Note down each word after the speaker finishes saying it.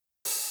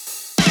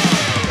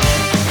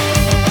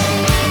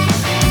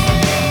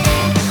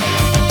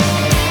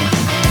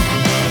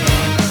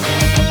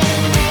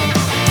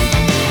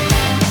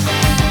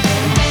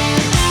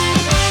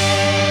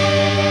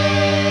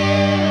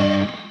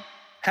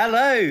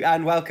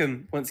and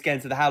welcome once again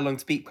to the How Long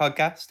to Beat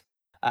podcast.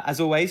 As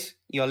always,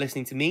 you're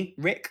listening to me,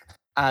 Rick,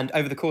 and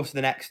over the course of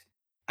the next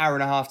hour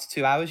and a half to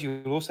 2 hours,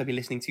 you will also be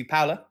listening to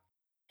Paula.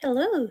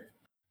 Hello.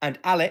 And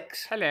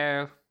Alex.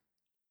 Hello.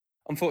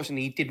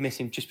 Unfortunately, you did miss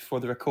him just before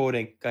the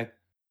recording. Going,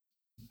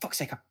 fuck's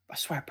sake, I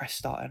swear I pressed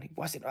start and it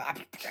wasn't.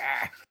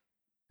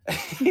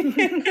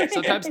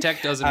 Sometimes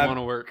tech doesn't want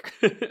to work.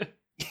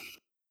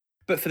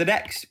 But for the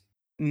next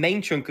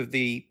main chunk of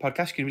the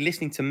podcast, you're going to be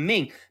listening to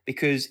me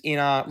because in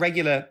our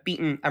regular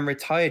beaten and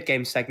retired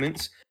game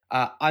segments,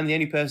 I'm the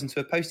only person to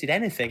have posted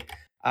anything.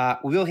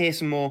 We will hear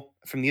some more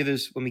from the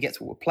others when we get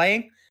to what we're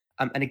playing.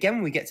 And again,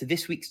 when we get to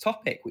this week's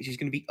topic, which is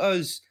going to be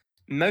us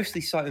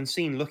mostly sight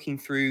unseen looking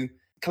through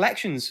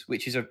collections,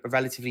 which is a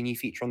relatively new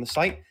feature on the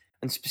site,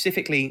 and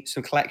specifically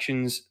some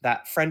collections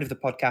that friend of the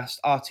podcast,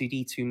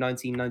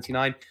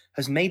 R2D21999,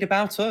 has made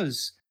about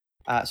us.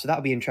 So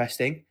that'll be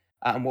interesting.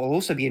 And what will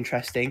also be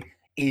interesting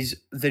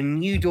is the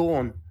new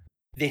dawn,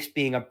 this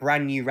being a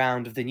brand new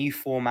round of the new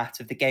format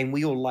of the game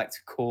we all like to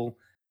call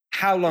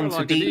How Long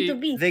to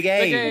Beat the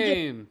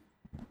Game.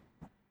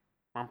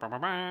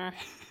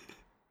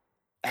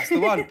 That's the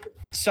one.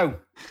 So,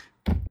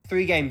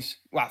 3 games,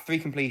 well, 3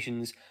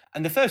 completions.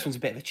 And the first one's a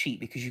bit of a cheat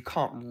because you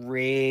can't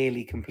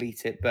really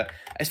complete it. But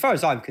as far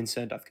as I'm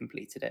concerned, I've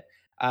completed it.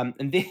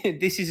 And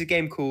this is a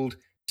game called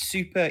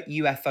Super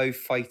UFO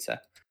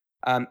Fighter.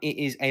 It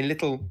is a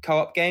little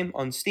co-op game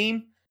on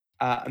Steam.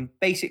 And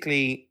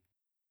basically,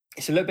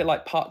 it's a little bit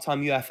like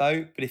Part-Time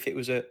UFO, but if it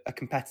was a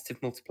competitive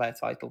multiplayer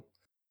title.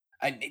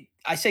 And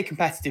I say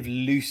competitive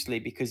loosely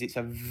because it's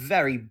a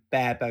very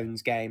bare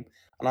bones game.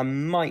 And I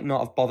might not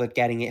have bothered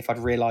getting it if I'd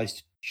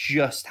realised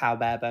just how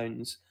bare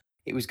bones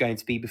it was going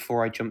to be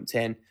before I jumped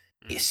in.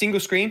 It's single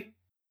screen.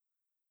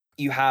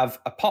 You have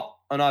a pot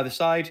on either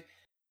side,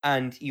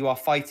 and you are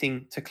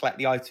fighting to collect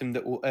the item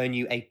that will earn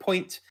you a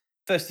point.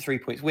 First to 3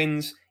 points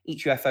wins.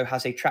 Each UFO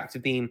has a tractor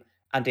beam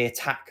and an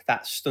attack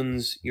that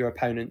stuns your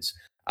opponents.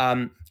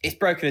 It's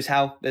broken as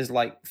hell. There's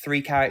like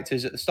 3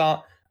 characters at the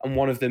start, and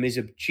one of them is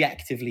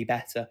objectively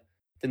better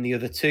than the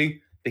other 2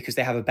 because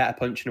they have a better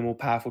punch and a more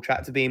powerful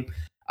tractor beam.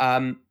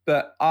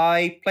 But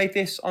I played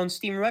this on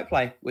Steam Remote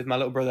Play with my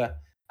little brother,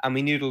 and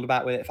we noodled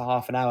about with it for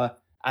half an hour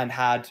and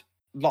had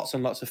lots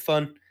and lots of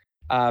fun.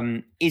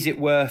 Is it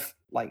worth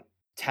like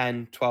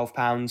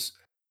 £10-12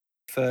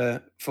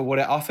 for what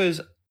it offers?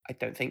 I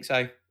don't think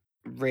so.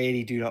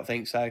 Really do not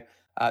think so.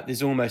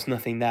 There's almost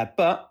nothing there.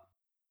 But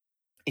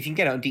if you can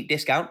get it on deep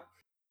discount,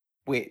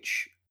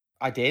 which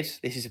I did,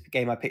 this is a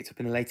game I picked up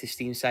in the latest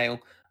Steam sale,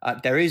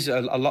 there is a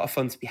lot of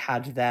fun to be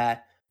had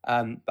there.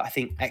 But I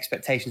think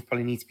expectations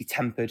probably need to be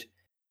tempered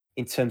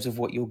in terms of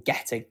what you're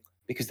getting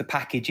because the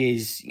package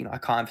is, I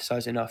can't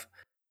emphasize enough,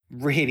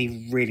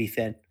 really, really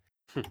thin.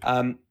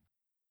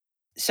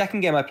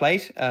 Second game I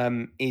played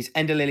is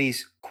Ender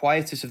Lily's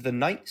Quietus of the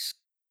Nights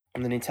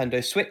on the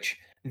Nintendo Switch.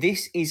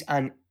 This is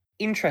an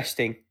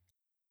interesting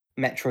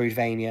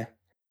Metroidvania.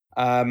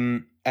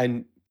 And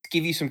to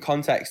give you some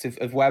context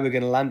of where we're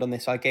going to land on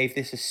this, I gave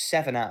this a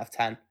 7 out of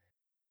 10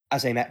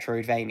 as a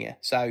Metroidvania.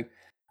 So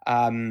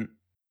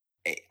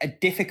a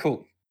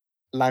difficult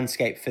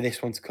landscape for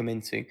this one to come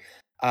into.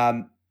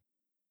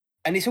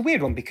 And it's a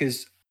weird one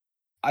because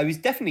I was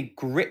definitely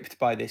gripped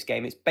by this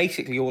game. It's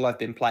basically all I've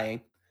been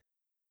playing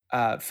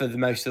for the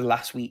most of the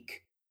last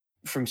week,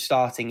 from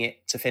starting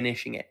it to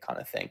finishing it kind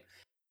of thing.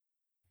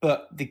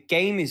 But the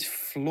game is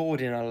flawed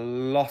in a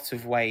lot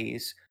of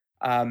ways.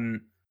 I know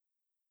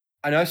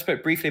I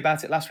spoke briefly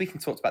about it last week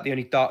and talked about the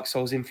only Dark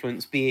Souls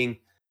influence being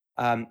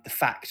the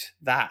fact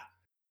that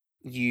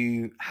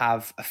you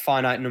have a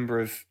finite number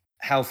of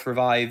health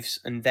revives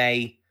and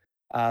they,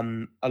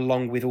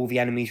 along with all the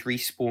enemies,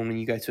 respawn when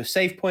you go to a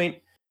save point.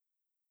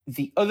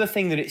 The other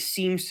thing that it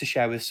seems to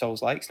share with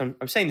Souls-likes, and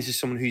I'm saying this as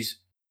someone who's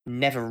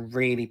never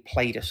really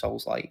played a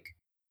Souls-like,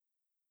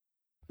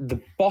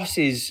 the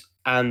bosses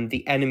and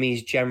the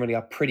enemies generally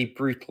are pretty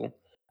brutal,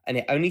 and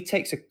it only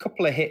takes a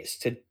couple of hits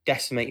to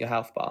decimate your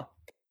health bar.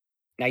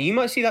 Now, you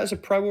might see that as a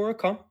pro or a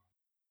con.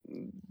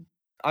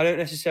 I don't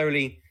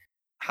necessarily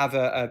have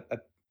a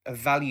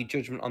value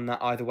judgment on that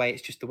either way.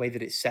 It's just the way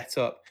that it's set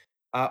up.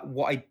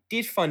 What I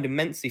did find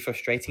immensely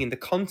frustrating in the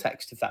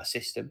context of that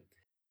system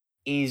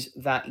is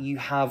that you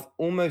have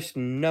almost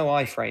no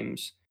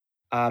iframes,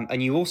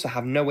 and you also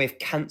have no way of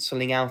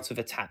cancelling out of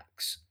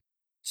attacks.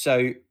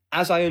 So,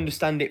 as I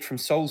understand it from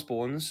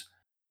Soulsborne's,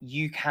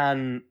 you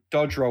can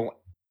dodge roll,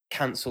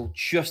 cancel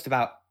just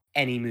about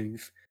any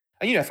move.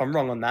 And if I'm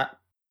wrong on that,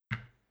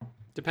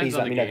 depends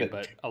on the game,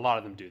 but a lot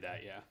of them do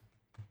that, yeah.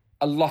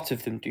 A lot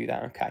of them do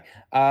that, okay.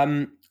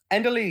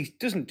 Ender Lilies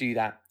doesn't do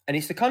that. And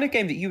it's the kind of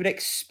game that you would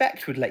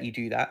expect would let you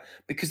do that,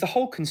 because the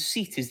whole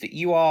conceit is that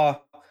you are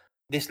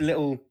this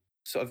little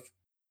sort of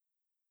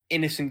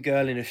innocent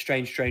girl in a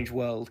strange, strange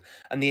world,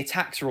 and the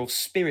attacks are all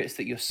spirits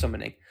that you're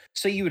summoning.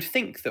 So you would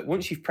think that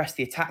once you've pressed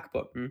the attack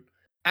button,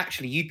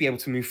 actually you'd be able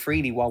to move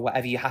freely while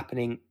whatever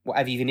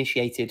you've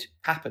initiated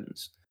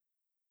happens.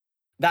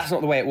 That's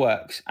not the way it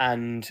works.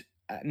 And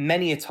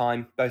many a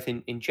time, both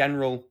in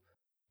general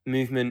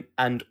movement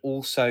and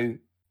also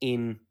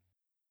in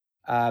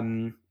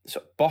sort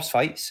of boss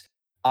fights,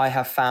 I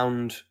have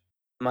found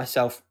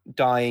myself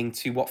dying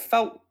to what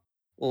felt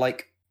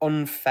like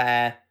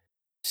unfair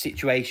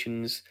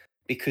situations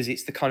because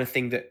it's the kind of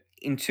thing that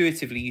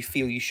intuitively you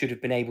feel you should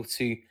have been able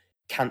to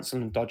cancel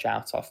and dodge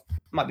out of.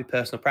 Might be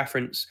personal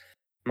preference,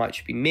 might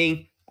just be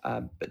me,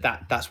 but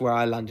that's where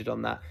I landed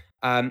on that.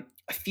 A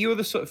few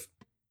other sort of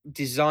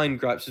design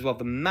gripes as well.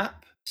 The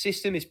map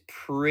system is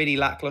pretty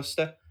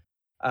lackluster.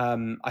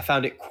 I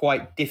found it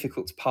quite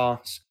difficult to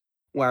pass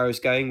where I was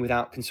going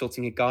without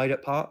consulting a guide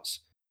at parts.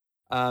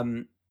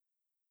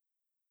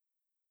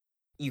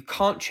 You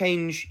can't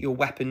change your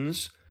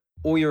weapons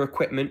or your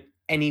equipment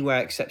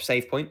anywhere except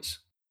save points,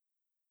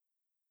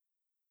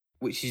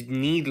 which is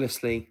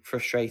needlessly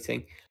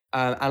frustrating.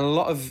 And a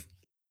lot of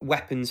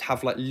weapons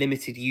have like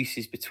limited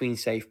uses between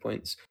save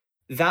points.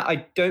 That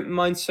I don't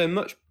mind so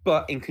much,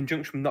 but in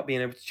conjunction with not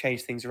being able to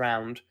change things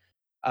around,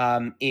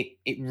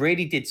 it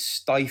really did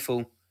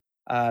stifle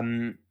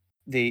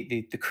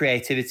the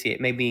creativity.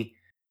 It made me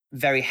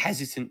very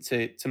hesitant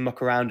to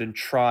muck around and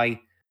try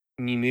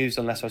new moves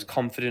unless I was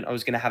confident I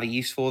was going to have a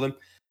use for them.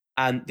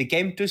 And the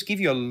game does give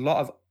you a lot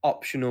of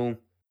optional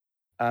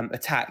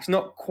attacks,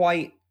 not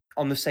quite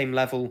on the same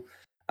level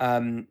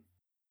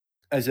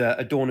as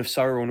a Dawn of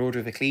Sorrow or an Order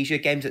of Ecclesia.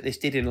 Games that this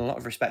did in a lot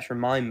of respects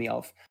remind me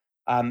of.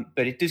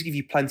 But it does give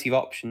you plenty of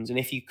options. And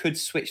if you could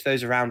switch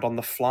those around on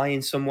the fly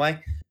in some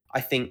way,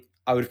 I think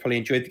I would have probably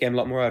enjoyed the game a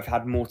lot more. I've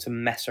had more to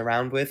mess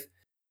around with.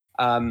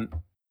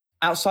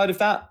 Outside of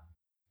that,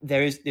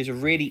 there's a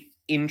really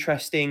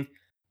interesting,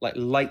 like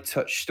light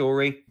touch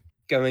story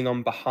going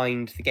on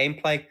behind the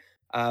gameplay.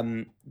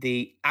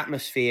 The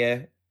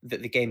atmosphere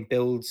that the game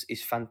builds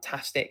is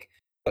fantastic.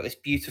 Got this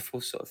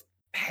beautiful sort of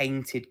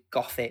painted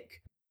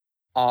gothic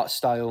art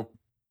style,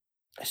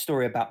 a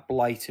story about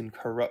blight and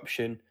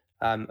corruption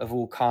of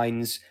all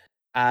kinds,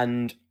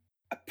 and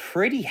a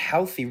pretty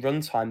healthy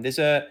runtime. There's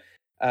a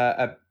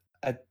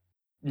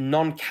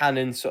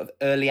non-canon sort of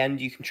early end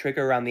you can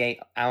trigger around the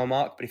 8-hour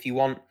mark, but if you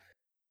want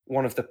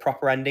one of the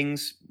proper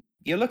endings,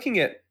 you're looking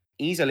at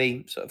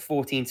easily sort of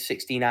 14 to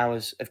 16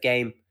 hours of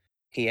game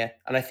here.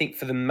 And I think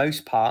for the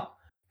most part,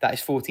 that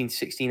is 14 to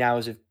 16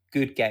 hours of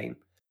good game.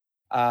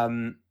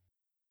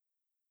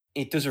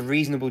 It does a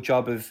reasonable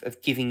job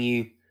of giving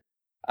you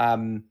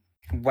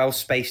well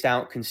spaced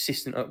out,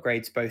 consistent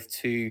upgrades both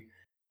to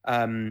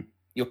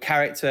your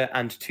character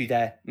and to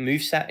their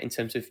moveset in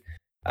terms of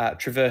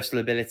traversal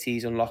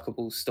abilities,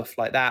 unlockables, stuff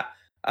like that.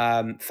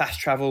 Fast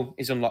travel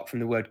is unlocked from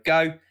the word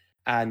go,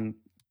 and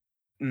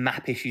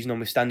map issues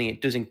notwithstanding,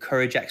 it does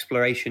encourage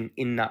exploration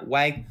in that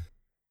way.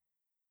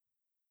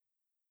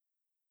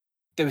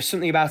 There was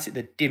something about it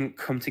that didn't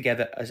come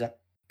together as a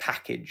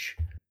package.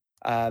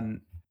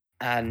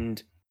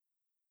 And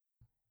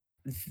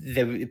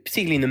there,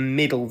 particularly in the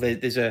middle,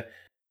 there's a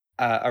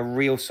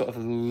real sort of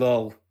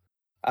lull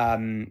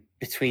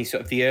between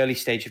sort of the early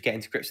stage of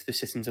getting to grips with the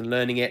systems and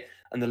learning it,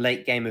 and the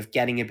late game of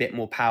getting a bit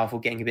more powerful,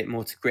 getting a bit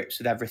more to grips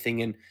with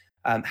everything,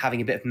 and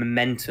having a bit of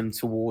momentum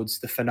towards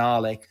the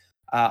finale.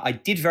 I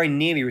did very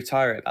nearly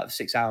retire at about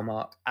the 6-hour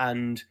mark,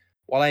 and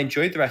while I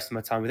enjoyed the rest of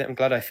my time with it, I'm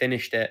glad I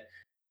finished it.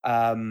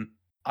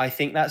 I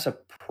think that's a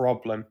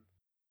problem.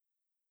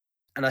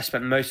 And I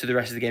spent most of the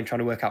rest of the game trying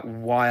to work out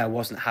why I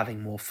wasn't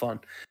having more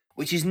fun,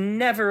 which is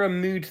never a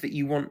mood that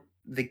you want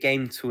the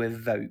game to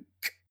evoke,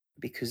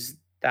 because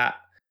that's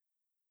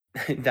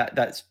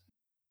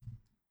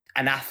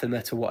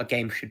anathema to what a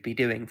game should be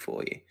doing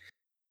for you.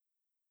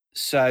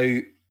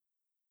 So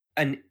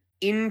an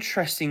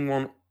interesting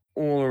one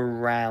all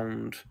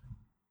around.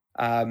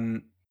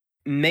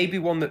 Maybe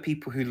one that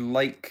people who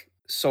like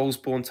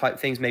Soulsborne type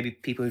things, maybe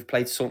people who've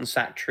played Salt and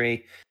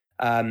Sanctuary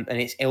and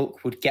its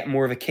ilk would get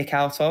more of a kick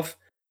out of,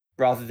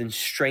 rather than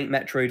straight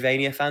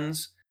Metroidvania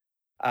fans.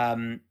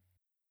 But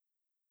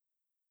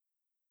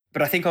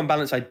I think on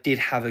balance, I did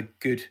have a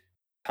good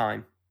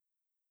time.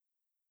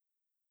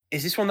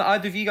 Is this one that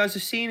either of you guys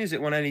have seen? Is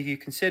it one any of you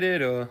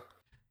considered, or?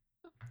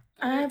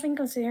 I've been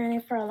considering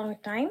it for a long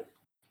time,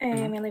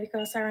 mainly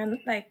because Aaron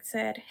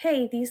said,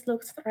 "Hey, this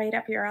looks right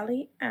up your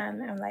alley,"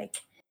 and I'm like,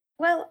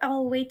 "Well,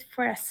 I'll wait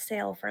for a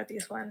sale for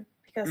this one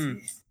because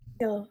it's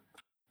still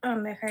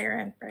on the higher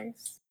end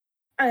price,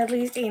 at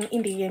least in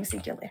indie games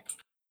in Chile."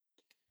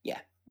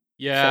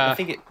 Yeah. So I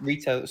think it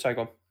retail. Sorry,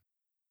 go on.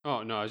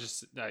 Oh no, I was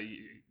just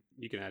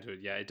you can add to it.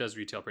 Yeah, it does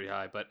retail pretty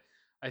high, but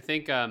I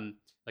think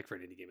like for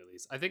an indie game at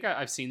least, I think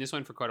I've seen this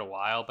one for quite a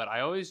while, but I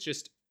always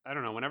just, I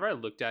don't know, whenever I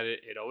looked at it,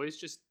 it always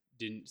just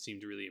didn't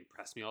seem to really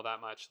impress me all that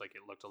much. Like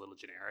it looked a little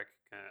generic,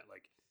 kind of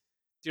like,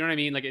 do you know what I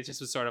mean? Like it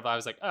just was sort of, I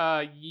was like,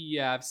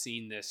 yeah, I've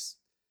seen this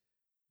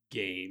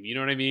game. You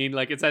know what I mean?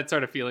 Like it's that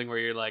sort of feeling where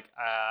you're like,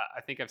 I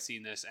think I've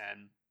seen this,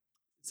 and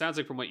it sounds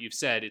like from what you've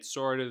said, it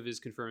sort of is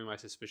confirming my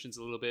suspicions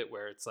a little bit,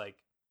 where it's like,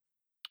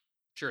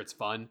 sure, it's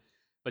fun,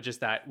 but just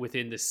that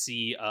within the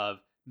sea of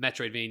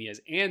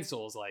Metroidvanias and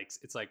Souls-likes,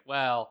 it's like,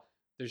 well,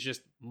 there's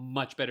just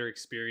much better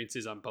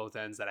experiences on both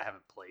ends that I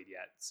haven't played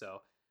yet.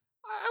 So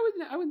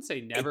I wouldn't say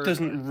never. It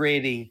doesn't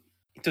really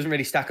it doesn't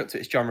really stack up to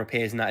its genre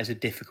peers, and that is a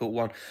difficult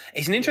one.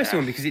 It's an interesting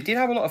Yeah. one because it did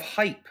have a lot of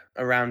hype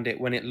around it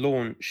when it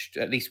launched,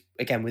 at least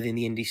again within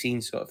the indie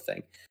scene sort of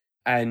thing.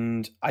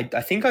 And I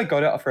think I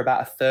got it for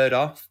about a third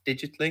off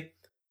digitally,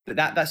 but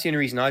that's the only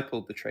reason I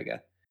pulled the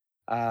trigger.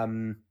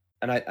 And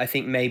I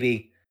think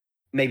maybe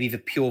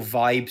the pure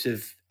vibes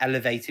have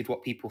elevated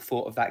what people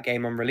thought of that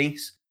game on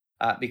release,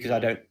 because I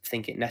don't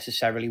think it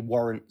necessarily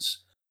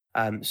warrants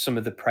some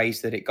of the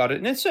praise that it got.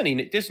 And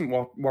certainly it doesn't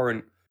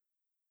warrant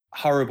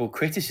horrible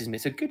criticism.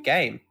 It's a good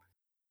game.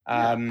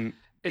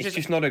 It's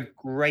just not a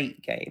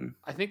great game.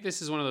 I think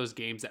this is one of those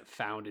games that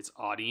found its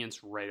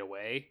audience right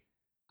away,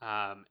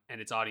 and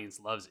its audience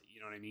loves it. You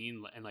know what I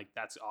mean? And like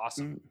that's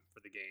awesome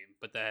for the game.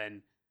 But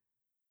then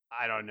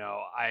I don't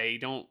know. I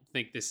don't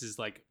think this is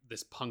like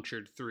this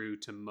punctured through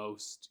to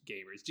most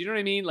gamers. Do you know what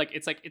I mean? Like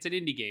it's an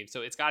indie game,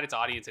 so it's got its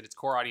audience and its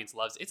core audience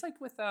loves it. It's like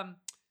with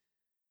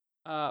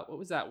what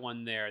was that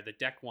one there? The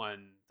deck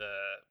one, the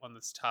one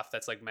that's tough.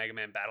 That's like Mega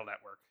Man Battle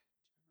Network.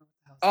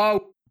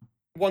 Oh,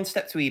 One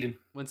Step to Eden.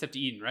 One Step to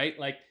Eden, right?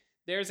 Like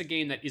there's a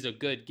game that is a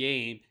good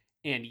game,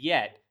 and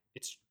yet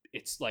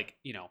it's like,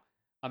 you know,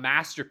 a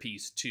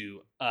masterpiece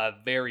to a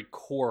very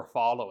core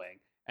following.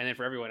 And then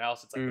for everyone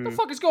else, it's like, what the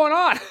fuck is going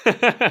on?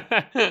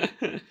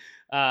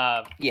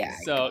 Yeah.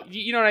 So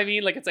you know what I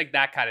mean? Like it's like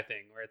that kind of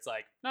thing where it's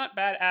like not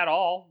bad at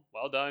all.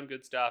 Well done,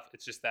 good stuff.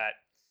 It's just that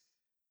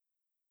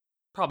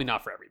probably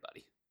not for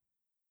everybody.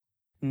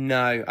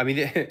 No, I mean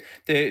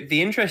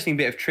the interesting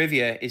bit of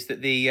trivia is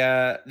that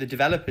the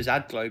developers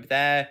AdGlobe,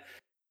 their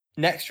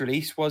next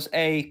release was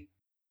a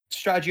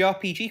strategy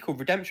RPG called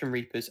Redemption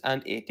Reapers,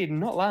 and it did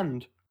not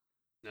land.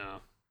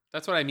 No,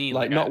 that's what I mean.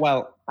 Like not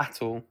well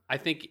at all. I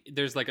think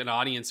there's like an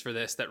audience for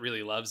this that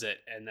really loves it,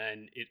 and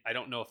then I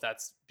don't know if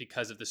that's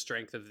because of the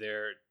strength of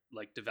their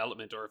like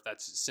development, or if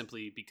that's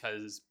simply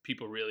because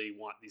people really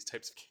want these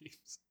types of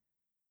games.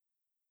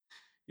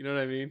 You know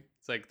what I mean?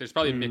 It's like there's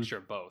probably a mixture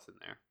of both in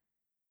there.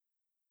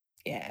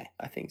 Yeah,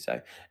 I think so.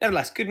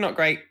 Nevertheless, good, not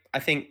great. I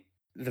think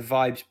the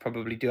vibes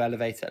probably do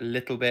elevate it a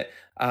little bit.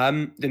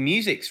 The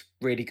music's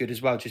really good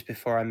as well. Just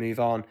before I move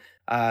on,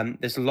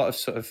 there's a lot of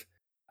sort of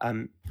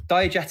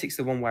diegetic's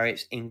the one where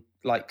it's in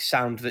like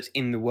sound that's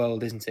in the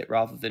world, isn't it?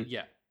 Rather than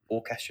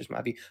orchestras,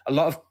 maybe. A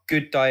lot of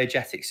good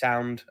diegetic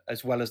sound,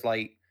 as well as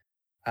like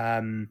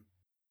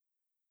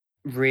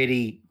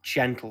really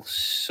gentle,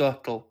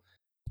 subtle,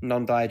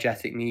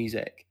 non-diegetic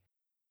music.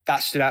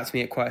 That stood out to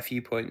me at quite a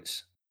few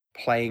points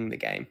playing the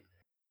game.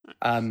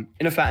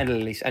 Enough about Ender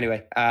Lilies.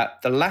 Anyway,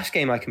 the last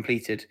game I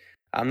completed,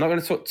 I'm not going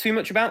to talk too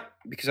much about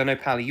because I know,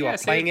 Pally, you are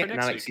playing it, and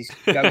Alex is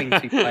going to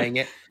be playing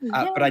it.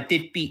 But I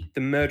did beat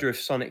the Murder of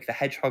Sonic the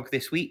Hedgehog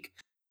this week.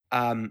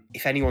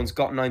 If anyone's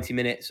got 90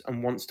 minutes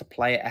and wants to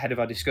play it ahead of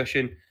our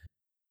discussion,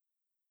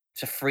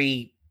 it's a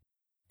free,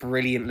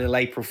 brilliant little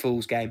April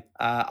Fool's game.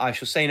 I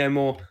shall say no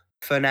more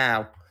for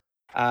now.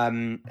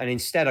 And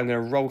instead, I'm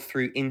going to roll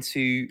through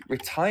into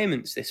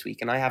retirements this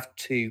week, and I have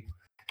two.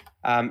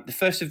 The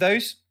first of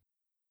those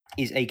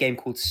is a game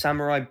called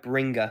Samurai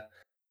Bringer.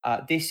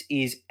 This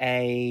is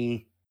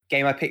a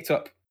game I picked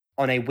up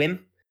on a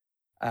whim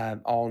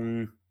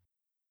on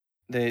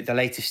the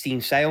latest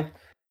Steam sale.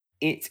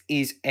 It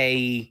is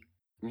a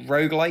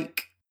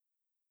roguelike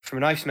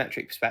from an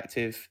isometric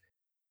perspective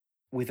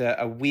with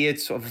a weird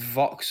sort of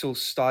voxel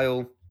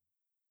style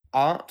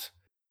art.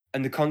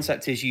 And the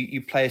concept is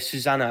you play as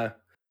Susanoo,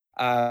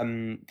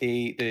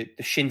 the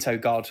Shinto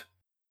god,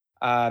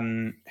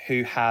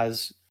 who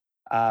has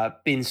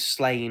been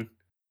slain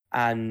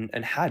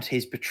and had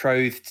his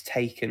betrothed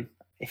taken,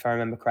 if I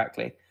remember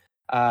correctly.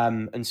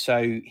 And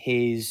so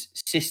his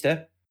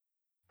sister,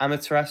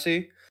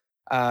 Amaterasu,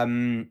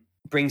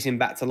 brings him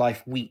back to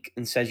life weak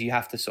and says you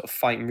have to sort of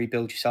fight and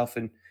rebuild yourself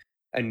and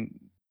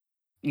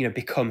you know,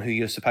 become who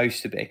you're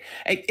supposed to be.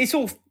 It's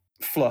all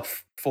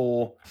fluff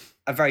for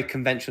a very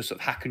conventional sort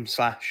of hack and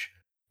slash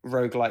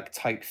roguelike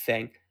type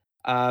thing.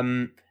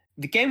 The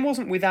game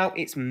wasn't without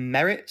its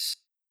merits,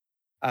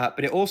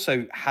 but it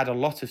also had a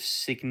lot of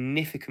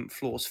significant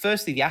flaws.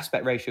 Firstly, the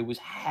aspect ratio was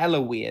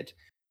hella weird.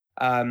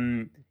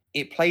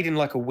 It played in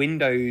like a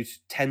Windows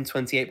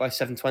 1028 by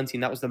 720,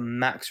 and that was the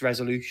max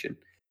resolution.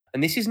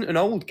 And this isn't an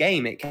old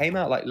game. It came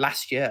out like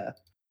last year.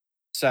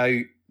 So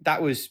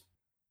that was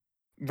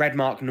red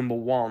mark number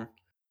one.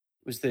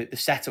 Was the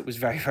setup was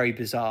very, very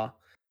bizarre.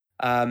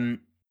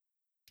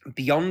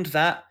 Beyond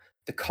that,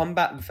 the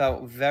combat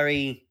felt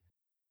very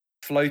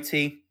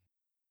floaty,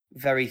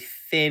 very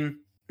thin,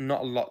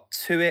 not a lot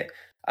to it.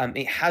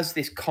 It has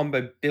this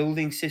combo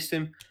building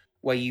system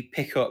where you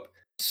pick up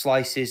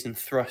slices and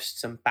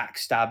thrusts and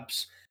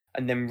backstabs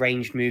and then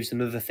ranged moves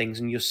and other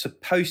things, and you're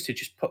supposed to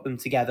just put them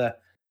together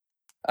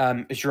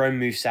as your own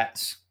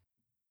movesets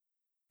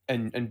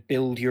and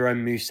build your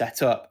own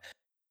moveset up.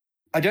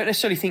 I don't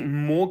necessarily think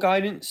more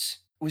guidance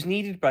was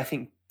needed, but I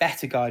think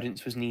better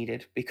guidance was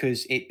needed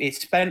because it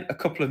spent a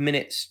couple of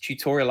minutes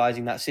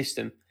tutorializing that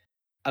system,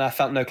 and I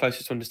felt no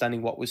closer to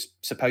understanding what was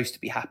supposed to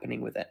be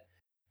happening with it.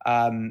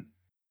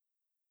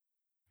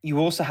 You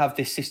also have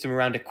this system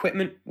around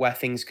equipment where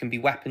things can be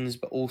weapons,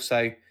 but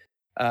also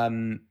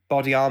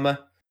body armor.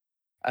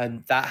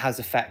 and that has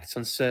effects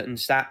on certain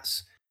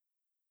stats.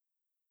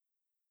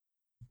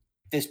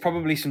 There's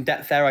probably some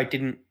depth there. I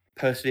didn't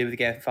persevere with the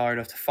game far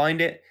enough to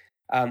find it.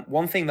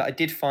 One thing that I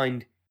did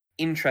find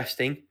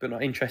interesting, but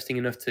not interesting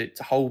enough to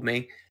hold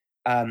me,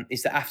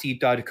 is that after you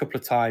died a couple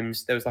of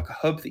times, there was like a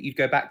hub that you'd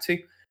go back to,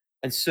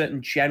 and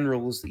certain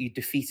generals that you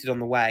defeated on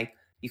the way,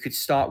 you could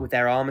start with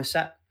their armor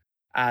set,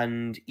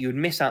 and you would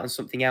miss out on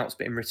something else,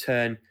 but in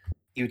return,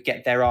 you would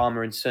get their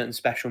armor and certain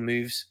special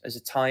moves as a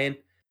tie-in.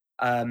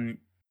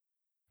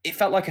 It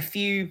felt like a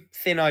few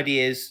thin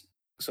ideas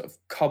sort of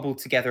cobbled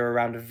together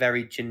around a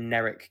very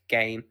generic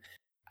game,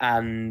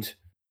 and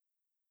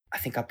I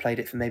think I played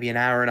it for maybe an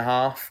hour and a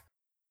half.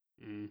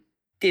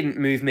 Didn't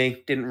move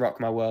me, didn't rock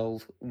my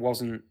world,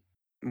 wasn't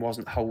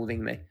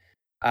holding me.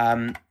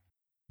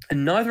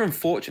 And neither,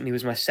 unfortunately,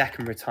 was my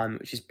second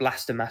retirement, which is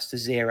Blaster Master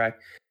Zero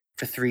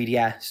for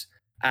 3DS.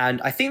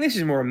 And I think this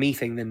is more a me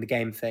thing than the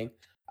game thing,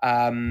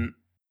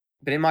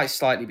 but it might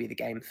slightly be the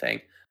game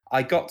thing.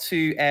 I got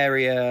to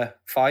area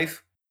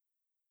 5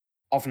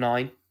 of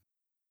 9,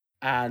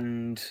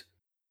 and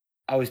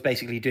I was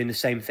basically doing the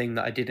same thing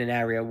that I did in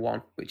area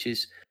 1, which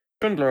is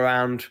trundle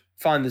around,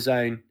 find the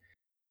zone,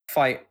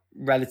 fight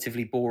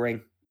relatively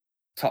boring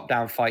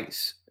top-down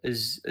fights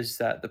as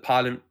the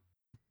pilot,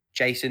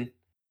 Jason,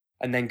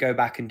 and then go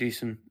back and do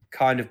some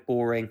kind of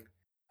boring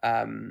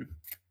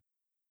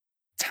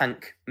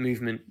tank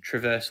movement,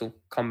 traversal,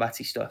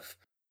 combat-y stuff.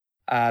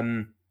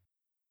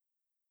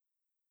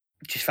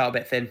 Just felt a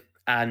bit thin,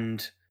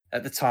 and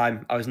at the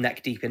time I was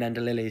neck deep in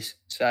Ender Lilies,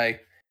 so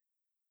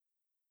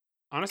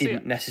honestly,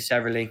 didn't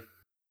necessarily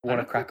want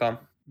to crack on.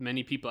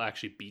 Many people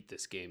actually beat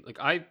this game. Like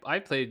I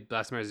played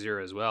Blast Master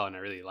Zero as well, and I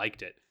really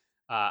liked it.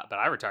 But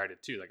I retired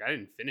it too. Like I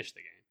didn't finish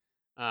the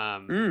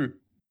game.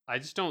 I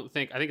just don't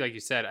think. I think, like you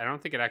said, I don't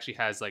think it actually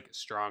has like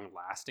strong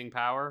lasting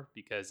power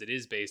because it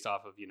is based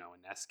off of a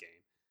NES game,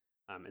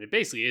 and it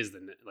basically is the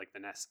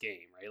NES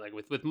game, right?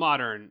 Like with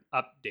modern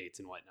updates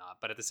and whatnot.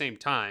 But at the same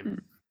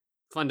time,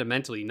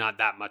 fundamentally, not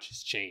that much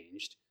has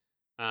changed.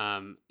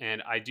 And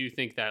I do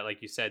think that,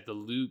 like you said, the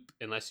loop,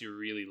 unless you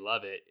really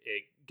love it,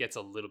 it gets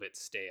a little bit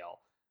stale.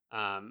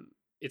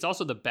 It's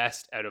also the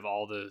best out of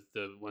all the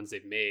ones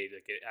they've made.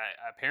 Like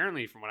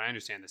apparently, from what I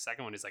understand, the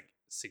second one is like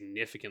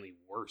significantly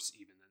worse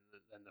even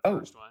than the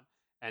first one,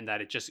 and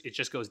that it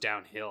just goes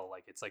downhill.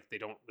 Like it's like they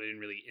didn't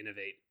really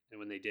innovate, and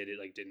when they did, it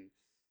like didn't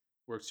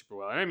work super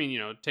well. I mean,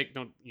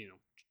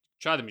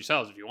 try them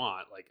yourselves if you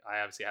want. Like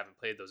I obviously haven't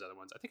played those other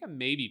ones. I think I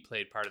maybe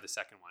played part of the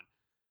second one.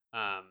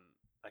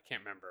 I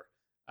can't remember.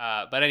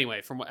 But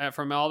anyway,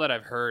 from all that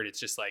I've heard, it's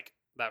just like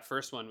that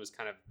first one was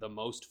kind of the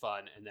most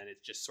fun, and then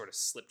it just sort of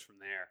slipped from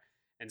there.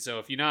 And so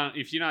if you're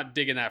not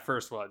digging that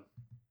first one,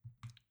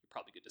 you're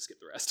probably good to skip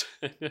the rest.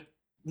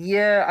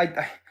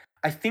 Yeah,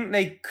 I think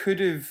they could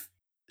have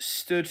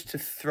stood to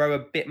throw a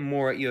bit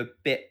more at you a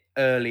bit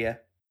earlier,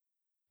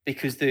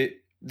 because the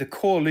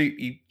core loop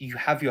you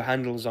have your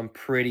handles on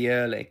pretty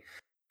early,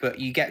 but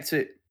you get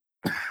to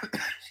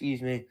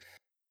excuse me,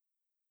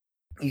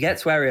 you get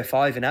to area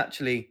 5, and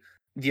actually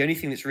the only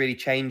thing that's really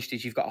changed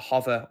is you've got a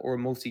hover or a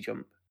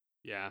multi-jump.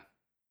 Yeah.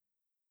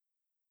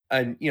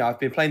 And, I've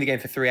been playing the game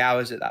for 3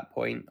 hours at that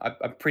point.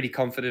 I'm pretty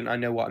confident I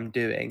know what I'm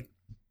doing.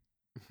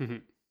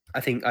 I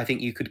think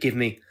you could give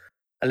me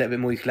a little bit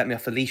more. You could let me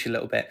off the leash a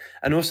little bit.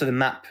 And also the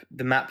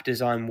map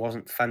design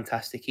wasn't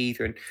fantastic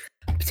either. And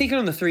particularly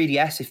on the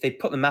 3DS, if they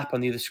put the map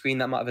on the other screen,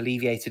 that might have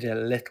alleviated it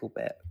a little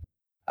bit.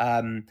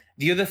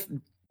 The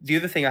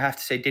other thing I have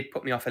to say did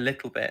put me off a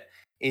little bit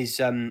is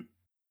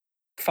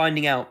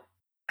finding out,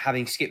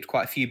 having skipped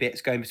quite a few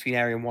bits going between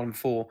area 1 and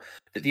 4,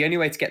 that the only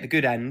way to get the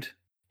good end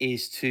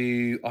is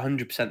to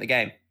 100% the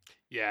game.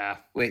 Yeah.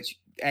 Which,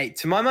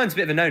 to my mind, is a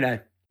bit of a no-no,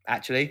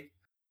 actually.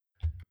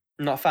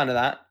 I'm not a fan of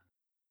that.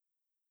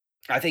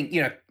 I think,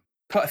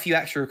 put a few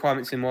extra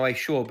requirements in my way,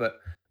 sure, but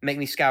make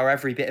me scour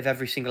every bit of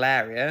every single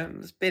area,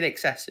 it's a bit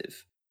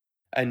excessive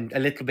and a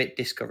little bit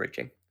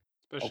discouraging.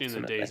 Especially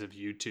in the days of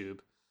YouTube.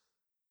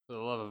 For the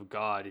love of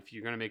God, if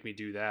you're going to make me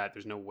do that,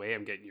 there's no way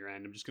I'm getting your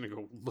end. I'm just going to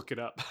go look it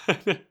up.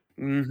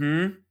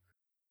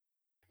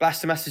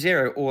 Blaster Master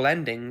Zero, all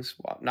endings.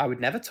 Well, I would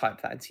never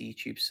type that into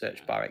YouTube's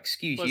search bar.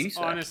 Excuse you,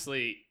 sir.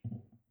 Honestly,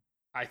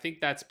 I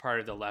think that's part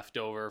of the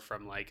leftover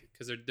from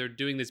because they're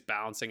doing this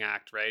balancing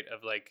act, right?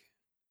 Of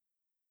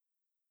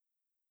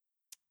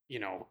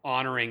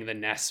honoring the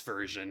NES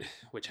version,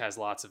 which has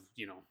lots of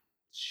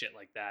shit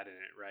like that in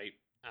it, right?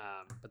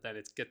 But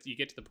then you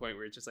get to the point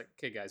where it's just like,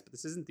 okay, guys, but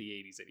this isn't the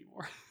 80s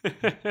anymore.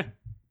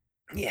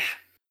 Yeah.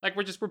 Like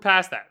we're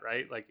past that,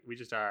 right? Like we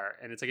just are,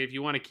 and it's like if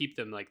you want to keep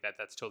them like that,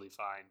 that's totally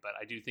fine. But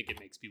I do think it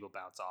makes people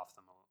bounce off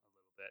them a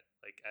little bit,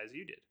 like as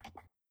you did,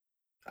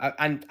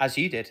 and as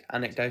you did,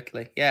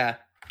 anecdotally, yeah.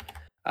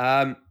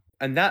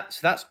 And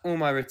that's all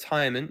my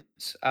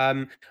retirements.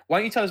 Why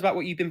don't you tell us about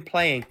what you've been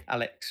playing,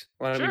 Alex?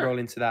 Why don't we roll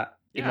into that?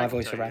 Give my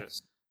voice a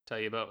rest. Tell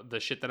you about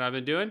the shit that I've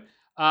been doing.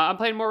 I'm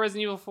playing more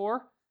Resident Evil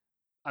 4.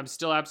 I'm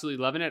still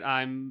absolutely loving it.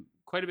 I'm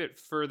quite a bit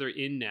further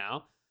in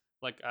now.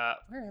 Like,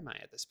 where am I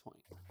at this point?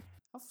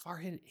 How far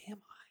in am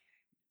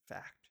I? In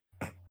fact,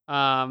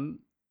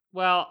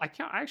 Well, I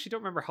actually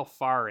don't remember how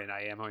far in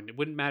I am, and it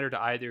wouldn't matter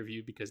to either of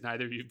you because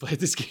neither of you played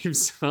this game,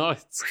 so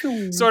it's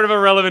sort of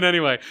irrelevant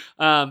anyway.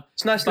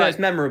 It's nice to know it's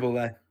memorable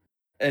though,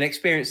 an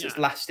experience that's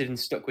Yeah. lasted and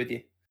stuck with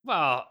you.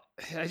 Well,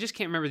 I just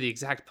can't remember the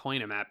exact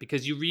point I'm at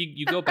because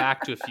you go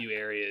back to a few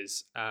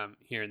areas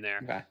here and there.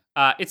 Okay.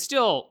 It's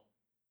still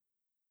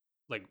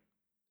like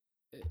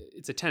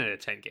it's a 10 out of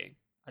 10 game.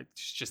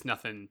 It's just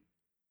nothing.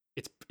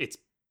 It's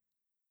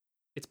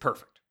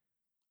perfect.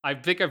 I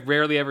think I've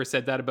rarely ever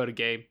said that about a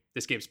game.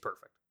 This game's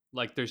perfect.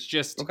 Like there's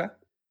just Okay.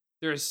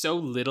 there is so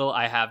little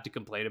I have to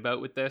complain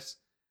about with this.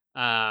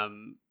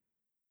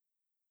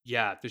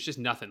 Yeah, there's just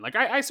nothing. Like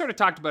I sort of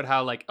talked about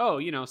how like, oh,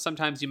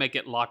 sometimes you might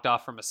get locked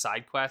off from a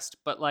side quest,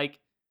 but like,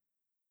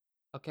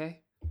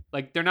 okay.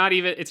 Like they're not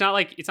even it's not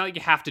like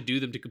you have to do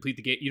them to complete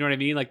the game. You know what I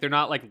mean? Like they're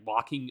not like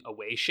locking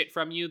away shit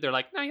from you. They're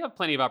like, no, you have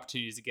plenty of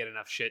opportunities to get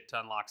enough shit to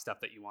unlock stuff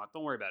that you want.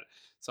 Don't worry about it.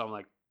 So I'm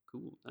like,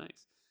 cool,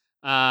 nice.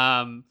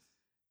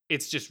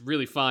 It's just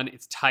really fun.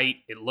 It's tight.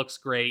 It looks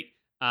great.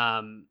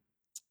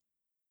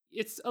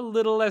 It's a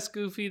little less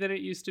goofy than it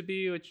used to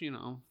be, which,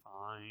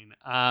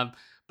 fine.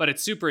 But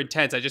it's super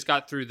intense. I just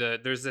got through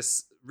there's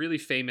this really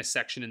famous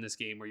section in this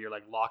game where you're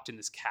like locked in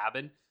this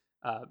cabin,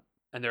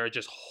 and there are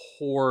just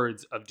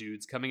hordes of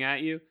dudes coming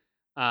at you.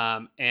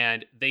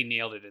 And they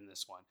nailed it in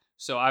this one.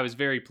 So I was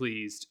very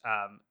pleased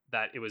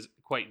that it was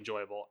quite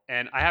enjoyable.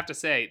 And I have to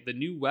say, the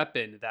new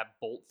weapon, that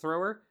bolt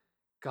thrower,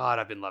 God,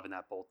 I've been loving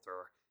that bolt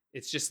thrower.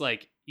 It's just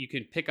like you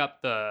can pick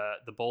up the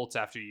bolts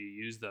after you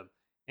use them,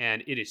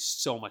 and it is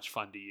so much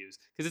fun to use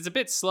because it's a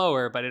bit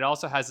slower, but it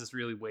also has this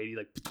really weighty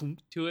like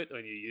to it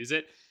when you use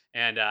it,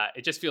 and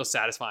it just feels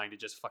satisfying to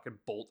just fucking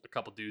bolt a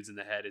couple dudes in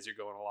the head as you're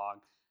going along,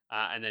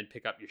 and then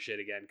pick up your shit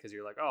again because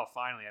you're like, oh,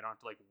 finally, I don't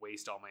have to like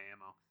waste all my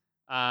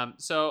ammo.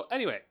 So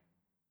anyway,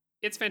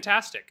 it's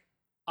fantastic.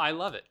 I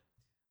love it.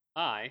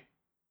 I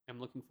am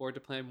looking forward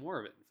to playing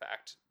more of it. In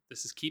fact,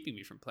 this is keeping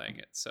me from playing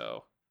it.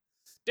 So,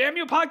 damn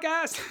you,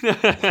 podcast!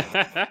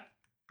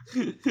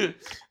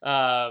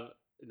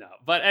 No,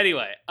 but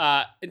anyway,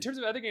 in terms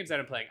of other games that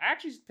I'm playing, I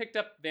actually just picked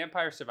up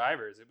Vampire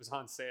Survivors. It was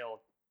on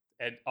sale,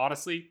 and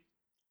honestly,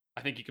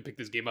 I think you could pick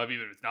this game up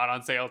even if it's not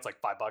on sale. It's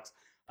like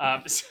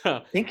 $5. So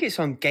I think it's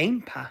on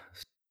Game Pass.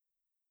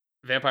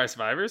 Vampire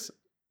Survivors,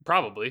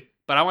 probably,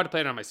 but I wanted to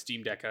play it on my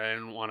Steam Deck, and I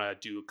didn't want to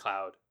do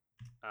cloud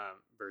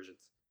versions.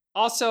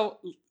 Also,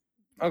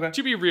 Okay.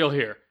 to be real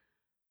here,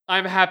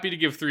 I'm happy to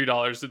give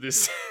 $3 to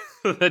this.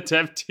 The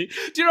dev team.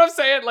 Do you know what I'm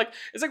saying? Like,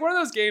 it's like one of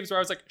those games where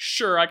I was like,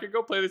 sure, I could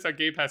go play this on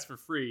Game Pass for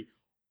free,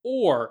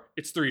 or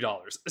it's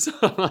 $3. So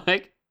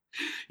like,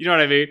 you know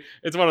what I mean?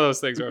 It's one of those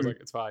things where I was like,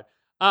 it's fine.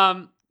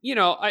 I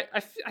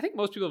think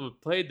most people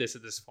have played this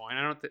at this point.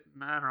 I don't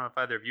know if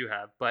either of you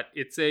have, but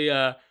it's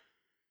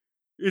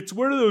it's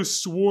one of those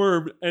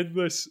swarm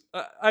endless.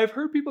 I've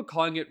heard people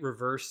calling it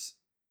reverse.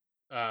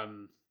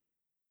 Oh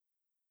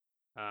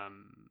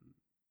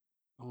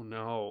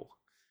no.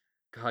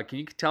 God, can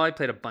you tell I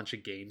played a bunch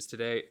of games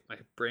today? My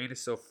brain is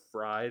so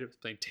fried. I was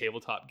playing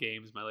tabletop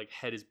games. My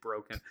head is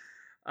broken.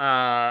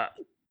 God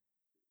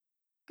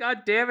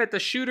damn it, the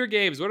shooter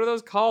games. What are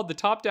those called? The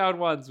top-down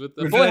ones with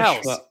the bullet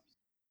hells.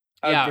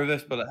 Yeah,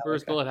 reverse bullet hell.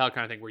 Reverse bullet hell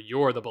kind of thing, where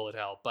you're the bullet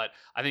hell. But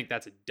I think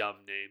that's a dumb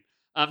name.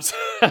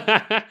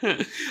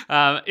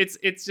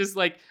 It's just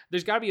like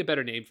there's got to be a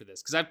better name for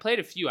this because I've played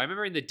a few. I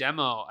remember in the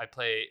demo I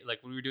played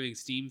like when we were doing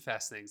Steam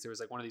Fest things. There was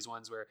like one of these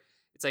ones where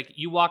it's like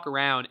you walk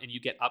around and you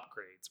get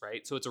upgrades,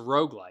 right? So it's a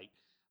roguelite,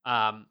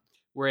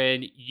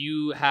 wherein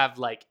you have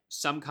like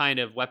some kind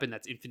of weapon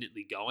that's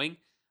infinitely going.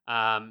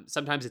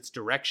 Sometimes it's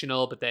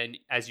directional, but then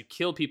as you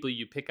kill people,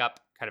 you pick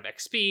up kind of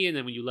XP, and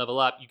then when you level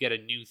up, you get a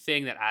new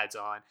thing that adds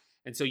on.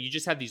 And so you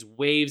just have these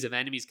waves of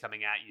enemies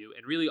coming at you,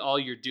 and really all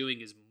you're doing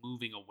is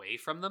moving away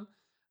from them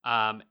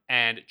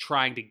and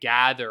trying to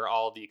gather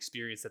all the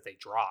experience that they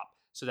drop,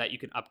 so that you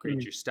can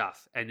upgrade your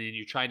stuff. And then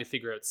you're trying to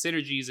figure out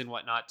synergies and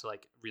whatnot to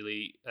like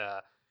really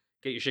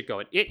get your shit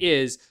going. It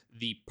is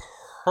the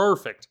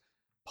perfect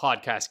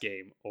podcast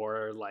game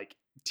or like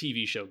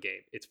TV show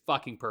game. It's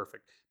fucking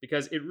perfect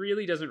because it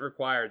really doesn't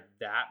require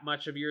that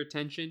much of your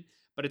attention,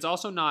 but it's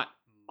also not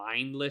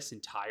mindless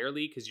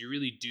entirely because you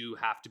really do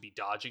have to be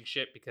dodging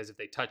shit because if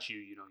they touch you,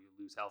 you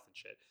lose health and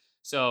shit.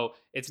 So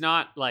it's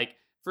not like,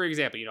 for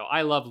example,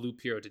 I love Loop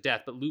Hero to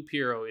death, but Loop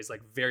Hero is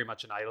like very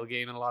much an idle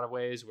game in a lot of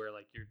ways where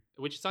like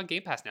which is on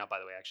Game Pass now, by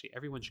the way, actually.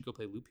 Everyone should go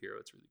play Loop Hero.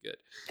 It's really good.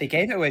 They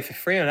gave it away for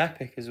free on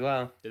Epic as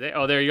well. Did they?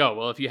 Oh, there you go.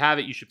 Well, if you have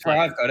it, you should play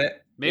I've got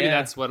it. Maybe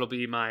that's what'll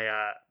be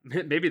my,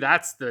 maybe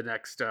that's the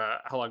next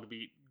How Long to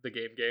Beat the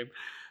Game.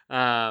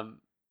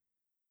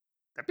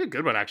 That'd be a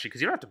good one, actually,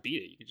 because you don't have to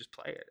beat it. You can just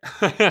play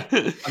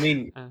it. I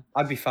mean,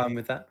 I'd be fine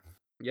with that.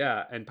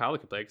 Yeah, and Paolo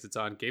can play because it's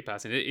on Game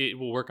Pass, and it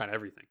will work on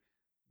everything.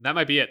 That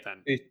might be it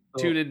then.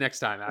 Tune in next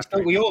time.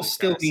 After we all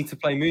still need to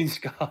play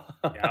Moonscar.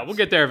 Yeah, we'll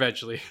get there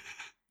eventually.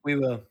 We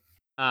will.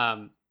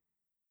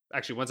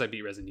 Actually, once I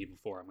beat Resident Evil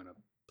 4, I'm going to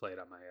play it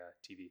on my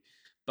TV.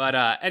 But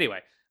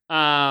anyway,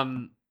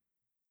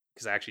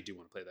 because I actually do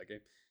want to play that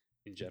game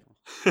in general.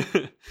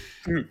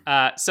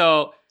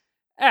 So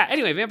Yeah,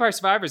 anyway, Vampire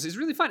Survivors is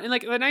really fun. And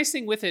like the nice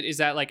thing with it is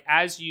that like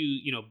as you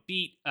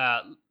beat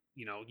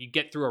you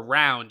get through a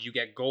round, you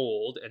get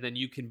gold, and then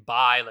you can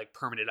buy like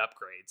permanent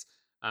upgrades,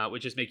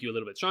 which just make you a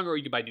little bit stronger, or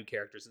you can buy new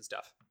characters and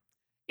stuff.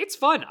 It's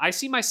fun. I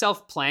see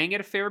myself playing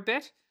it a fair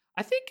bit.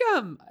 I think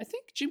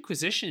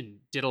Jimquisition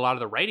did a lot of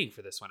the writing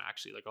for this one,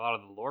 actually, like a lot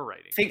of the lore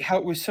writing. I think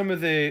help with some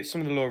of the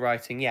lore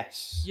writing,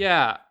 yes.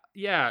 Yeah,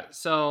 yeah.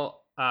 So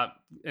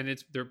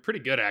and they're pretty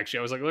good actually.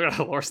 I was like, look at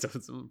all the lore stuff.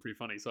 It's pretty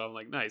funny. So I'm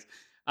like, nice.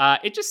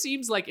 It just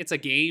seems like it's a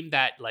game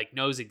that like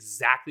knows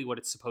exactly what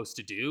it's supposed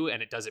to do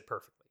and it does it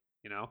perfectly,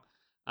 you know?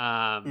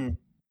 And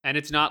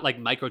it's not like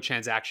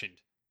microtransactioned.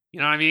 You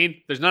know what I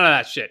mean? There's none of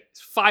that shit.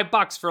 It's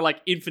 $5 for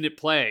like infinite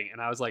playing.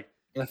 And I was like,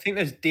 I think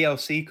there's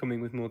DLC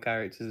coming with more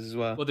characters as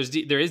well. well,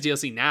 there is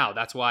DLC now.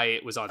 That's why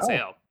it was on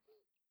sale.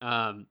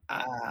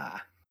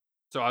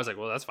 So I was like,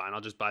 well, that's fine.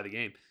 I'll just buy the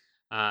game.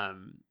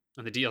 And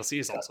the DLC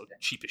is also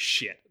cheap as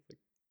shit, like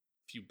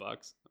a few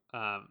bucks.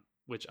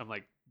 Which I'm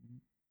like,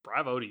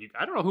 bravo to you.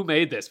 I don't know who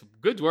made this.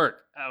 Good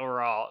work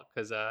overall,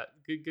 because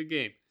good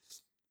game.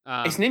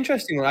 It's an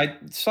interesting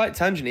one. Slight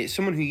tangent. It's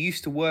someone who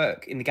used to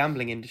work in the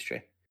gambling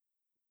industry,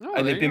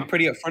 and they've been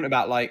pretty upfront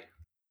about like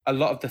a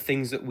lot of the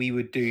things that we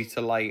would do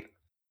to like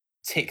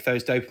tick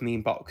those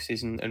dopamine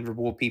boxes and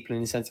reward people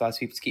and incentivize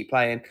people to keep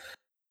playing.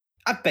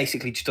 I've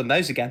basically just done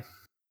those again.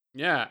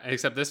 Yeah,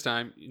 except this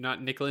time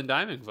not nickel and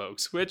diamond,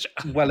 folks. Which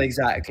well,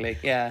 exactly.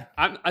 Yeah.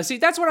 I see.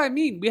 That's what I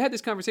mean. We had this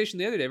conversation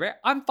the other day, right?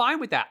 I'm fine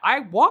with that. I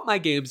want my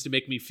games to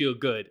make me feel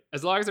good,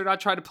 as long as they're not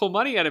trying to pull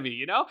money out of me.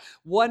 You know,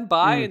 one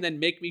buy and then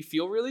make me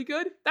feel really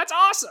good. That's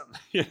awesome.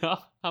 You know,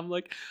 I'm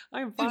like,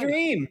 I am fine. It's a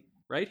dream,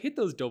 right? Hit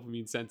those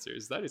dopamine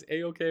sensors. That is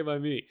a-okay by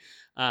me.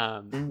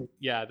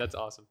 Yeah, that's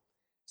awesome.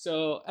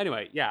 So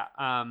anyway, yeah,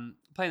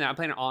 playing that. I'm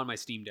playing it on my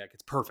Steam Deck.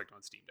 It's perfect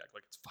on Steam Deck.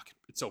 Like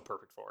it's so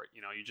perfect for it.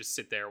 You know, you just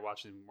sit there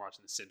watching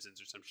The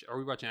Simpsons or some shit. Or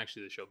we watching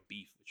actually the show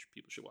Beef, which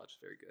people should watch. It's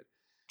very good.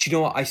 Do you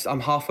know what? I'm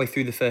halfway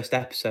through the first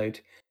episode,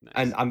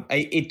 nice.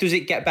 And does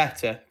it get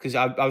better? Because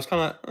I was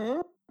kind of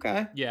oh,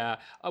 okay. Yeah.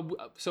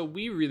 So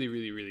we really,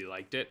 really, really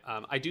liked it.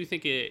 I do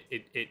think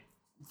it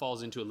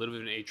falls into a little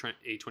bit of an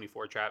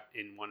A24 trap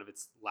in one of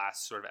its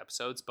last sort of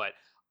episodes, but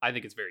I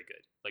think it's very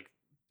good. Like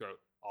throughout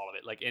all of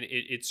it, like, and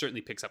it certainly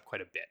picks up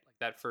quite a bit. Like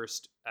that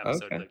first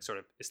episode, like sort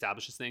of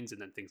establishes things,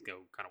 and then things go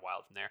kind of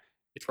wild from there.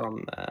 It's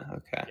from there,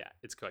 okay. Yeah,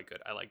 it's quite good.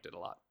 I liked it a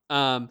lot.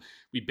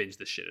 We binged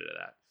the shit out of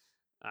that.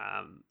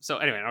 So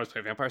anyway, I was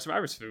playing Vampire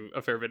Survivors for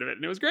a fair bit of it,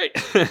 and it was great.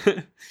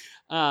 The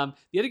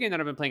other game that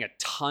I've been playing a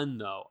ton,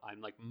 though,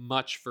 I'm like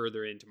much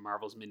further into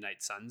Marvel's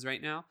Midnight Suns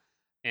right now,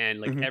 and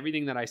like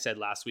everything that I said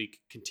last week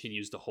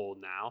continues to hold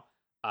now.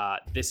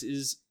 This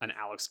is an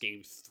Alex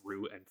game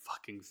through and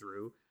fucking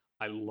through.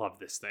 I love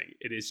this thing.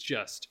 It is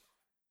just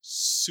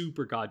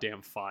super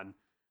goddamn fun.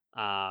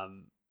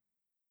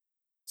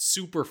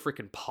 Super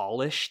freaking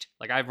polished.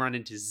 Like I've run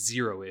into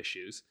zero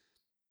issues.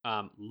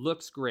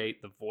 Looks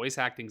great. The voice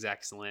acting's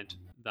excellent.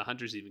 The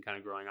hunter's even kind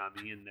of growing on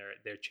me, and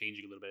they're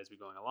changing a little bit as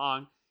we're going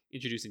along,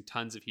 introducing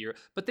tons of heroes.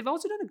 But they've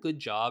also done a good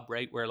job,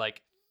 right? Where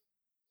like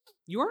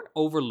you aren't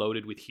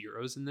overloaded with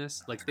heroes in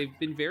this. Like they've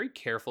been very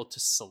careful to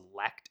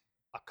select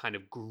a kind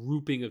of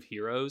grouping of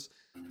heroes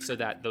so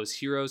that those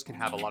heroes can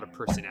have a lot of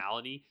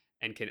personality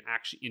and can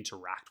actually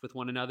interact with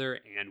one another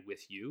and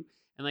with you.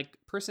 And like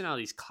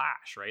personalities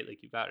clash, right? Like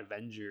you've got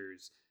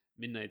Avengers,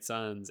 Midnight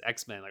Suns,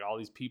 X-Men, like all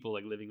these people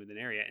like living within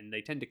an area, and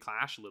they tend to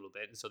clash a little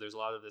bit. And so there's a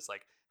lot of this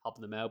like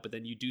helping them out. But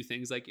then you do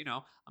things like, you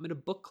know, I'm in a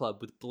book club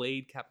with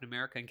Blade, Captain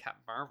America, and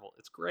Captain Marvel.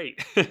 It's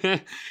great.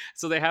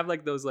 So they have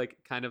like those like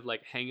kind of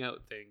like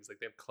hangout things. Like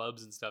they have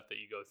clubs and stuff that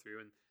you go through,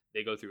 and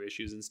they go through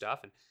issues and stuff.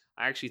 And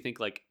I actually think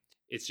like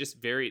it's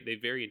just they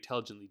very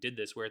intelligently did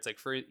this, where it's like,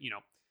 for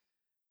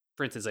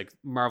instance, like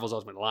Marvel's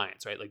Ultimate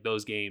Alliance, right? Like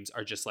those games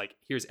are just like,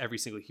 here's every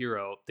single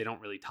hero. They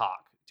don't really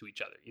talk to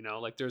each other, you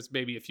know? Like there's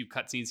maybe a few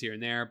cutscenes here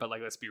and there, but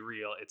like, let's be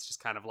real. It's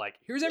just kind of like,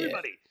 here's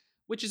everybody,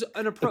 which is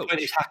an approach. The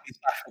point is hacking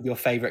slash with your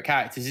favorite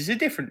characters. It's a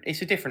different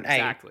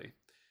aim.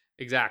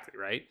 Exactly,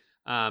 right?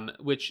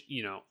 Which,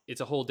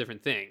 it's a whole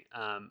different thing.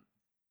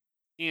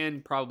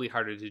 And probably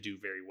harder to do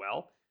very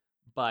well.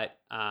 But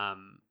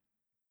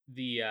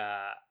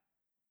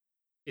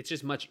it's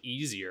just much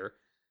easier.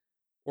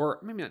 Or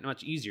maybe not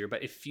much easier,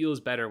 but it feels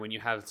better when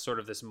you have sort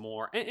of this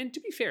more. And to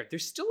be fair,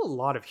 there's still a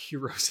lot of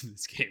heroes in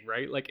this game,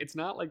 right? Like, it's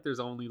not like there's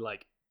only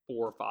like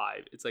 4 or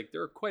 5. It's like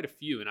there are quite a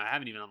few, and I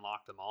haven't even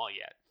unlocked them all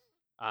yet.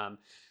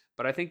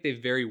 But I think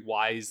they've very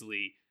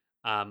wisely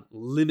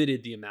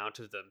limited the amount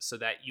of them so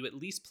that you at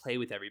least play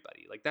with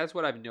everybody. Like, that's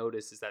what I've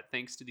noticed, is that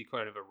thanks to the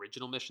kind of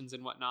original missions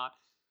and whatnot,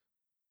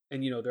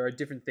 and, there are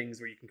different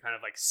things where you can kind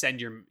of like send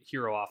your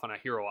hero off on a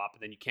hero op,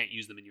 and then you can't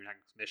use them in your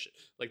next mission.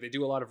 Like they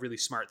do a lot of really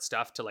smart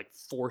stuff to like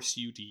force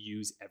you to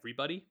use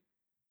everybody.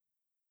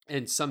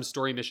 And some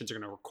story missions are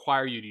going to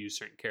require you to use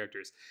certain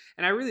characters.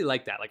 And I really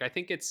like that. Like I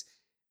think it's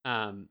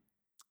a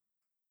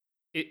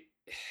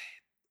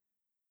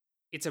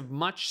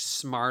much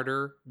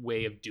smarter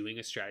way of doing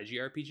a strategy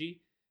RPG,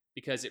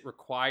 because it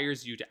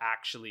requires you to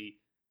actually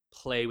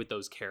play with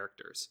those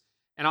characters.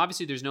 And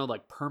obviously there's no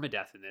like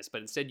permadeath in this, but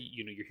instead,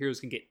 you know, your heroes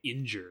can get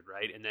injured,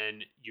 right? And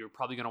then you're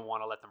probably going to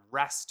want to let them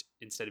rest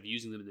instead of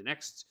using them in the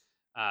next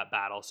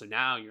battle. So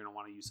now you're going to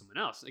want to use someone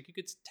else. Like you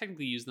could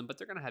technically use them, but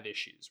they're going to have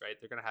issues, right?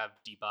 They're going to have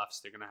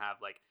debuffs. They're going to have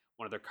like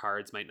one of their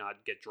cards might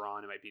not get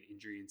drawn. It might be an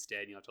injury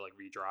instead. You have to like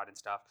redraw it and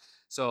stuff.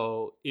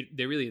 So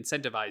they really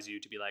incentivize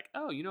you to be like,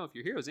 oh, you know, if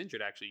your hero's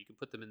injured, actually, you can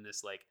put them in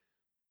this like,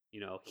 you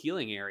know,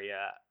 healing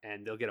area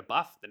and they'll get a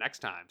buff the next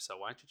time. So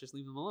why don't you just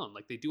leave them alone?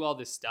 Like they do all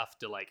this stuff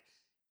to like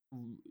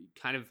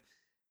kind of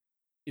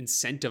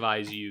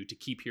incentivize you to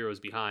keep heroes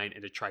behind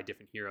and to try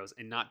different heroes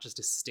and not just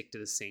to stick to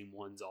the same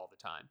ones all the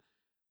time,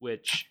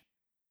 which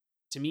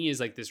to me is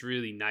like this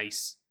really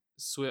nice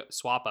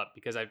swap up,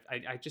 because I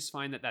just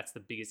find that that's the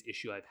biggest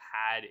issue I've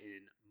had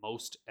in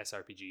most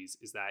SRPGs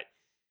is that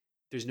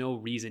there's no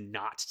reason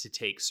not to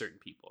take certain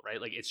people, right?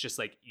 Like it's just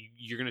like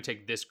you're going to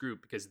take this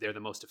group because they're the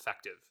most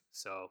effective.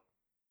 So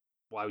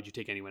why would you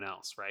take anyone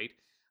else, right?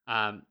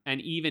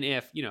 And even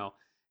if, you know,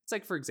 it's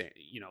like, for example,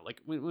 you know,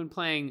 like when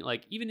playing,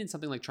 like even in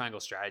something like Triangle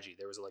Strategy,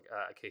 there was like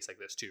a case like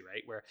this too,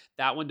 right? Where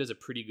that one does a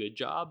pretty good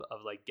job of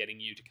like getting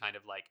you to kind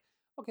of like,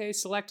 okay,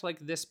 select like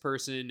this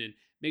person and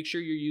make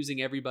sure you're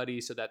using everybody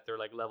so that they're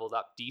like leveled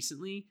up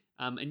decently.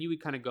 And you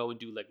would kind of go and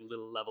do like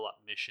little level up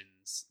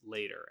missions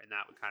later, and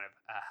that would kind of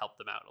help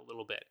them out a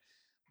little bit.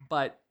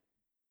 But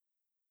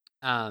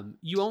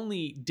you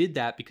only did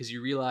that because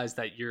you realized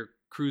that your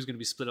crew is going to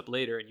be split up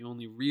later, and you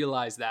only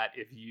realize that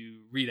if you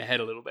read ahead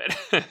a little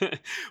bit,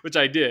 which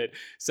I did.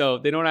 So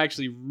they don't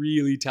actually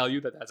really tell you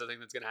that that's a thing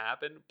that's going to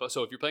happen. But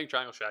so if you're playing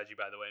Triangle Strategy,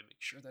 by the way, make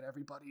sure that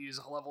everybody is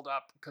leveled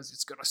up because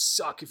it's going to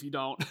suck if you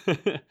don't.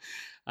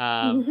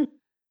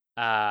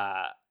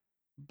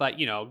 But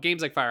you know,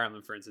 games like Fire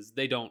Emblem, for instance,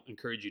 they don't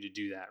encourage you to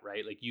do that,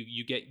 right? Like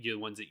you get your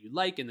ones that you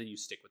like and then you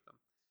stick with them,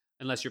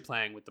 unless you're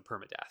playing with the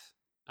permadeath.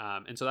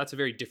 And so that's a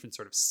very different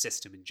sort of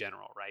system in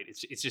general, right?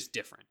 It's just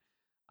different.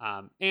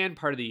 And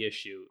part of the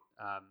issue,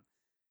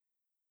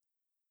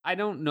 I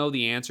don't know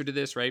the answer to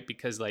this, right?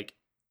 Because like,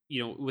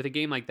 you know, with a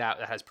game like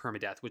that has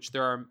permadeath, which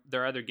there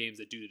are other games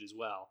that do it as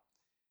well.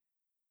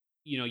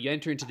 You know, you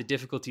enter into the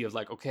difficulty of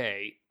like,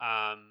 okay,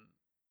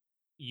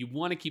 you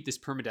want to keep this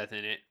permadeath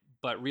in it,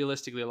 but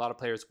realistically, a lot of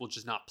players will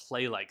just not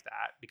play like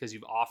that because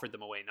you've offered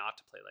them a way not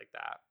to play like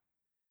that.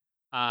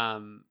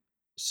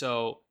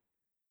 So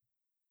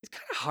it's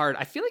kind of hard.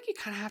 I feel like you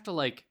kind of have to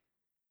like,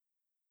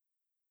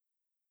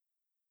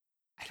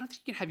 I don't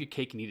think you can have your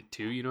cake and eat it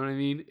too. You know what I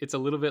mean? It's a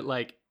little bit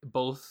like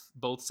both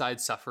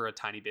sides suffer a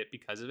tiny bit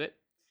because of it.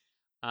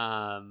 You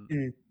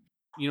know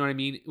what I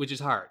mean? Which is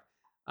hard.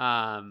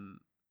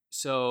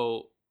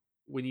 So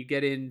when you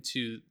get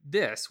into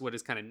this, what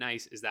is kind of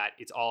nice is that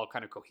it's all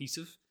kind of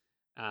cohesive,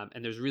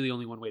 and there's really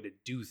only one way to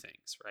do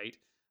things, right?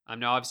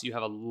 Now, obviously, you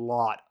have a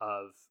lot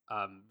of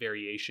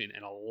variation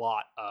and a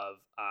lot of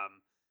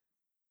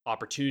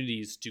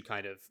opportunities to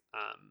kind of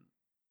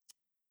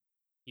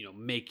you know,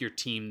 make your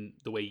team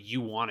the way you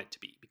want it to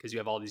be, because you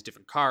have all these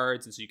different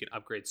cards, and so you can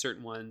upgrade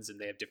certain ones and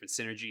they have different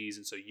synergies,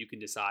 and so you can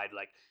decide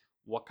like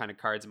what kind of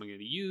cards am I going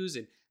to use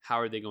and how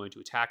are they going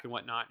to attack and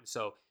whatnot. And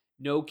so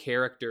no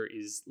character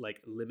is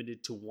like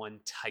limited to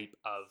one type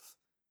of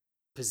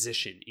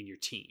position in your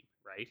team,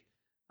 right?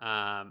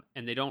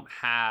 And they don't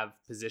have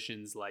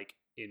positions like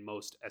in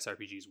most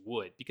SRPGs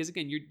would, because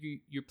again,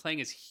 you're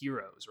playing as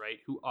heroes, right?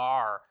 Who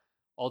are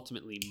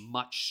ultimately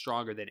much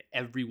stronger than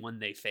everyone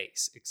they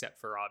face, except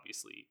for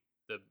obviously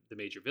the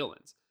major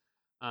villains.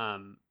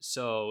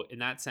 So in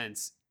that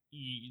sense,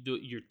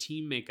 your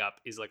team makeup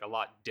is like a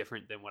lot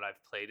different than what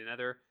I've played in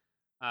other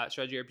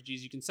strategy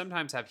RPGs. You can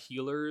sometimes have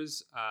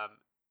healers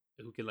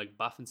who can like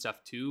buff and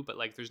stuff too, but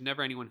like there's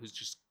never anyone who's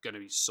just going to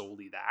be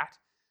solely that.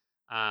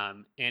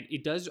 And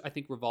it does, I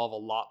think, revolve a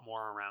lot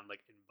more around like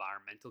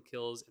environmental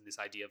kills and this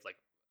idea of like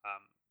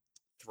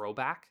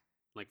throwback,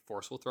 like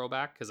forceful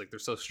throwback, because like they're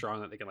so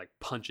strong that they can like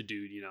punch a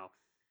dude, you know,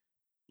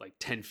 like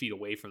 10 feet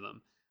away from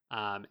them.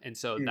 And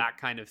so that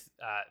kind of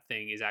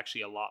thing is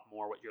actually a lot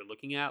more what you're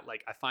looking at.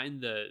 Like I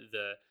find the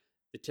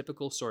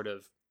typical sort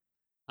of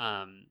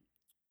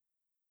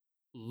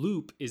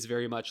loop is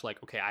very much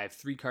like, okay, I have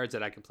 3 cards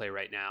that I can play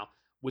right now.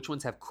 Which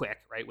ones have quick,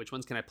 right? Which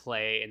ones can I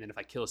play? And then if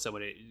I kill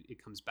someone,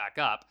 it comes back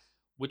up.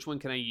 Which one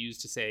can I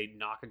use to say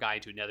knock a guy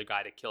into another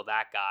guy to kill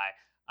that guy?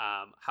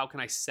 How can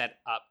I set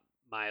up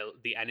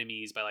the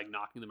enemies by like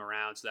knocking them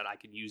around so that I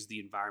can use the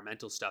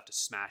environmental stuff to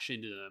smash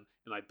into them?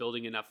 Am I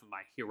building enough of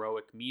my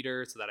heroic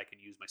meter so that I can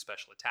use my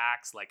special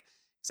attacks, like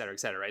et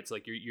cetera, right? So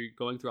like you're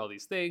going through all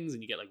these things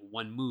and you get like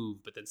one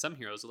move, but then some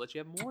heroes will let you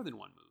have more than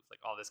one move, like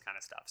all this kind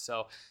of stuff.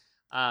 So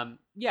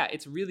yeah,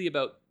 it's really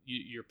about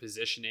your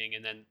positioning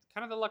and then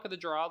kind of the luck of the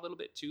draw a little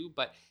bit too,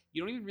 but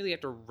you don't even really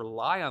have to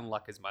rely on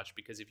luck as much,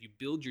 because if you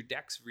build your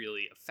decks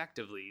really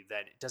effectively,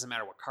 then it doesn't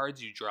matter what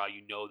cards you draw,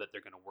 you know that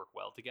they're going to work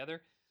well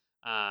together,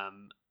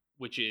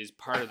 which is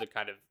part of the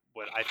kind of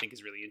what I think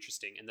is really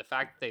interesting. And the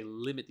fact that they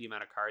limit the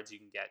amount of cards you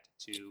can get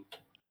to,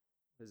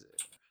 I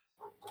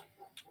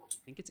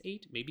think it's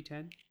 8, maybe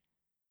 10.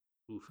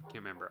 Oof, can't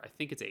remember. I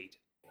think it's 8.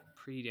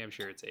 Pretty damn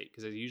sure it's 8,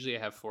 because usually I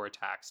have 4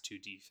 attacks, 2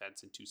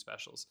 defense, and 2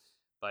 specials.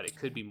 but it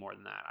could be more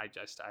than that. I'd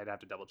have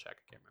to double check.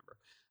 I can't remember.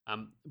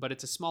 But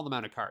it's a small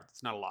amount of cards.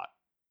 It's not a lot.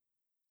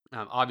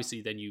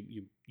 Obviously, then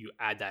you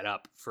add that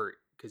up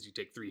because you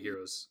take 3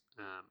 heroes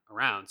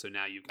around. So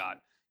now you've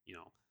got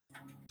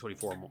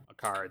 24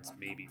 cards,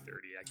 maybe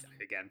 30.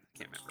 Again, I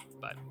can't remember,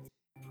 but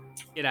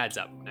it adds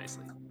up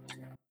nicely.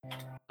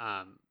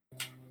 I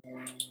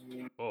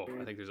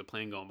think there's a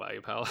plane going by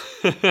you, pal.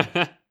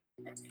 It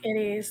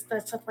is.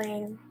 That's a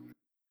plane.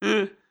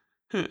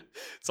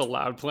 It's a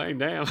loud plane,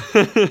 damn.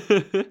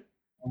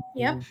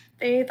 Yep.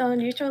 They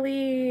don't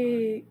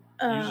usually.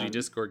 Usually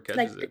Discord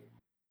catches it.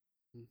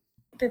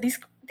 The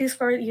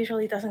Discord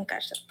usually doesn't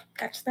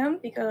catch them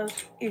because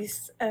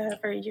it's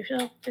very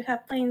usual to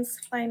have planes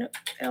flying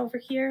over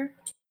here.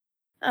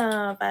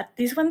 But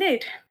this one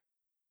did.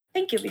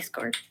 Thank you,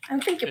 Discord,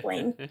 and thank you,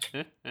 plane.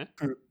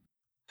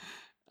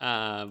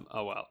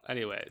 Oh well.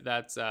 Anyway,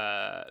 that's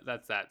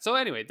that. So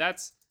anyway,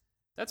 that's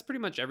pretty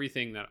much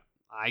everything that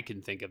I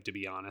can think of, to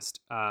be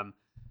honest.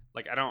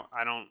 Like I don't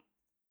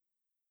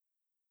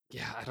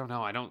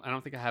know. I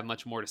don't think I have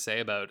much more to say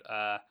about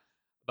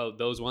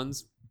those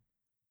ones.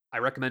 I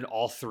recommend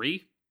all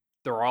 3.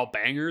 They're all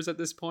bangers at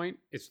this point.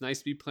 It's nice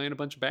to be playing a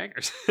bunch of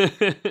bangers.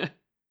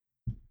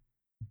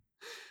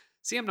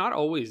 See, I'm not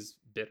always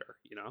bitter,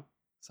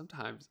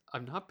 Sometimes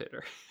I'm not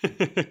bitter.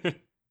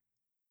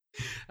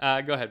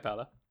 Go ahead,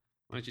 Paula.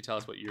 Why don't you tell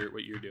us what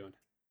you're doing?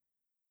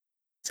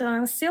 So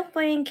I'm still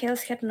playing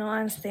Chaos Head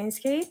Noah and Stains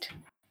Gate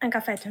and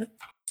a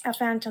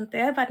Phantom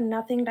there, but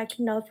nothing like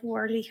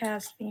noteworthy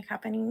has been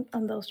happening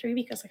on those 3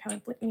 because I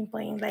haven't been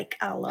playing like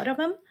a lot of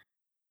them.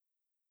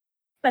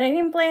 But I've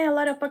been playing a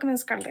lot of Pokemon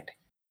Scarlet.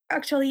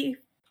 Actually,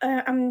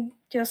 I'm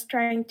just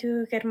trying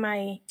to get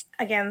my,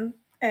 again,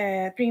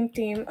 Dream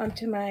Team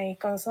onto my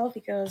console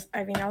because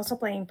I've been also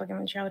playing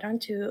Pokemon Showdown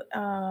to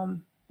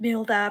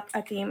build up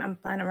a team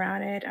and plan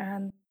around it.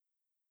 And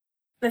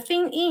the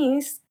thing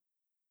is,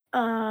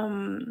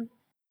 it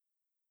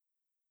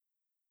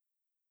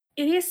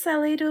is a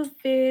little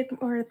bit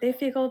more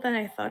difficult than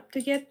I thought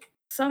to get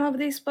some of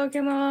these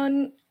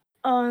Pokemon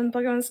on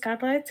Pokemon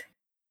Scarlet.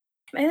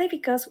 Mainly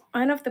because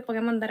one of the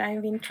Pokemon that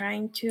I've been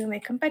trying to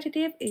make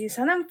competitive is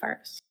an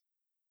Ampharos,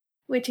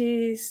 which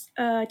is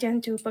a Gen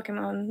 2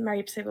 Pokemon,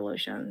 Marip's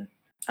evolution,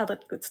 all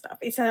that good stuff.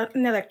 It's an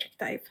electric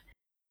type.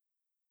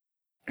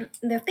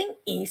 The thing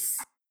is,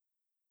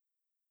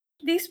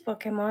 this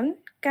Pokemon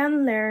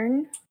can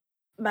learn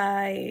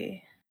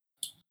by,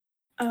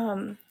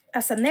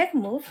 as an egg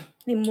move,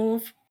 the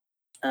move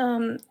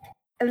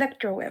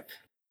Electro Web.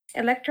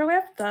 Electro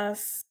Web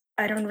does,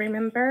 I don't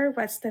remember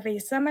what's the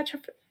base damage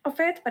of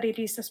it, but it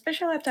is a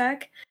special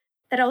attack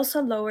that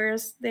also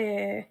lowers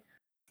the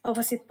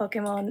opposite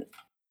Pokemon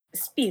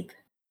speed,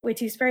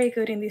 which is very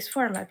good in this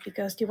format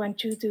because you want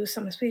to do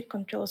some speed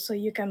control so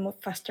you can move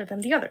faster than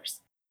the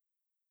others.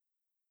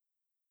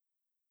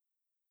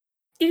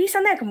 It is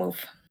an egg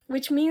move,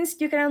 which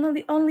means you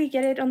can only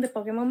get it on the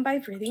Pokemon by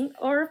breeding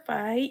or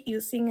by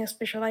using a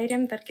special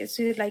item that gets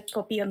you like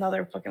copy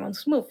another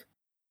Pokemon's move.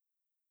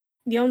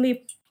 The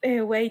only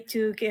way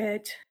to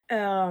get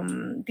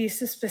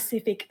this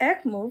specific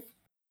egg move,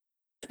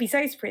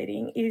 besides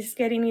breeding, is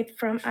getting it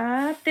from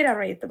a Terra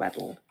Raid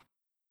battle.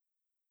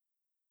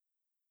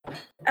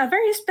 A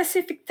very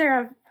specific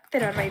Terra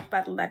Raid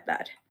battle like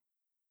that,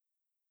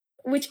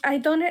 which I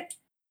don't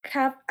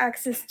have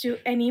access to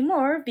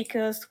anymore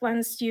because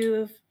once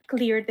you've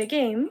cleared the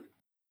game,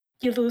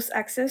 you lose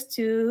access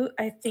to,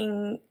 I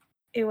think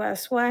it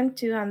was 1,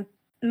 2, and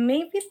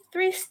maybe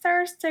 3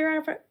 stars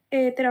Terra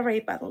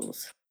Raid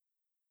battles.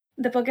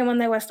 The Pokemon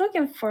I was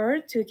looking for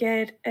to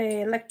get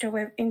a Electro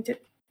Web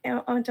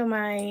onto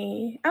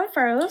my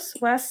Ampharos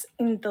was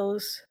in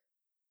those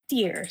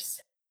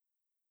tiers,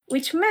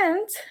 which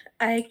meant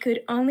I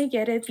could only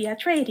get it via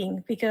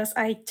trading because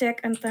I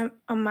checked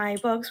on my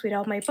box with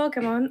all my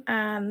Pokemon,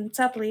 and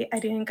sadly, I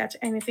didn't catch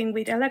anything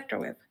with Electro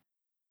Web.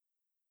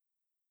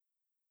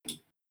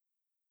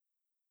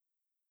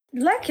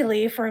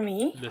 Luckily for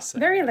me,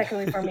 very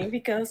luckily for me,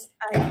 because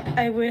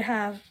I would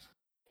have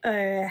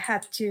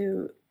had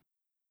to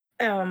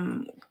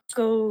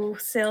go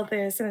sell the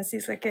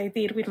 7-6 like I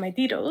did with my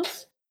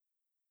Didos.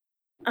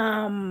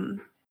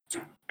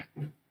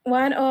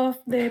 One of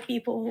the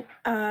people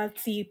at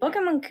the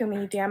Pokemon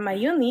community at my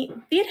uni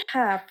did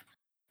have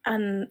a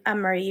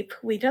Marip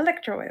with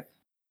Electro Web,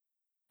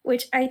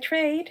 which I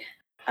trade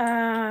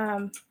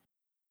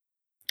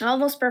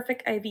almost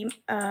perfect IV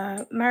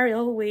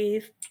Mariel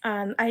with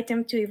an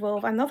item to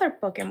evolve another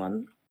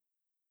Pokemon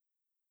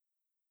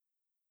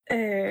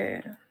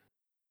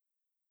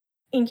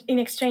in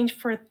exchange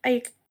for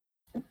I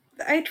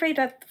trade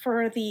that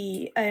for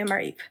the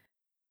Marip.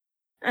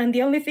 And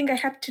the only thing I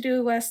had to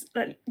do was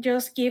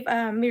just give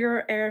a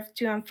Mirror Earth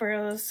to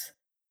Ampharos,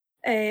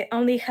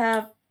 only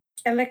have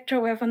Electro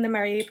Web on the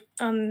Marip,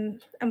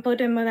 and put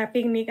them on a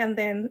picnic, and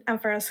then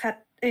Ampharos had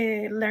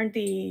learned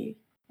the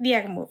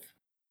egg move.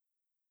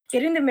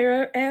 Getting the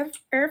Mirror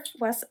Earth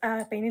was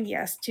a pain in the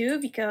ass too,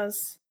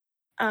 because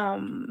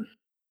I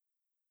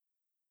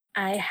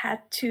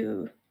had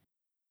to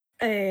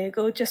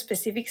go to a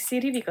specific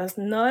city because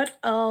not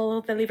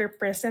all deliver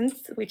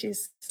presents, which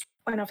is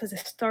one of the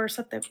stores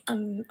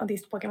on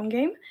this Pokemon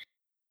game,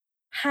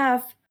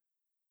 have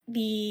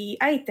the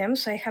item.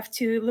 So I have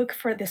to look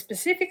for the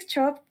specific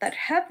shop that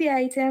had the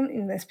item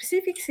in the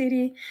specific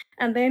city,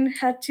 and then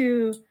had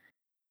to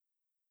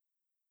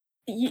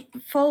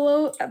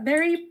follow a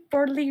very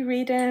poorly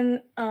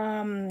written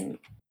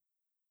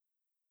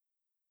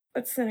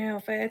what's the name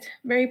of it?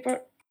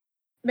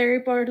 Very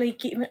poorly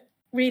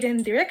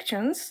written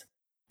directions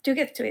to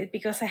get to it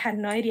because I had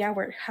no idea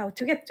how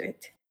to get to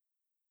it.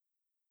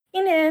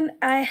 In the end,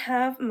 I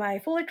have my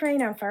fully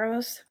trained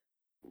Ampharos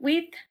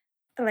with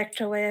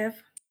Electrowave.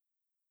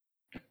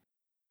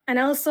 And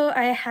also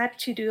I had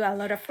to do a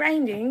lot of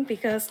grinding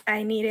because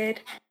I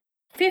needed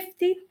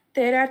 50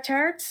 Thera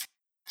charts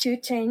to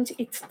change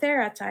its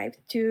Thera type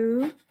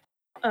to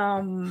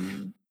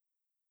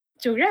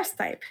grass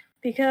type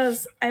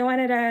because I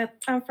wanted a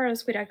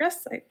Ampharos with a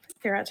grass type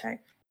Thera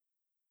type.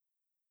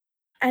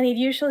 And it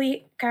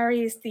usually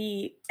carries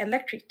the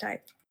electric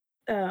type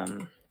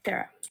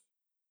Thera.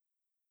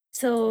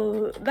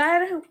 So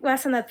that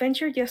was an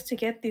adventure just to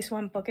get this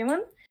one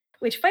Pokemon,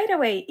 which, by the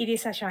way, it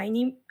is a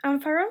shiny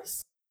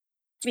Ampharos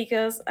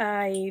because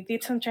I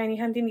did some shiny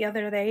hunting the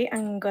other day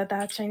and got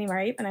that shiny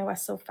Marip, and I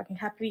was so fucking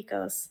happy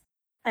because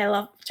I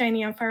love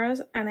shiny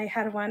Ampharos, and I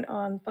had one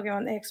on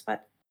Pokemon X,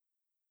 but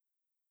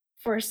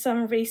for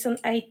some reason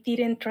I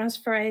didn't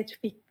transfer it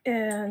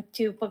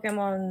to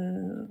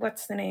Pokemon,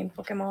 what's the name?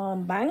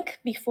 Pokemon Bank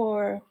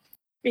before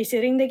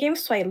resetting the game,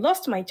 so I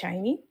lost my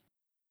shiny,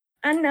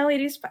 and now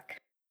it is back.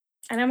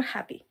 And I'm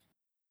happy.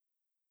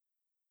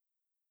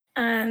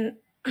 And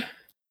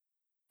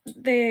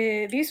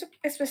this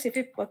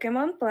specific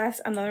Pokemon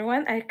plus another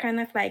one are kind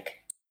of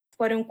like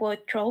quote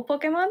unquote troll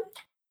Pokemon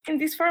in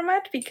this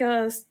format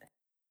because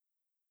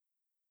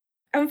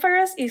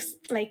Ampharos is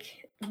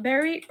like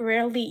very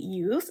rarely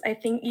used. I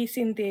think it's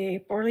in the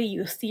poorly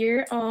used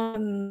tier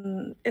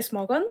on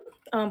Smogon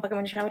on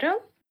Pokemon Showdown,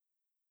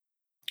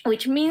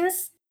 which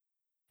means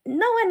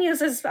no one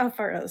uses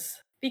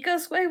Ampharos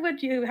because why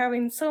would you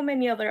having so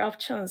many other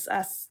options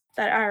as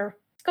that are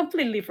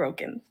completely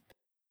broken?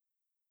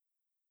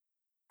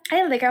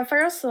 I like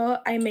Ampharos, so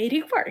I made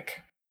it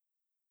work,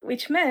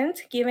 which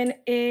meant giving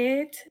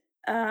it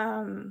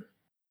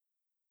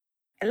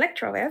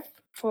Electrowave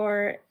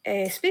for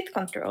speed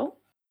control.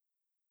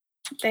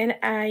 Then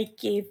I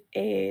gave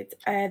it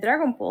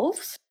Dragon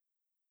Pulse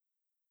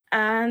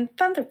and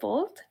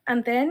Thunderbolt,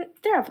 and then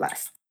Terra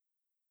Blast.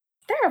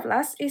 Terra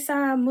Blast is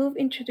a move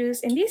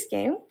introduced in this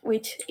game,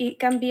 which it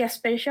can be a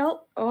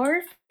special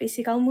or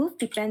physical move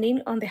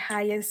depending on the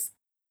highest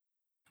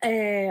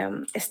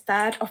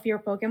stat of your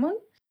Pokemon.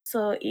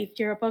 So if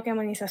your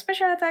Pokemon is a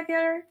special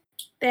attacker,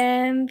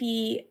 then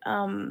the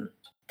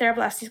Terra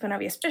Blast is going to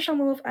be a special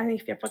move, and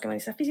if your Pokemon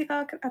is a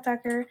physical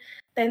attacker,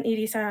 then it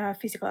is a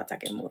physical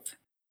attacking move.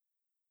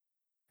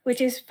 Which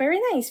is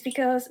very nice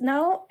because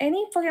now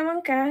any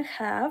Pokemon can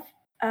have,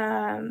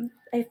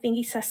 I think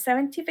it's a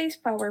 70 base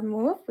power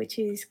move, which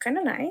is kind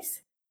of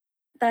nice,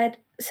 that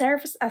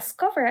serves as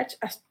coverage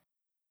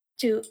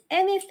to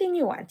anything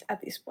you want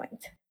at this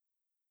point.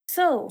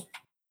 So,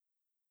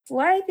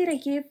 why did I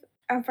give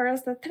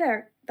Ampharos the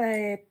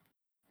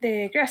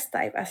grass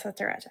type as a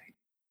Terra type?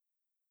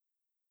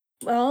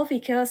 Well,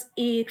 because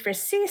it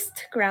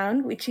resists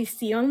ground, which is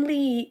the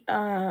only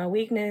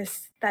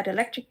weakness that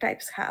electric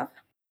types have.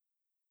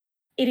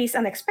 It is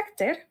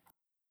unexpected,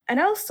 and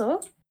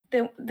also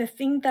the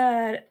thing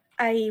that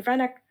I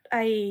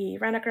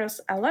ran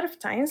across a lot of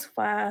times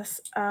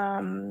was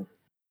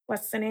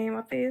what's the name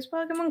of this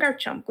Pokemon?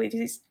 Garchomp,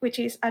 which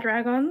is a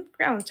dragon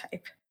ground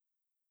type.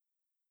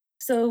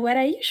 So what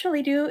I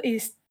usually do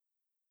is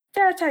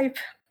Terra type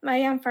my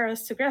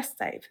Ampharos to grass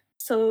type,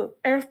 so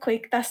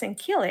Earthquake doesn't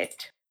kill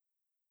it,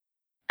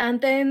 and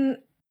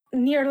then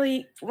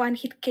nearly one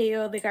hit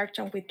KO the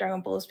Garchomp with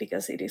Dragon Balls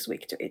because it is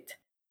weak to it.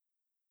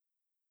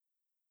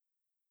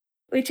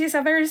 Which is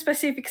a very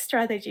specific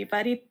strategy,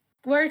 but it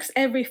works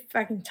every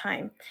fucking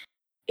time.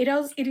 It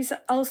is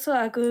also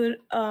a good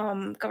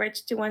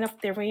coverage to one of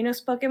the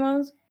Rhinos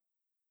Pokemon,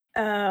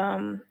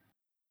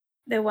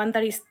 the one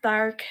that is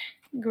dark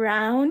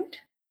ground,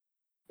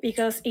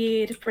 because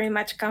it pretty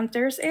much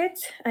counters it.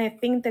 I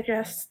think the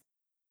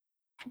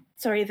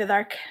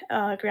dark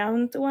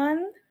ground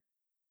one.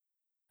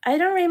 I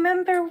don't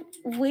remember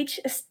which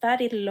stat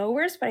it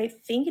lowers, but I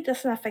think it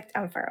doesn't affect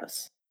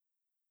Ampharos.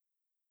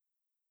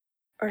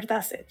 Or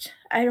does it?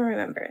 I don't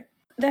remember.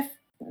 The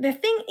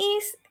thing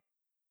is,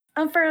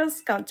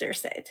 Ampharos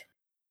counters it,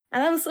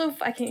 and I'm so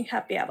fucking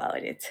happy about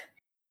it.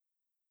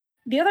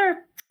 The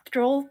other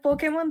troll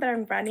Pokemon that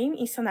I'm running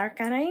is an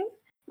Arcanine,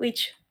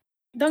 which,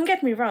 don't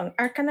get me wrong,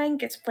 Arcanine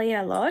gets played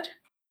a lot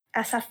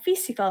as a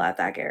physical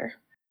attacker.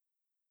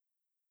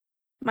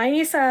 Mine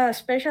is a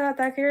special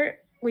attacker,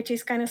 which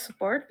is kind of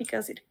support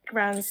because it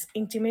runs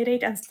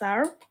Intimidate and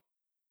Starve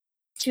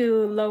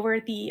to lower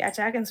the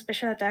attack and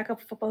special attack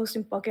of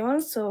opposing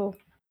Pokemon, so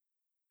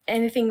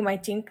anything in my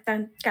team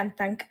can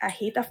tank a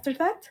hit after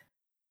that.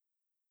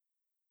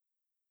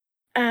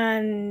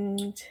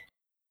 And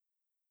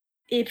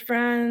it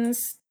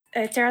runs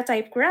a Terra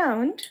type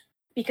ground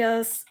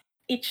because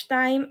each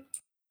time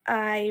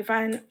I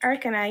run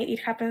Arcanine, it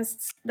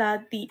happens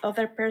that the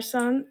other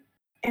person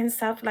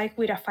ends up like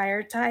with a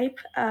fire type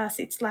as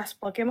its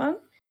last Pokemon.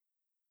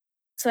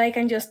 So I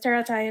can just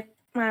Terrastalize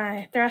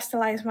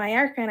my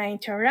Arcanine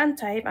to a ground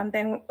type and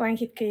then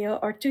 1-hit KO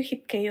or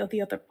 2-hit KO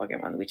the other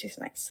Pokemon, which is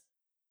nice.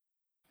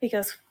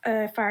 Because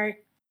fire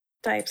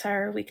types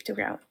are weak to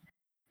ground.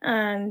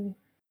 And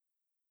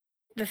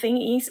the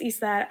thing is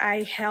that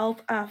I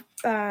help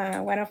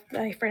one of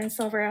my friends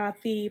over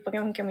at the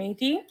Pokemon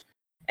community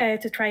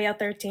to try out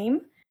their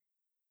team.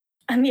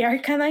 And the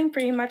Arcanine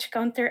pretty much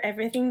counter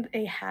everything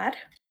they had,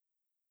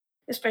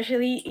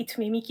 especially its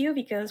Mimikyu,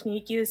 because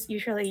Mimikyu is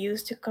usually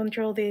used to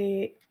control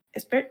the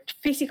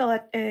physical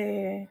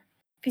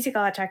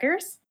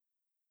attackers.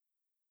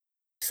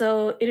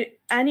 So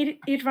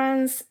it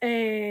runs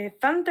a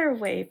Thunder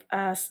Wave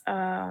as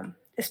a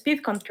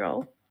speed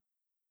control,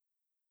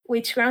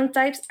 which ground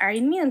types are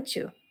immune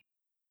to.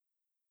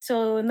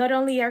 So not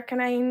only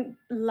Arcanine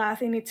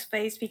laughed in its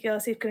face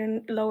because it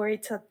couldn't lower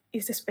its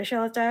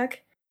special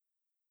attack,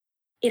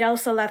 it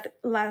also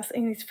laughed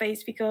in its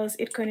face because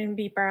it couldn't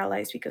be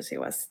paralyzed because it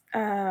was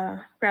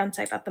ground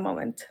type at the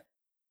moment.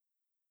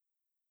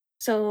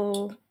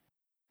 So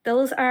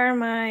those are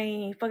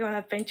my Pokemon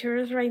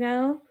adventures right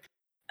now.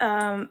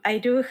 I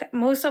do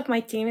most of my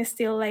team is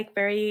still like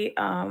very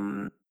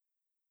I'm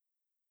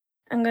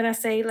gonna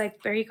say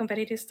like very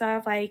competitive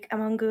stuff like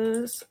Among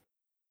Us,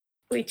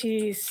 which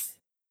is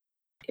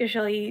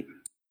usually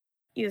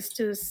used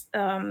to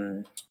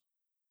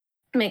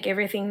make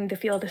everything in the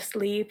field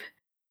asleep.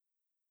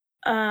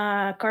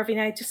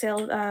 Corviknight to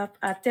sell up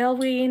a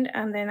Tailwind,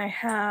 and then I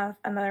have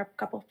another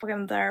couple of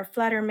Pokemon that are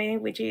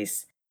Flattermane, which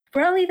is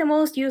probably the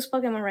most used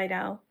Pokemon right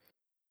now.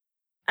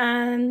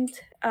 And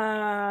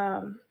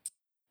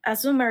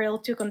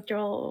Azumarill to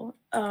control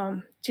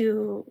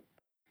to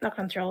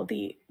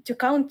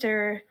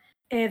counter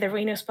the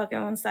Rhinos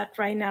Pokemons that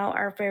right now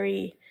are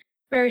very,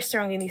 very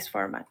strong in this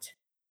format.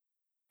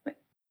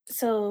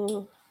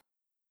 So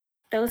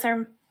those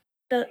are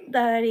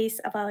that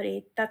is about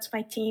it. That's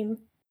my team.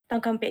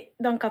 Don't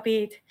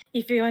copy it.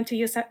 If you want to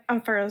use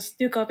Ampharos,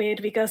 do copy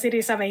it because it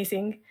is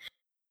amazing.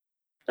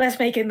 Let's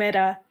make it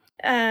meta.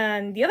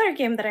 And the other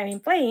game that I've been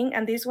playing,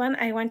 and this one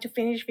I want to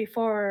finish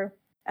before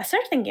a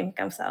certain game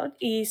comes out,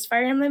 is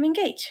Fire Emblem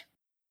Engage.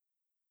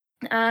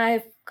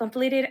 I've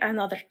completed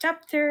another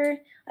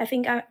chapter. I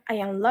think I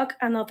unlocked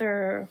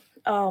another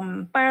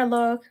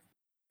paralog.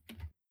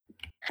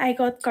 I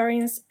got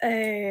Corin's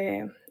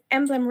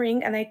emblem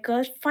ring, and I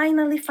got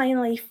finally,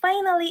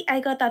 I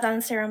got a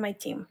dancer on my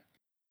team,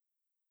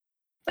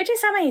 which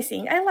is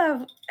amazing. I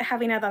love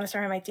having a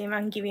dancer on my team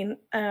and giving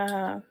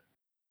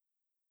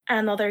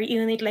another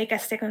unit like a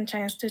second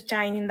chance to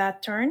shine in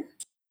that turn,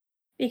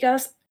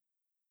 because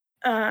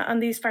on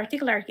this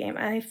particular game,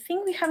 I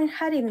think we haven't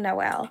had it in a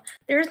while.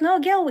 There's no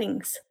Gale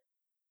Wings,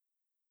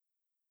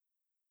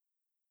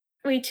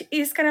 which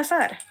is kind of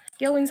sad.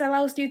 Gale Wings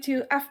allows you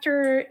to,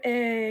 after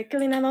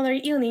killing another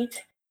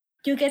unit,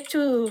 you get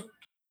to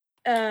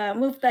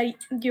move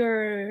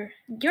your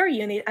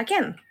unit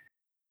again,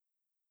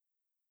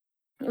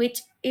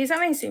 which is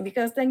amazing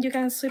because then you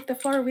can sweep the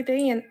floor with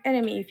the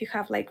enemy if you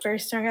have like very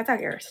strong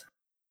attackers.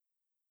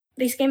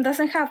 This game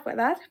doesn't have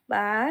that,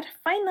 but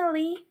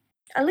finally,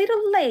 a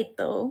little late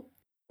though,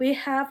 we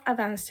have a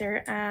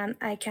dancer and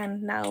I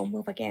can now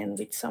move again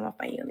with some of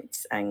my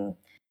units and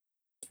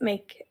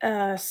make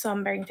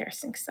some very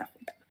interesting stuff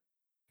with them.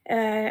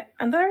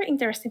 Another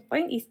interesting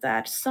point is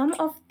that some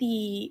of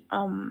the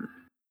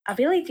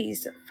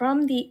abilities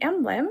from the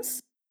emblems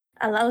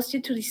allows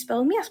you to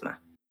dispel miasma,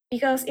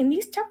 because in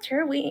this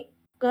chapter we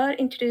got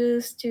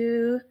introduced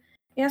to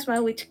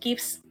miasma, which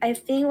gives, I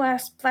think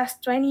was plus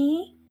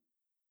 20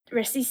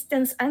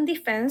 resistance and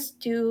defense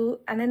to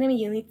an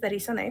enemy unit that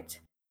is on it,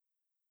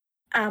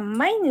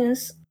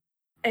 minus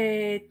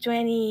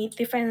 20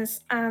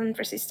 defense and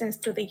resistance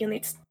to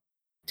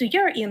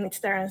your units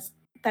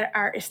that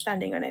are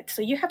standing on it.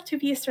 So you have to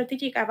be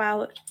strategic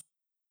about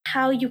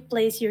how you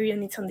place your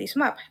units on this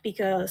map,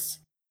 because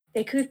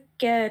they could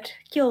get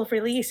killed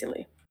really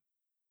easily.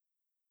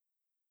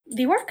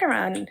 The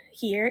workaround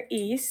here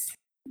is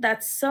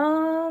that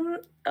some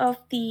of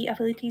the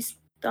abilities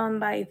done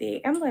by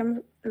the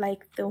emblem,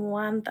 like the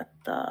one that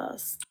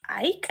does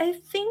Ike, I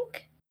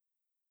think,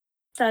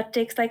 that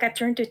takes like a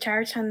turn to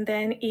charge and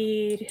then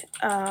it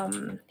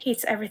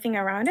hits everything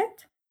around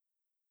it.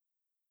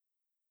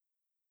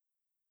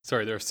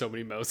 Sorry, there are so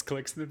many mouse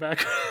clicks in the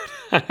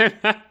background.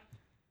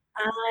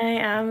 I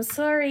am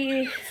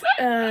sorry.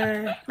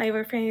 My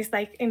boyfriend is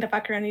like in the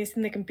background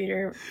using the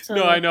computer. So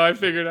No, I know. I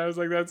figured. I was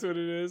like, that's what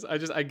it is.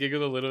 I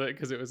giggled a little bit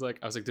because it was like,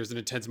 I was like, there's an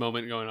intense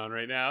moment going on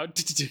right now.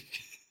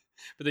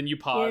 But then you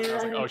paused. And I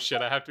was like, oh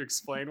shit, I have to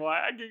explain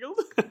why I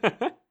giggled.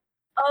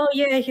 Oh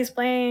yeah, he's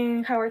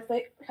playing Howard's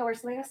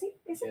Legacy,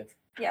 is it?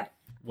 Yeah.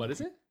 What is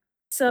it?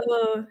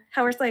 So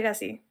Howard's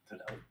Legacy. I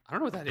don't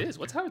know what that is.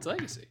 What's Howard's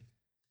Legacy?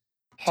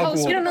 You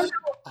don't know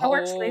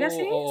Hogwarts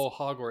Legacy.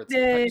 Hogwarts. I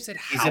The- thought you said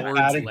He's about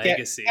Howard's to get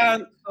Legacy.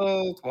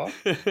 cancelled. What?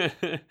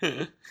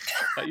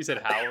 Thought you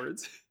said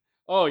Howard's.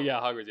 Oh yeah,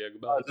 Hogwarts. Yeah, I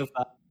goodbye. love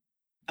that.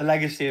 A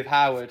legacy of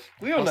Howard.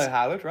 We all know Also-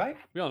 Howard, right?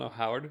 We all know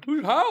Howard.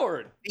 Who's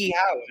Howard? The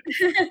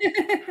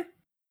Howard.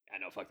 I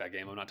know, fuck that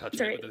game. I'm not touching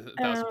Sorry, it with a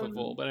 1,000-foot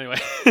pole. But anyway,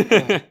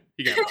 Oh.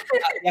 you can have fun.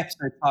 That's the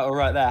episode title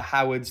right there.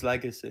 Howard's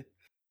Legacy.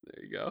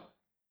 There you go.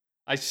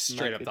 I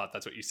straight up Naked. thought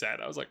that's what you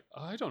said. I was like,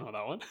 oh, I don't know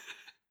that one.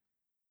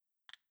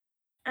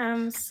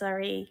 I'm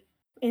sorry,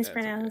 okay.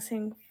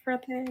 mispronouncing for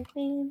the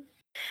name.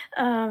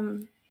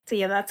 So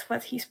yeah, that's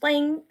what he's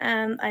playing,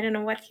 and I don't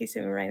know what he's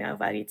doing right now,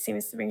 but it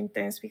seems to be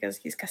intense because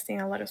he's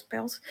casting a lot of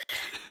spells.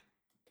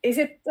 Is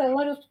it a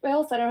lot of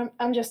spells that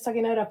I'm just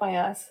talking out of my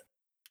ass?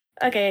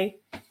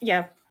 Okay,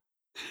 yeah.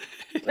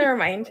 Never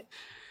mind.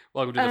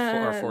 Welcome to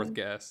our fourth Um,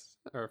 guest.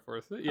 Our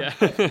fourth, yeah.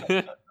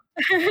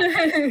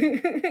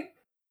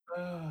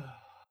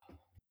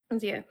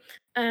 Yeah.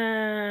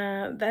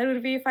 That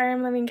would be Fire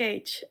Emblem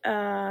Engage.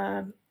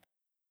 I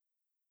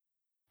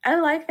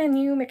like the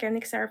new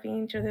mechanics that are being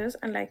introduced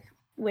and like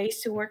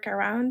ways to work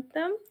around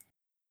them.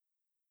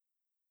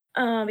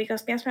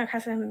 Because Miasma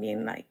hasn't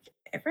been like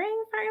ever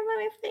in Fire Emblem,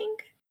 I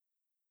think.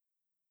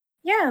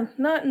 Yeah,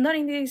 not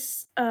in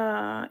this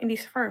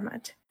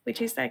format,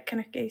 which is like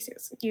kind of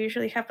cases. You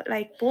usually have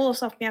like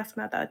pools of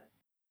Miasma that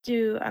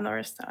do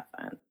another stuff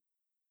and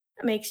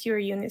makes your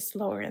unit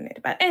slower in it.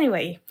 But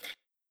anyway,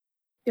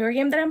 the other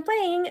game that I'm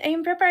playing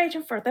in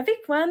preparation for the big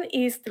one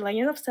is The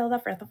Legend of Zelda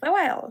Breath of the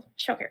Wild.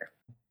 Shocker.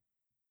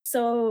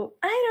 So,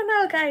 I don't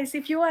know, guys,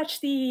 if you watch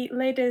the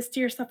latest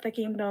Tears of the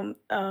Kingdom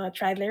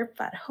trailer,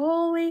 but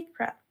holy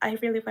crap, I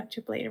really want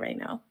to play it right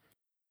now.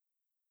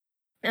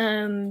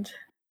 And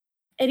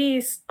it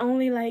is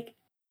only like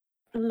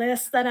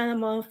less than a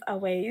month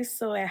away,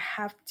 so I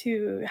have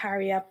to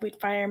hurry up with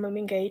Fire Emblem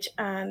Engage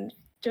and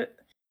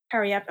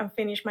hurry up and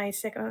finish my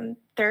second,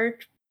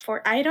 third,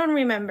 fourth. I don't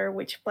remember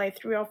which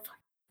playthrough of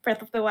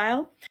Breath of the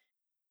Wild.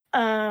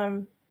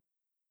 But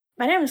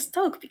I'm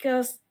stoked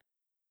because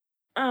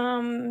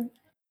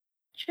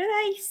should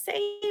I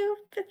save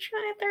the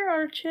trailer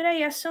or should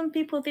I assume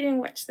people didn't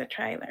watch the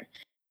trailer?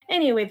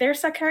 Anyway,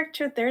 there's a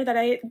character there that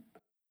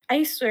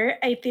I swear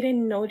I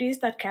didn't notice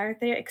that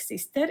character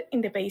existed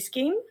in the base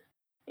game,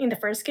 in the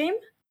first game.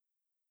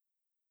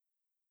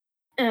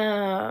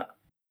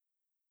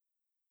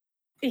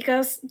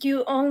 Because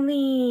you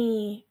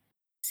only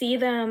see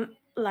them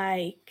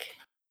like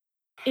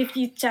if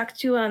you talk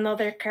to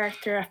another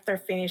character after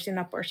finishing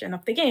a portion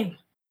of the game,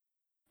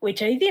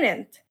 which I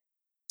didn't.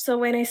 So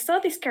when I saw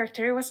this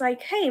character, it was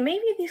like, hey,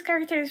 maybe this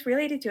character is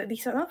related to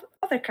this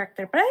other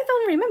character, but I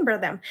don't remember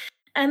them.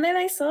 And then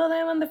I saw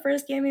them on the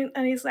first game,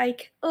 and it's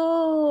like,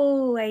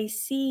 oh, I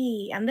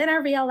see. And then I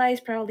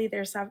realized probably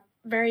there's a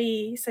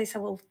very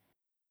sizable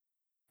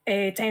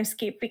time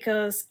skip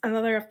because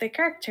another of the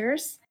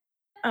characters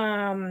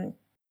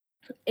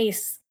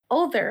is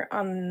older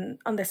on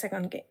the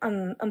second game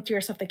on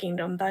Tears of the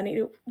Kingdom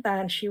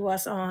than she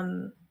was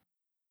on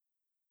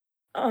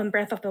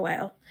Breath of the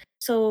Wild.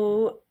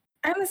 So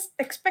I'm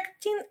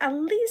expecting at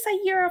least a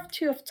year or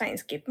two of time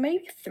skip,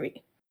 maybe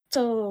 3.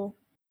 So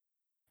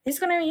it's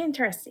gonna be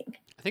interesting.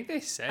 I think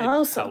they said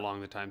Also- how long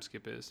the time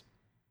skip is.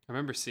 I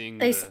remember seeing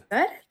They said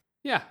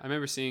Yeah, I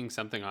remember seeing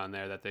something on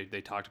there that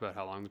they talked about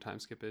how long the time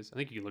skip is. I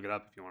think you can look it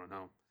up if you want to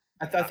know.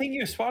 I think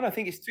you're spot on. I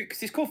think it's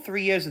because it's called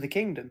 3 Years of the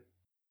Kingdom.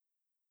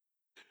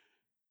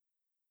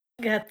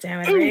 God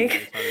damn it,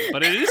 Rick.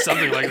 But it is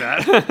something like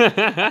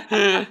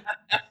that.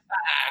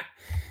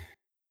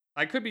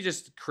 I could be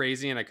just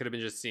crazy and I could have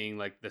been just seeing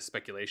like the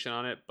speculation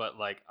on it, but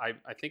like I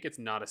think it's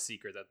not a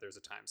secret that there's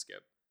a time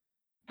skip.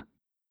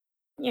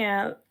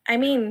 Yeah, I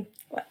mean,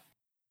 Who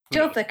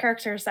two of knows? the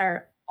characters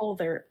are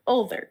older.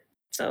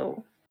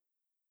 So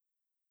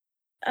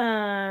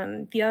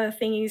the other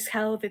thing is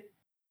how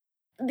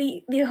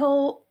the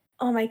whole,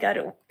 oh my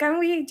god, can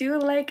we do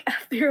like a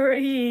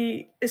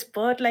theory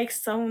spot like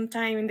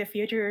sometime in the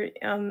future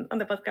on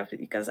the podcast,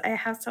 because I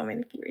have so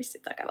many theories to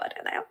talk about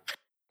it now.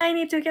 I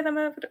need to get them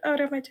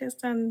out of my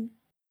chest, and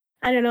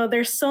I don't know,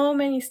 there's so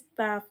many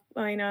stuff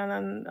going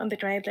on the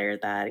trailer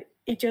that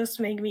it just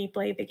made me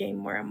play the game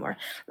more and more.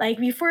 Like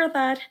before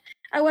that,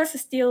 I was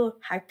still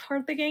hyped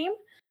for the game,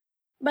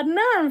 but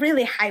now I'm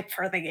really hyped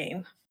for the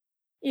game,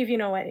 if you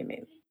know what I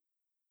mean.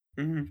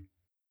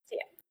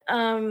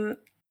 Mm-hmm.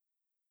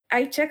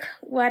 I checked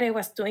what I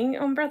was doing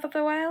on Breath of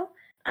the Wild.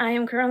 I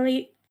am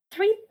currently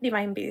 3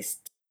 Divine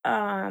Beasts.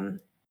 I've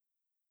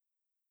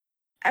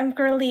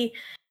currently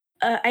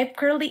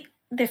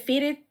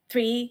defeated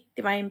 3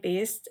 Divine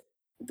Beasts,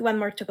 1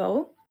 more to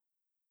go.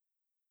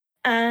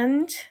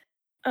 And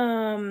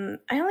I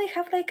only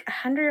have like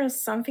 100 or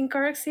something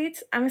Korok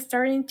seeds. I'm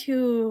starting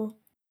to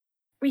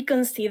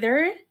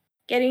reconsider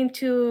getting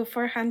to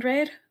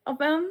 400 of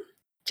them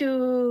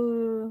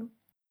to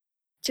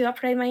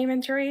upgrade my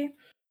inventory,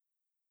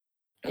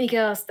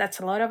 because that's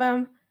a lot of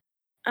them.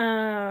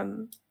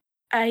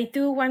 I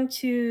do want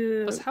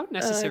to. Plus, how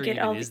necessary get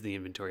even all is the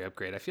inventory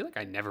upgrade? I feel like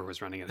I never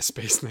was running out of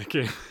space in that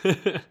game.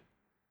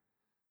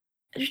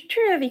 It's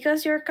true,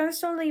 because you're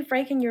constantly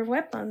breaking your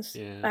weapons.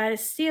 Yeah. But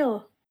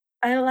still,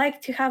 I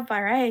like to have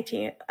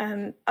variety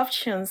and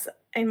options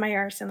in my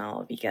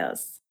arsenal,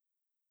 because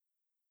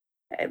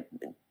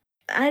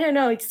I don't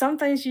know. It's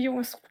sometimes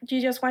you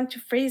just want to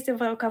freeze the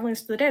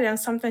goblins to death, and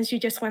sometimes you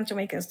just want to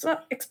make it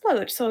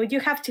explode. So you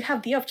have to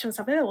have the options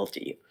available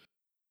to you.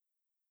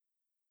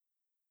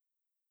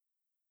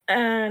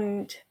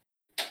 And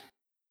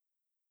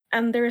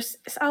there's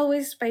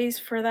always space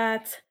for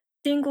that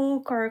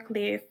single core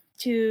cliff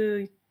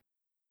to.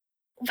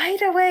 By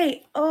the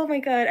way, oh my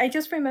god, I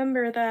just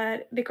remember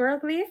that the core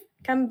cliff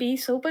can be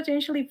so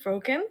potentially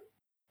broken,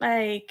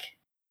 like,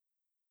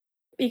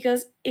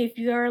 because if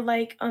you're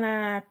like on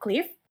a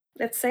cliff,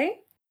 let's say,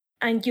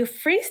 and you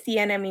freeze the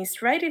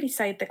enemies right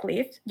beside the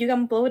cliff, you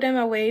can blow them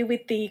away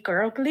with the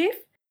coral cliff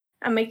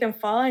and make them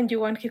fall, and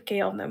you won't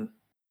kill them.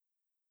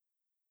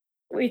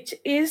 Which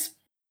is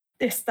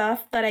the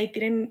stuff that I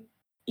didn't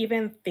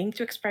even think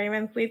to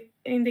experiment with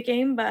in the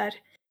game, but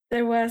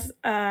there was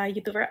a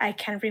YouTuber, I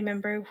can't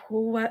remember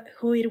who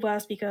it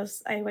was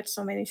because I watched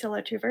so many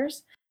solo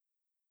YouTubers,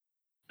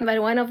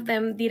 but one of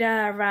them did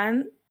a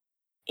run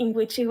in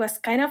which it was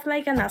kind of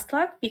like a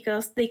Nuzlocke,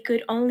 because they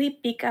could only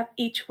pick up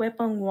each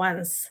weapon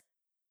once.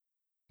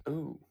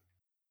 Ooh.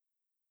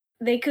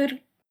 They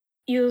could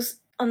use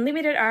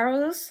unlimited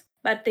arrows,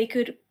 but they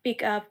could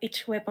pick up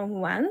each weapon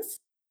once.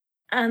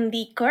 And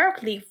the coral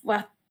cliff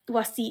was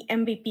the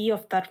MVP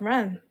of that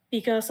run,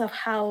 because of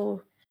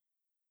how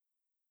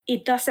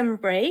it doesn't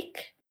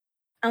break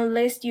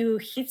unless you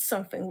hit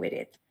something with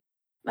it.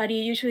 But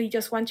you usually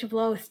just want to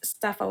blow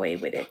stuff away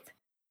with it.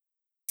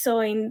 So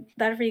in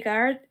that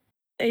regard,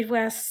 it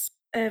was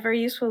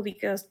very useful,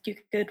 because you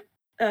could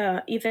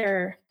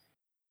either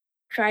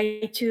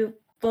try to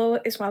blow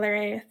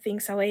smaller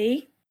things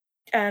away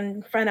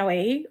and run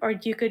away, or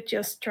you could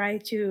just try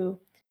to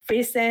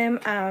freeze them,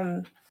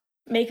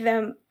 make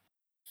them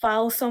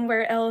fall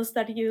somewhere else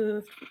that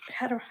you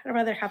had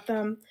rather have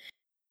them,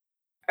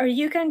 or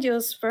you can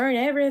just burn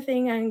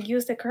everything and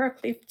use the coral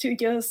cliff to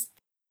just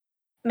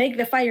make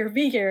the fire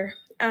bigger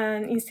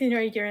and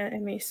incinerate your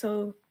enemy.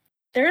 So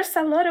there's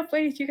a lot of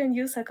ways you can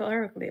use a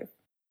coral cliff,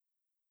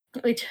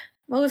 which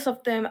most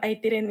of them I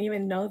didn't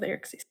even know they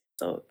existed.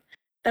 So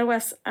that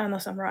was an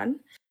awesome run.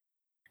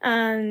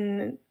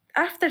 And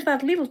after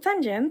that little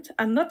tangent,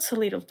 and not so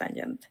little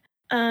tangent,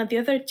 the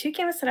other two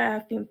games that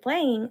I've been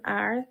playing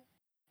are,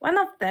 one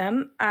of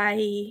them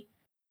I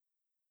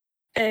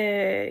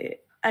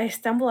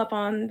stumbled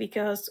upon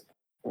because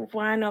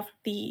one of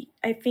the,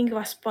 I think it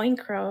was Point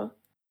Crow,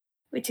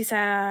 which is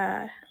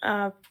I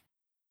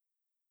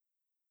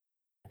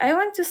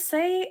want to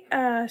say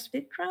a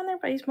speedrunner,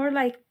 but it's more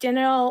like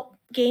general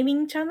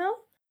gaming channel,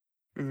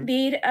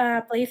 did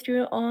a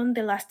playthrough on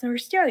The Last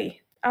Nurse Joy.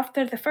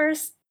 After the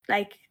first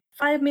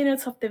 5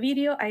 minutes of the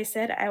video, I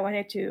said I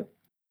wanted to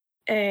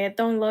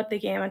download the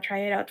game and try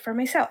it out for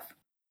myself.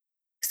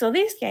 So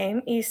this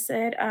game is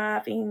set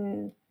up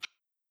in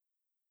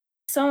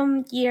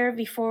some year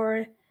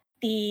before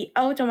the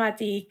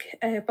automatic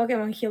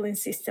Pokemon healing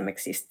system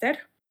existed.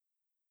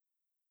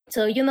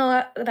 So you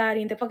know that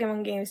in the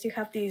Pokemon games you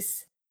have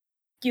this,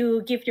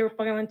 you give your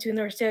Pokemon to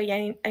Nurse Joy,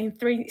 and in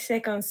 3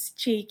 seconds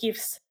she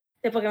gives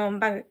the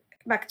Pokemon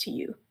back to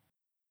you.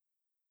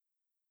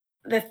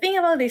 The thing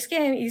about this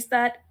game is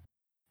that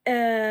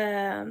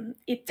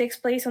it takes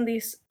place on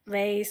this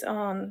place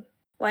on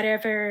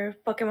whatever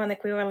Pokemon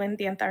equivalent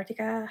the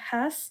Antarctica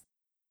has.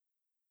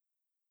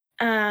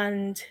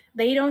 And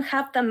they don't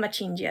have that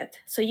machine yet.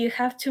 So you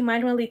have to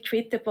manually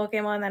treat the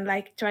Pokemon and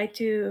try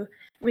to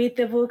read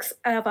the books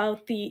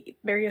about the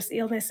various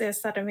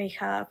illnesses that they may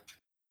have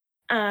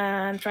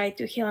and try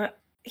to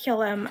heal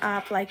them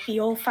up like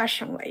the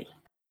old-fashioned way,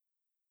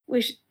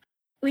 which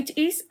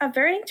is a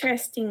very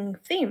interesting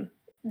theme.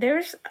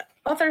 There's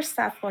other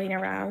stuff going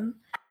around,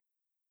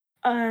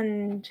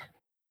 and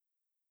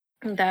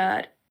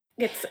that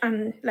gets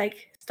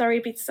story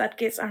bits that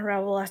gets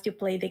unraveled as you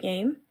play the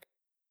game,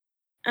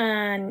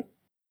 and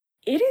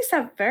it is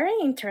a very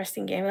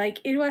interesting game.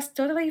 It was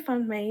totally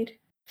fan made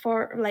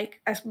for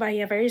by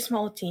a very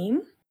small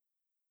team,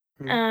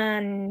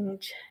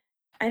 and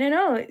I don't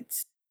know,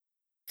 it's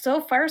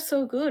so far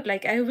so good.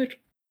 I would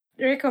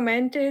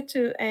recommend it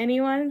to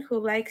anyone who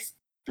likes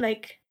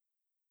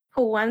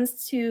who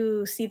wants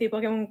to see the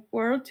Pokemon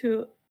world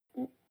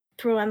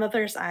through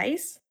another's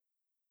eyes.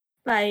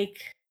 I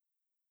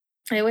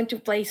want to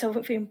play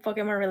something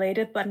Pokemon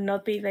related, but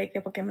not be like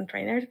a Pokemon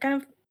trainer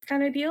kind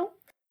of deal.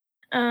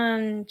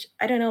 And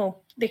I don't know,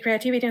 the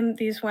creativity in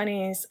this one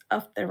is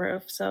off the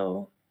roof,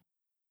 so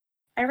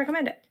I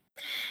recommend it.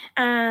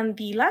 And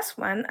the last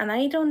one, and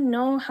I don't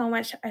know how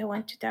much I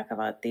want to talk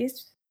about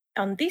this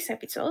on this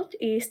episode,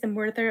 is the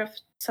murder of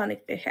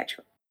Sonic the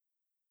Hedgehog.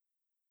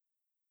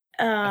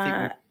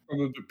 I think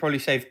we'll probably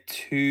save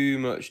too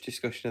much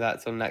discussion of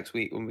that till next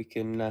week, when we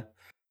can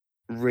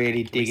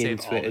really dig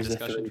into it as a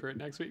discussion for it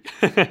next week.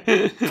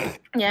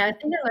 Yeah, I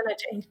think I'm gonna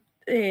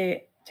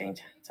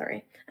change.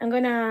 Sorry, I'm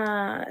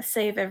gonna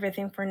save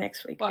everything for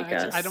next week, Well,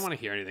 because I don't want to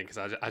hear anything, because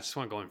I just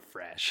want to go in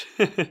fresh.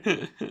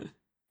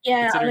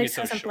 Yeah, considering Alex it's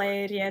so hasn't short.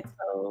 played yet,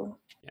 so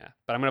Yeah,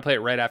 but I'm gonna play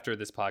it right after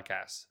this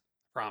podcast.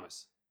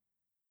 Promise.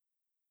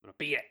 I'm gonna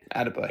beat it.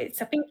 Attaboy.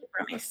 it's a pinky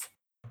promise.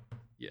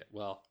 Yeah,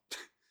 well,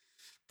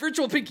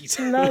 virtual pinkies.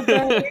 Not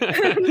I'll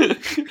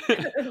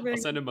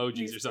send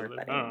emojis or Discord, something.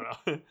 but I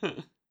don't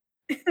know.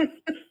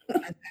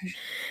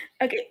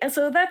 Okay,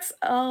 so that's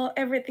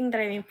everything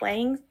that I've been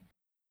playing,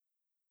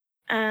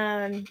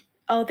 and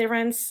all the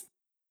runs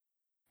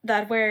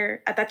that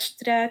were attached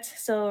to that.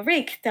 So,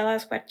 Rick, tell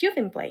us what you've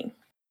been playing.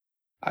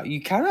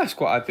 You can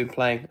ask what I've been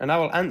playing, and I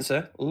will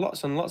answer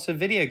lots and lots of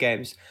video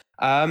games.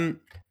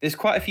 There's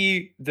quite a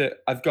few that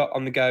I've got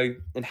on the go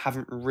and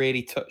haven't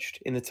really touched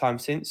in the time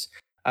since.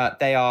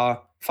 They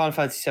are Final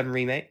Fantasy VII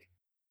Remake,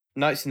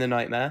 Nights in the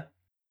Nightmare,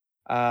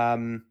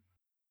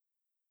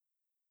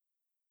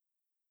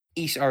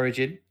 East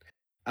Origin.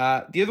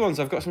 The other ones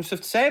I've got some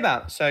stuff to say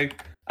about. So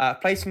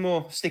play some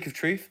more Stick of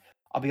Truth.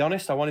 I'll be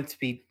honest, I wanted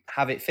to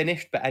have it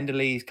finished, but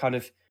Enderlee's kind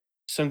of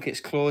sunk its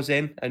claws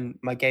in, and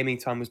my gaming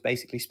time was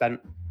basically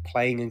spent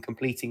playing and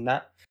completing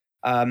that.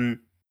 I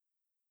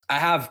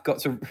have got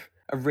to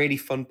a really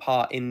fun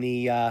part in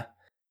the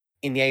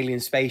alien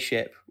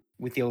spaceship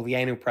with all the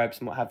anal probes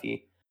and what have you,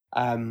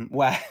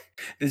 where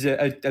there's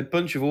a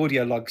bunch of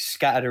audio logs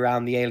scattered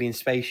around the alien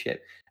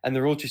spaceship, and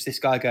they're all just this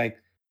guy going,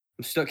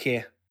 "I'm stuck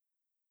here.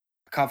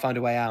 I can't find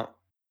a way out.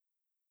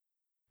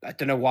 I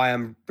don't know why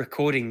I'm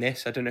recording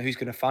this. I don't know who's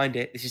going to find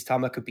it. This is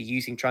time I could be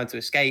using trying to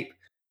escape.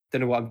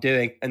 Don't know what I'm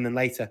doing." And then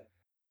later,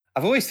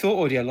 I've always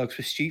thought audio logs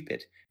were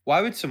stupid.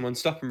 Why would someone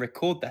stop and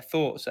record their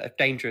thoughts at a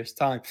dangerous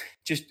time?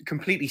 Just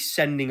completely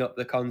sending up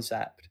the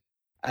concept.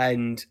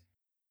 And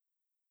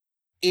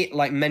it,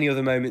 like many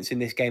other moments in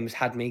this game, has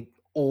had me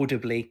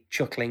audibly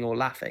chuckling or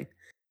laughing.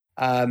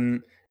 The I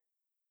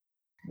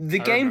remember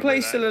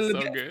gameplay's still a that.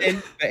 little So bit good.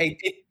 thin, but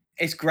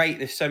it's great.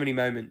 There's so many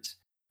moments.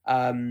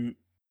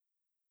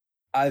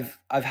 I've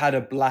had a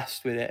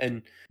blast with it,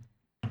 and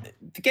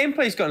the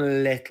gameplay's gotten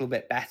a little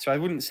bit better. I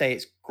wouldn't say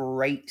it's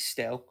great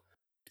still.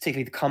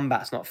 Particularly the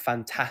combat's not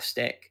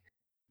fantastic.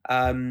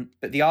 But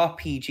the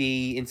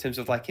RPG, in terms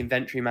of like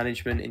inventory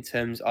management, in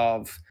terms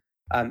of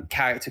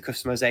character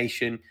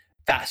customization,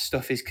 that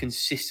stuff is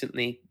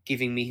consistently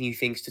giving me new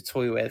things to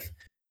toy with.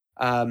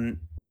 And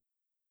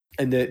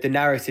the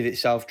narrative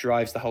itself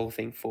drives the whole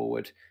thing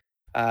forward.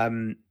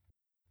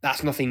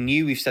 That's nothing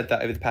new. We've said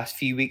that over the past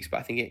few weeks, but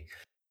I think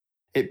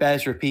it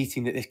bears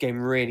repeating that this game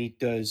really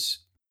does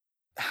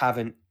have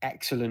an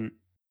excellent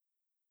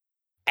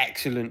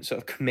sort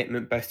of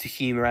commitment both to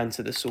humor and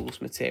to the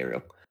source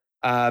material.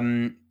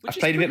 I've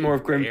played a bit more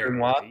of Grim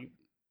Grimoire. Right?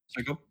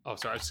 Oh,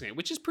 sorry, I was just saying,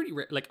 which is pretty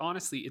rare. Like,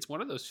 honestly, it's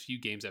one of those few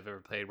games I've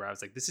ever played where I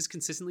was like, this is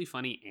consistently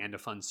funny and a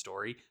fun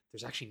story.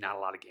 There's actually not a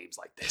lot of games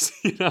like this,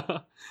 you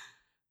know?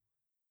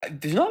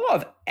 There's not a lot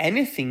of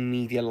anything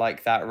media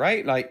like that,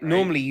 right? Like,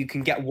 normally you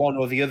can get one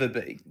or the other,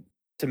 but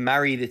to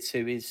marry the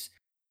two is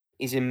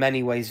in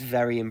many ways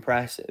very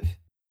impressive.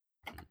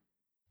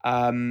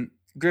 Grim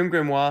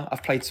Grimoire,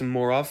 I've played some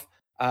more of.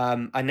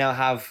 I now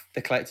have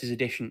the collector's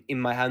edition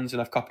in my hands,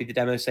 and I've copied the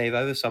demo save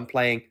over, so I'm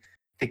playing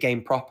the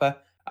game proper.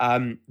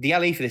 The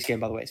LE for this game,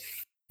 by the way, is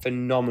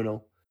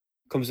phenomenal.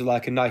 Comes with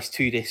like a nice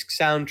 2-disc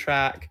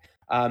soundtrack,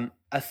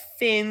 a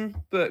thin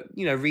but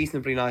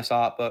reasonably nice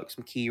art book,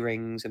 some key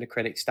rings, and a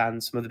critic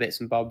stand, some other bits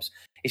and bobs.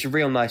 It's a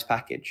real nice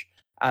package,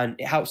 and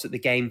it helps that the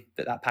game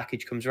that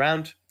package comes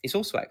around is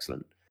also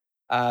excellent.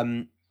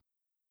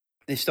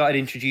 They started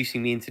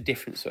introducing me into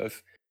different sort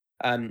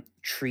of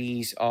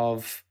trees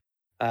of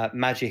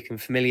magic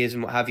and familiars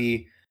and what have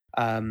you.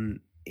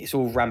 It's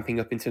all ramping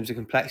up in terms of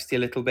complexity a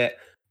little bit,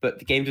 but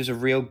the game does a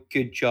real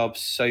good job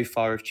so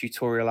far of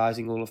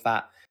tutorializing all of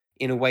that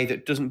in a way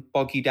that doesn't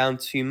bog you down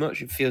too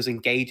much. It feels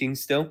engaging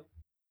still,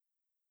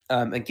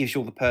 and gives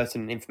you all the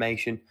pertinent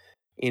information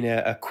in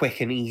a quick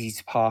and easy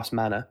to pass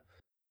manner.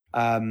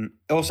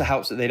 It also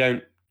helps that they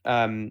don't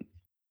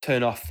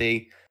turn off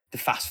the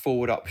fast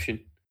forward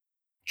option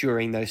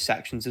during those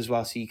sections as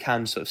well, so you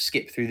can sort of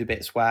skip through the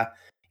bits where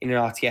in an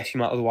RTS you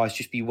might otherwise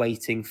just be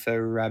waiting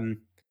for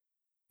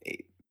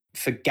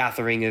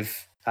gathering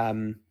of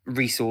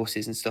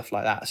resources and stuff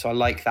like that. So I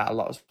like that a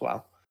lot as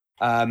well.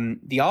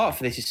 The art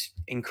for this is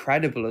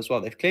incredible as well.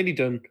 They've clearly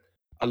done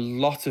a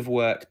lot of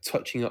work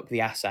touching up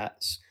the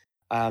assets.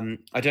 I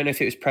don't know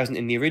if it was present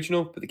in the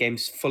original, but the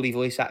game's fully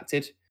voice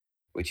acted,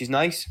 which is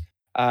nice.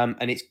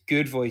 And it's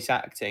good voice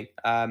acting.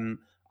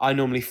 I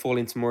normally fall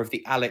into more of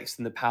the Alex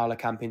than the Paola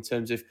camp in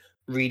terms of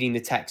reading the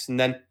text and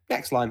then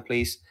next line,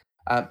 please.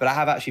 But I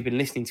have actually been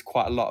listening to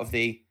quite a lot of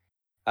the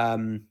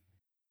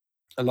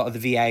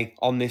VA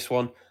on this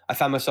one. I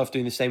found myself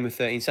doing the same with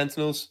 13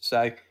 Sentinels,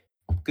 so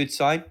good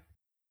sign.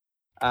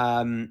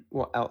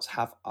 What else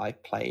have I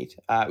played?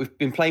 We've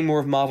been playing more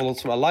of Marvel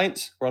Ultimate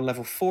Alliance. We're on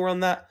level 4 on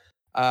that.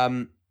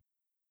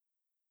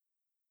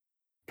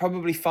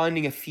 Probably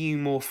finding a few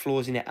more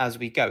flaws in it as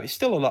we go. It's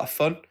still a lot of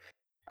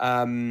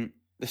fun.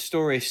 The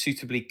story is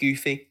suitably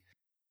goofy.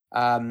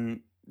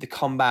 The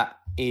combat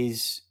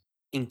is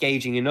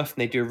engaging enough,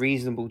 and they do a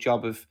reasonable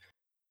job of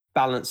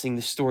balancing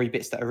the story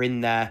bits that are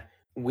in there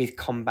with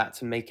combat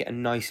to make it a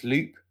nice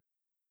loop.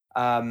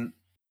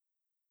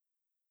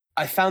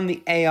 I found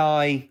the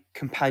AI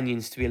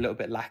companions to be a little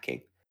bit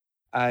lacking.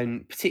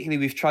 And particularly,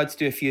 we've tried to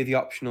do a few of the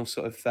optional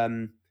sort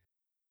of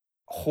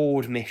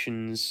horde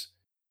missions.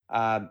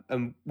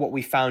 And what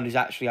we found is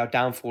actually our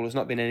downfall has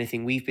not been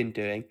anything we've been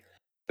doing,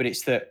 but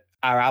it's that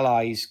our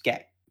allies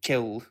get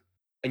killed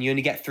and you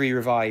only get 3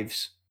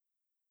 revives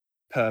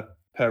per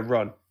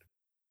run.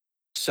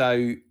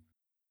 So,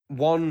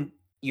 one,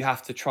 you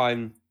have to try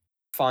and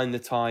find the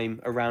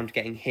time around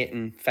getting hit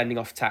and fending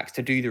off attacks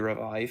to do the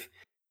revive.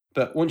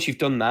 But once you've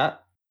done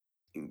that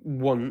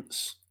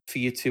once for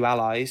your 2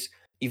 allies,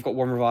 you've got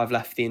 1 revive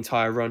left for the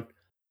entire run.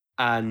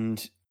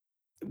 And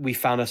we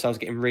found ourselves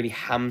getting really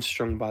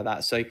hamstrung by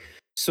that. So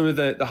some of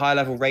the high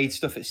level raid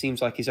stuff, it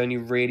seems like, is only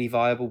really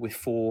viable with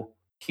 4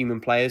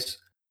 human players,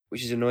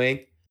 which is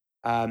annoying.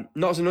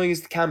 Not as annoying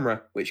as the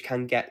camera, which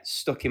can get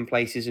stuck in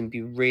places and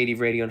be really,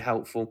 really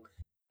unhelpful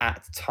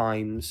at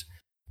times.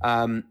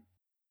 The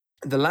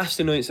last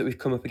annoyance that we've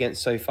come up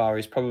against so far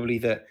is probably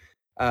that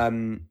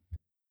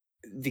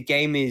the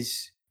game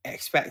is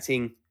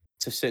expecting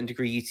to a certain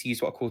degree you to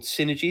use what are called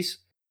synergies.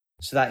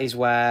 So that is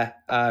where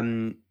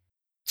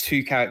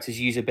 2 characters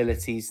use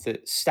abilities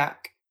that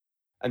stack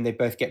and they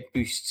both get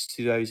boosts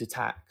to those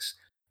attacks.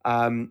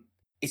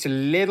 It's a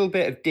little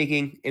bit of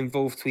digging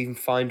involved to even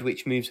find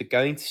which moves are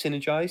going to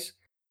synergize,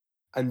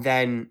 and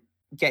then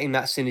getting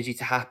that synergy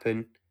to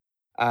happen,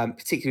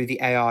 particularly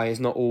the AI, is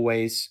not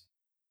always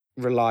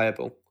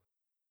reliable.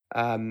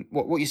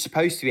 What you're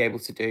supposed to be able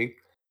to do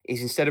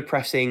is, instead of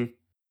pressing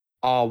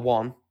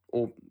R1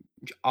 or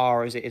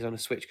R as it is on a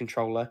Switch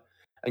controller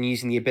and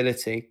using the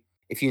ability,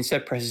 if you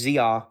instead press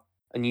ZR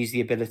and use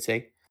the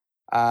ability,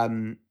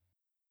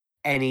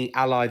 any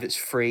ally that's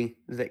free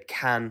that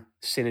can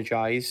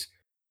synergize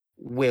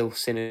will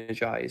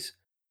synergize.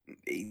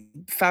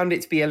 Found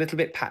it to be a little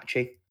bit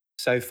patchy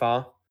so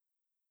far,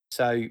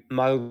 so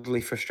mildly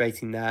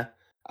frustrating there.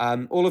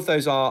 All of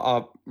those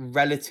are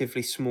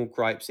relatively small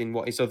gripes in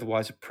what is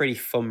otherwise a pretty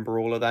fun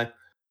brawler,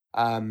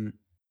 though.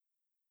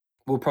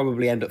 We'll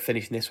probably end up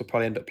finishing this. We'll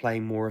probably end up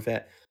playing more of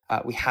it.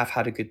 We have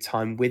had a good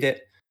time with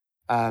it.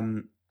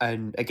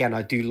 And again,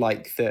 I do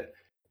like that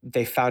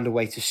they found a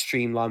way to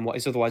streamline what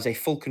is otherwise a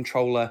full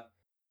controller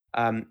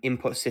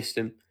input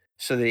system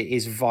so that it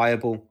is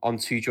viable on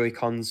 2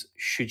 Joy-Cons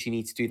should you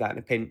need to do that in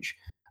a pinch.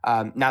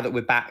 Now that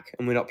we're back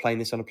and we're not playing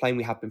this on a plane,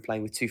 we have been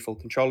playing with 2 full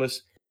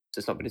controllers, so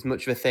it's not been as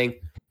much of a thing.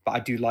 But I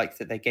do like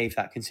that they gave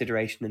that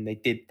consideration and they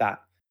did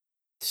that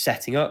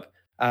setting up.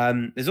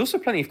 There's also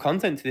plenty of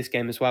content to this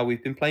game as well.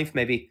 We've been playing for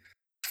maybe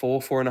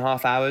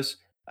 4.5 hours,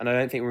 and I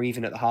don't think we're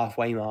even at the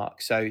halfway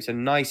mark. So it's a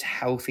nice,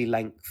 healthy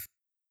length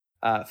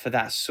for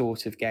that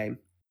sort of game.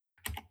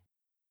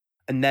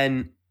 And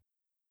then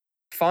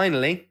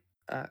finally,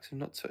 because I've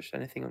not touched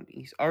anything on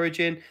East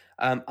Origin,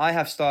 I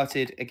have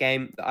started a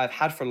game that I've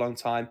had for a long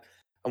time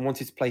and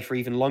wanted to play for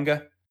even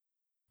longer.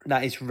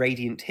 That is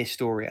Radiant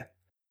Historia.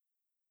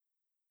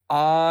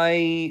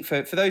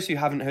 For those who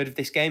haven't heard of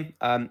this game,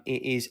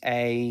 it is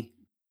a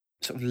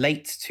sort of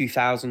late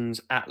 2000s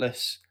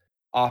Atlas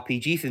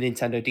RPG for the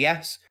Nintendo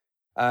DS.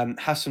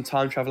 Has some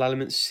time travel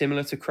elements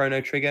similar to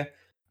Chrono Trigger,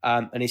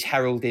 and is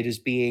heralded as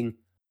being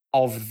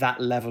of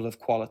that level of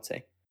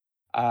quality.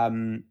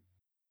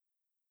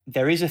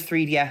 There is a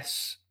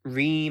 3DS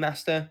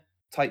remaster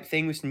type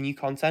thing with some new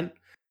content.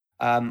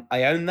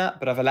 I own that,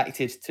 but I've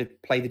elected to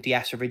play the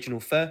DS original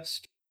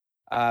first,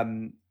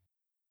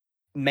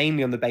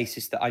 mainly on the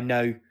basis that I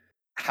know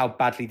how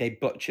badly they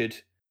butchered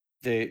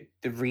the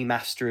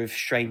remaster of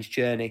Strange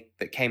Journey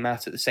that came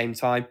out at the same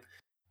time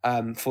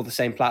for the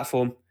same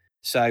platform.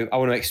 So I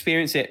want to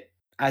experience it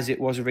as it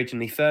was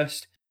originally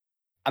first.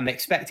 I'm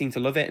expecting to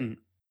love it, and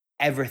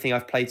everything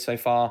I've played so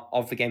far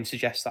of the game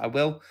suggests that I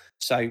will.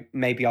 So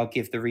maybe I'll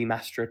give the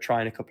remaster a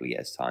try in a couple of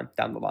years' time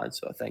down the line,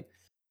 sort of thing.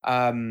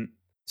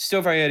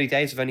 Still very early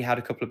days. I've only had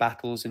a couple of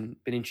battles and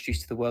been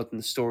introduced to the world and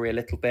the story a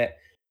little bit.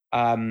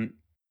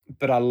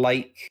 But I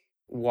like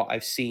what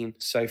I've seen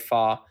so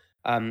far.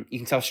 You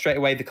can tell straight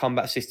away the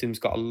combat system's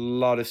got a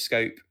lot of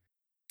scope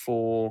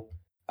for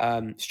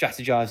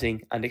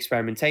strategizing and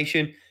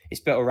experimentation.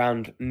 It's built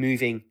around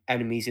moving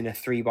enemies in a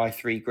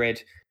 3x3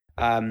 grid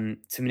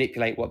to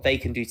manipulate what they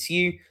can do to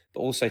you, but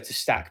also to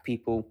stack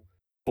people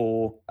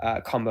for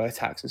combo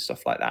attacks and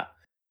stuff like that.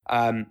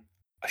 I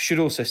should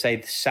also say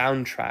the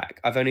soundtrack.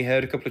 I've only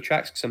heard a couple of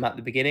tracks because I'm at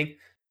the beginning,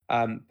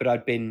 but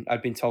I've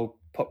been told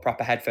put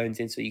proper headphones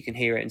in so you can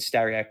hear it in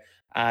stereo.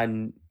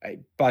 And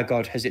by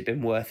God, has it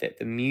been worth it?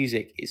 The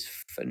music is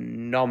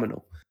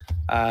phenomenal.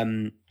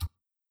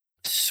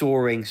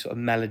 Soaring sort of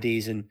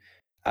melodies and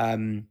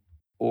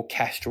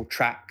orchestral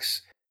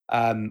tracks.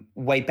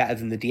 Way better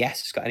than the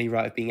DS has got any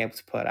right of being able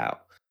to put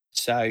out.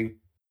 So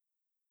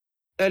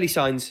early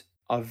signs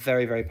are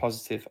very, very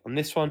positive on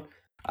this one.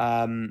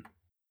 I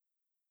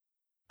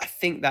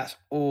think that's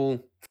all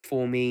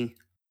for me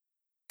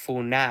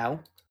for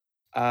now.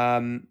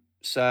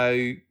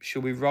 So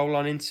shall we roll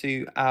on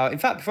into our... In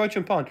fact, before I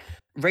jump on,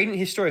 Radiant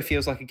Historia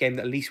feels like a game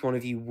that at least one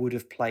of you would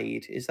have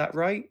played. Is that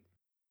right?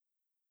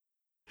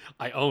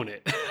 I own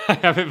it. I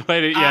haven't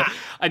played it yet. Ah.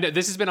 I know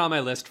this has been on my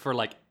list for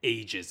like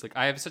ages. Like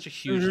I have such a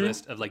huge Mhm.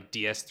 list of like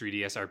DS,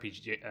 3DS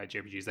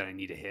JRPGs that I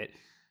need to hit,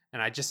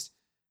 and I just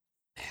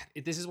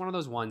this is one of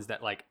those ones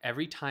that like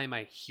every time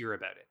I hear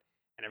about it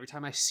and every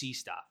time I see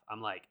stuff,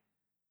 I'm like,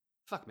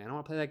 fuck man, I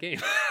want to play that game.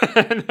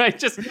 And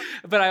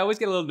but I always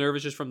get a little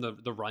nervous just from the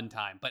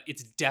runtime. But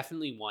it's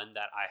definitely one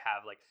that I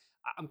have like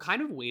I'm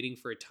kind of waiting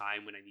for a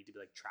time when I need to be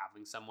like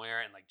traveling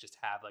somewhere and like just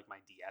have like my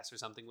DS or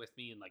something with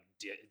me and like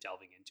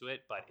delving into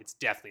it. But it's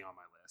definitely on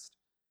my list.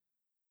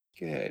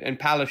 Good. And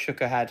Paolo shook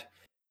her head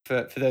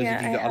for those Yeah,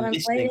 of you I that are haven't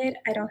listening. played it.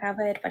 I don't have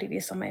it, but it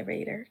is on my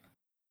radar.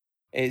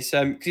 It's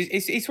 'cause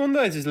it's one of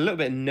those. There's a little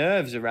bit of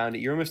nerves around it.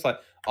 You're almost like,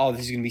 oh,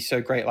 this is going to be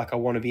so great. Like I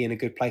want to be in a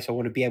good place. I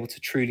want to be able to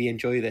truly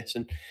enjoy this.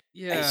 And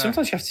Yeah.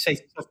 sometimes you have to say,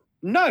 to yourself,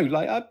 no,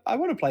 like I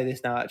want to play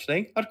this now.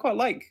 Actually, I'd quite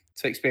like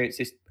to experience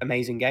this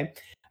amazing game.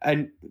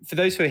 And for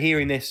those who are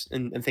hearing this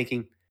and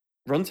thinking,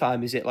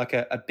 runtime, is it like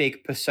a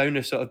big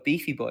Persona sort of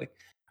beefy boy?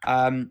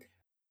 A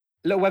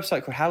little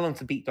website called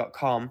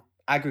howlongtobeat.com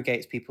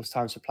aggregates people's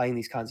times for playing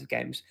these kinds of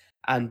games,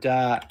 and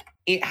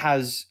it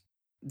has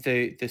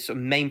the sort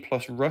of main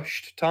plus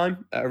rushed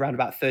time at around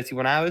about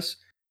 31 hours,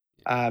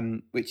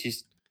 which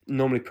is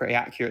normally pretty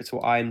accurate to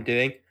what I am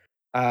doing.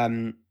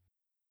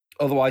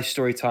 Otherwise,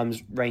 story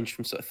times range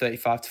from sort of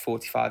 35 to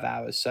 45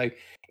 hours. So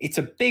it's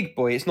a big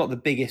boy. It's not the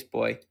biggest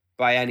boy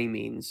by any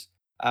means,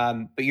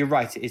 but you're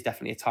right. It is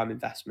definitely a time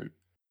investment,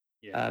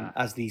 Yeah.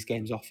 as these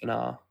games often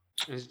are.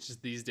 It's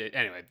just these days.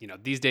 Anyway,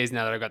 these days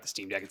now that I've got the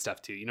Steam Deck and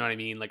stuff too, you know what I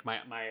mean? Like my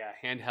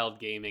handheld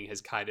gaming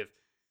has kind of.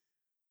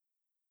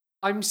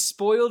 I'm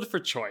spoiled for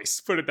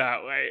choice, put it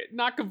that way.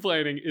 Not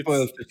complaining.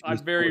 Spoiled for choice, I'm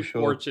very for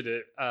sure.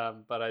 fortunate,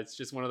 but it's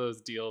just one of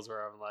those deals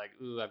where I'm like,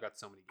 ooh, I've got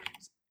so many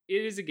games.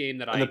 It is a game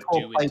that And I the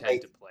poor do play intend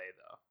date. to play,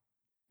 though.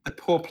 The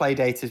poor play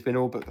date has been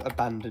all but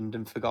abandoned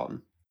and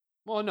forgotten.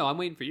 Well, no, I'm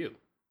waiting for you.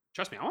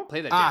 Trust me, I want to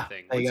play that Ah, damn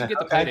thing. there you Once you go.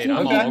 get the Okay, play date,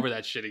 I'm okay. all over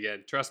that shit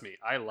again. Trust me,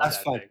 I love That's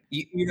that fine. thing.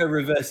 You know,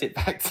 reverse it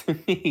back to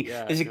me.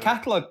 Yeah, There's a no.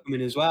 catalog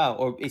coming as well,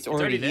 or it's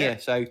already there. here.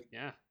 So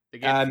Yeah, they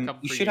gave a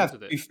couple you free should games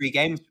have with 2 it. free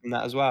games from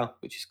that as well,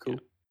 which is cool.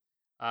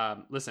 Yeah.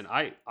 Listen,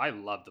 I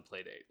love the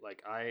Playdate.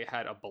 Like I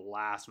had a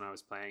blast when I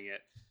was playing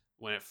it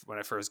when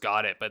I first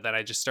got it, but then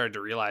I just started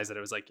to realize that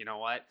it was like, you know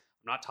what?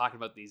 I'm not talking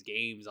about these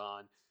games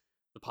on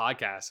the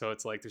podcast, so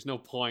it's like there's no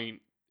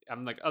point.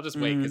 I'm like, I'll just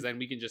wait because then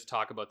we can just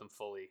talk about them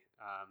fully,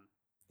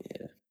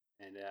 Yeah.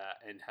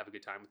 and have a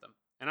good time with them.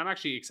 And I'm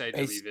actually excited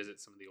to revisit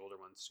some of the older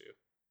ones too.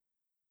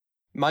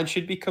 Mine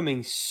should be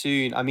coming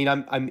soon. I mean,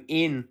 I'm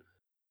in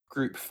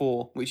group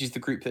 4, which is the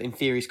group that in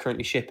theory is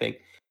currently shipping.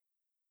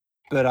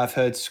 But I've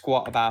heard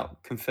squat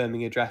about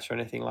confirming address or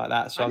anything like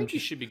that. So I think you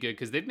should be good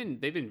because they've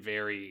been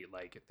very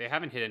like they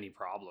haven't hit any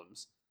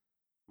problems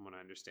from what I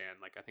understand.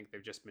 Like I think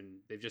they've just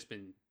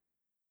been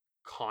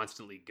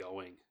constantly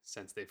going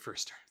since they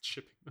first started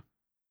shipping them.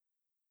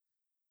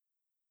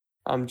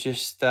 I'm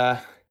just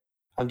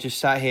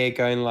sat here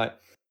going like,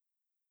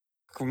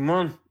 come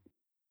on.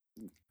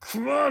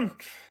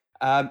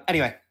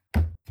 Anyway,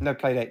 no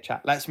playdate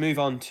chat. Let's move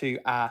on to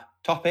our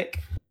topic.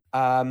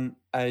 And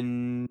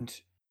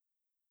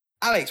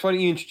Alex, why don't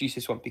you introduce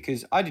this one?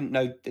 Because I didn't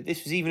know that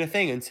this was even a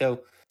thing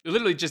until It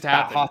literally just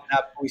about happened. half an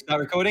hour before we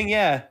start recording.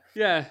 Yeah.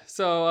 Yeah.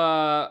 So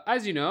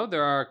as you know,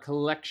 there are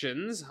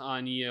collections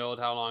on Yield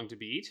How Long to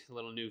Beat, a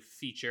little new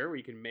feature where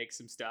you can make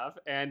some stuff.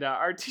 And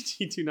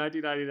RTT2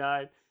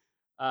 1999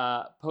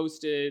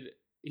 posted.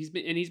 He's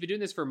been doing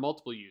this for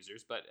multiple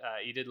users, but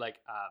he did like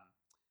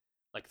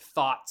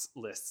thoughts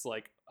lists,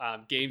 like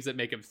games that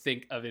make him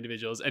think of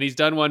individuals, and he's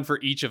done one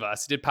for each of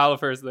us. He did Paolo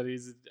first, then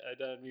he's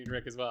done me and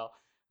Rick as well.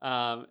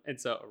 And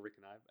so Rick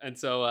and I. And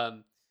so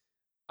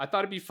I thought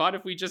it'd be fun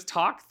if we just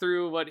talk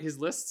through what his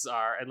lists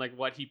are and like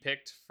what he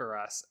picked for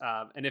us,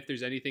 and if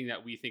there's anything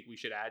that we think we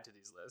should add to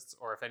these lists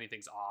or if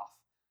anything's off.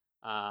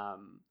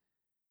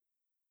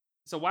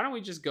 So why don't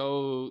we just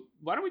go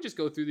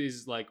through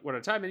these like one at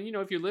a time? And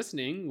if you're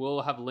listening,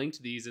 we'll have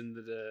linked these in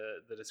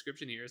the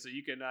description here, so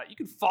you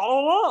can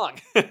follow along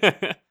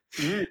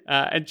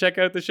and check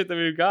out the shit that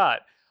we've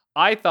got.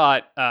 I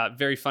thought,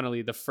 very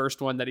funnily, the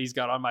first one that he's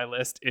got on my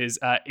list is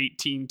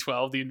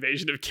 1812, the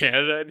invasion of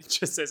Canada, and it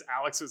just says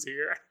Alex was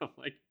here. I'm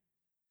like,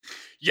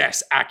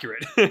 yes,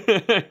 accurate.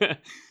 At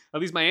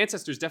least my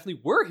ancestors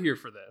definitely were here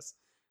for this.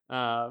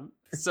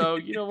 So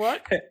you know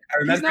what? I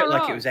remember it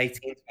like it was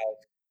 1812.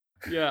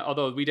 Yeah,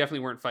 although we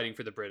definitely weren't fighting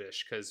for the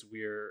British because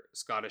we're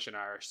Scottish and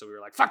Irish, so we were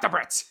like, fuck the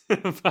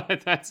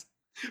Brits.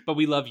 but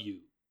we love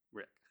you,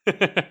 Rick.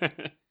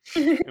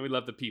 And we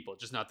love the people,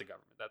 just not the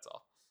government, that's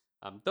all.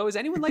 Though, is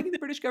anyone liking the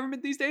British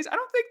government these days? I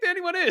don't think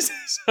anyone is.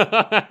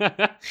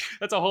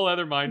 That's a whole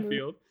other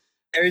minefield.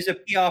 There is a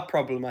PR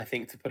problem, I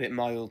think, to put it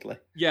mildly.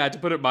 Yeah, to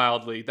put it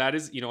mildly. That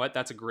is, you know what?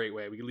 That's a great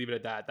way. We can leave it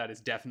at that. That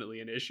is definitely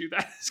an issue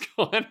that is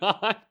going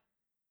on.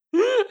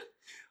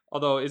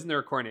 Although, isn't there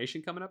a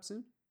coronation coming up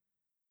soon?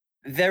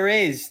 There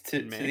is to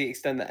In May? the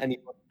extent that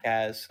anyone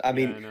cares. I Yeah,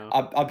 mean, I know.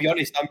 I'll be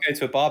honest. I'm going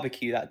to a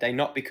barbecue that day,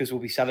 not because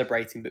we'll be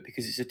celebrating, but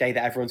because it's a day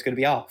that everyone's going to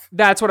be off.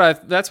 That's what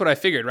I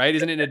figured, right?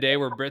 Isn't it a day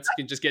where Brits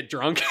can just get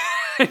drunk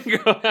and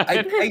go out?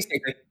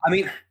 Basically, I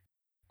mean,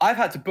 I've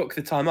had to book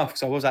the time off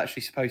because I was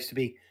actually supposed to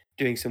be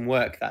doing some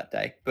work that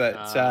day. But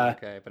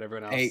Okay, but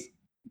everyone else.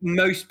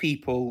 most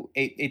people,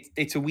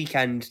 it's a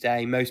weekend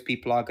day. Most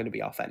people are going to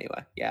be off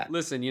anyway. Yeah.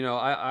 Listen,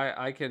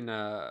 I can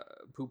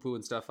poo-poo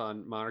and stuff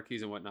on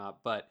monarchies and whatnot,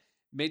 but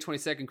May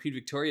 22nd, Queen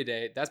Victoria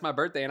Day, that's my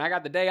birthday, and I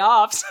got the day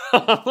off. So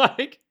I'm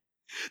like,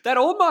 that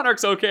old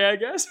monarch's okay, I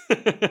guess.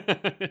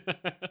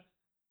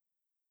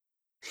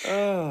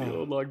 The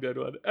old long dead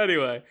one.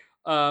 Anyway,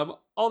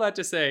 all that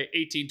to say,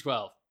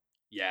 1812.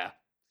 Yeah.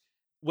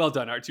 Well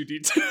done,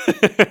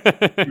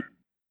 R2D2.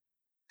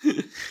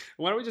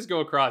 Why don't we just go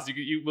across?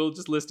 We'll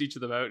just list each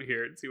of them out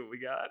here and see what we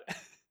got.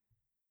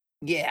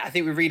 Yeah, I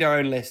think we read our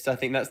own lists. I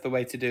think that's the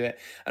way to do it.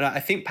 And I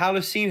think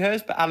Paula's seen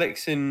hers, but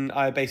Alex and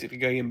I are basically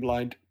going in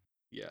blind.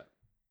 Yeah.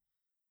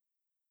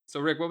 So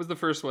Rick, what was the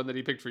first one that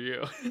he picked for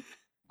you?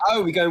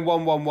 Oh, we're going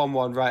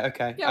 1-1-1-1. Right,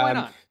 okay. Yeah, why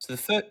not? So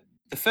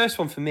the first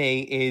one for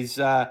me is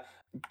do you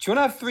want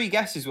to have 3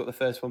 guesses what the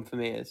first one for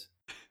me is?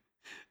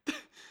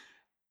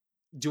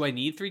 Do I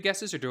need 3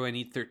 guesses or do I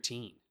need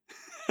 13?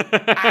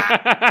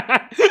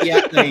 Yeah,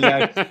 there you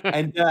go.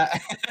 And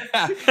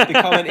the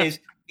comment is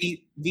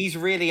these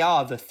really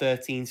are the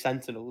 13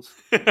 Sentinels.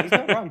 He's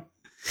not wrong.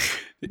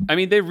 I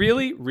mean, they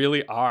really,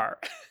 really are.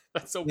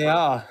 That's so They perfect.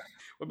 are.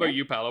 What about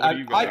you, Paolo? What do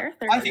you got?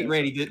 I think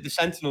really the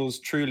Sentinels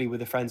truly were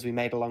the friends we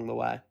made along the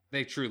way.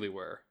 They truly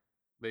were.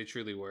 They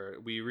truly were.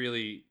 We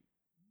really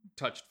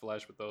touched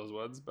flesh with those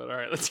ones, but all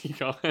right, let's keep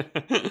going.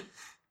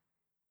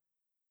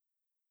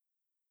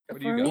 What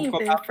do For you me,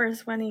 got? the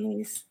first one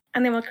is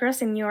Animal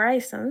Crossing New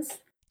Horizons.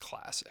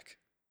 Classic.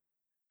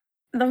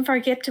 Don't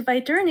forget to buy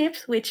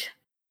turnips, which,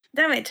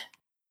 damn it,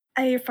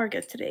 I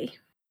forgot today.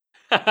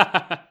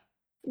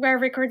 We're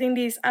recording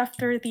this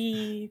after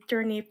the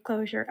turnip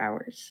closure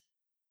hours.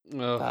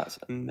 Oh, That's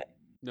amazing.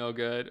 no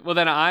good. Well,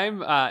 then I'm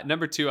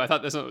number 2. I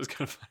thought this one was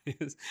kind of funny.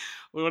 Is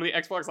one of the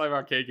Xbox Live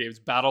Arcade games,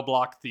 Battle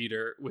Block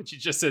Theater, which he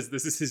just says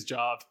this is his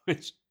job.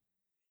 Which,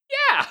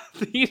 yeah,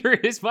 theater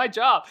is my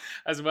job,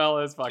 as well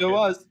as fucking It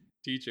was.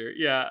 teacher.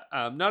 Yeah,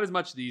 not as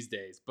much these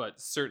days, but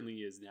certainly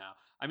is now.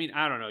 I mean,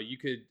 I don't know. You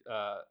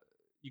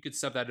could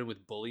sub that in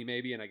with bully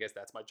maybe, and I guess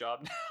that's my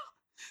job now.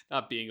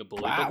 Not being a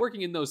bully, Wow. but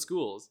working in those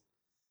schools.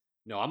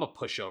 No, I'm a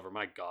pushover.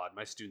 My God,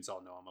 my students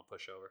all know I'm a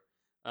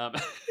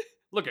pushover.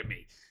 Look at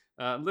me.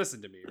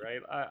 Listen to me,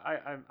 right?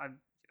 I'm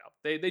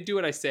they do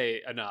what I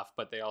say enough,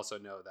 but they also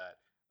know that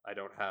I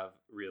don't have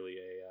really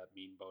a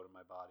mean bone in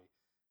my body.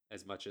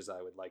 As much as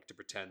I would like to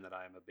pretend that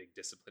I am a big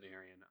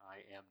disciplinarian,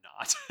 I am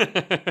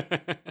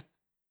not.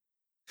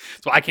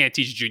 So I can't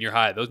teach junior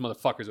high. Those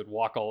motherfuckers would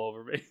walk all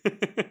over me.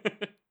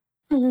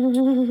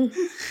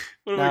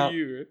 What about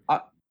you?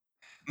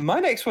 My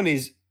next one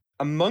is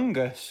Among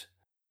Us,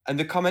 and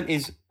the comment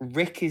is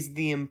Rick is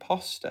the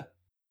imposter.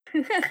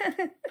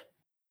 I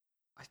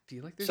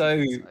feel like there's So-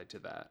 an side to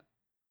that.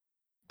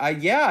 I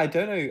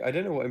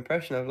don't know what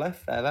impression I've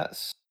left there.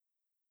 That's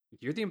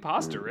You're the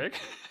imposter, Rick.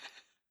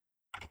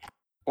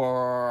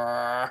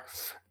 or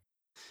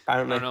I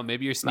apparently don't know.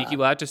 Maybe you're sneaky.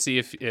 We'll have to see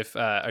if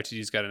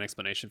RTD's got an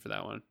explanation for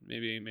that one.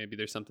 Maybe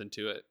there's something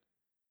to it.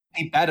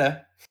 he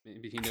better.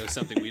 Maybe he knows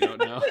something we don't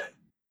know.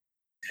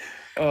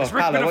 Oh, Has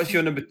Rick been Paolo, a what's f-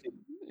 your number 2?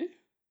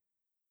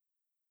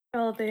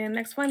 Well, the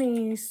next one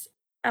is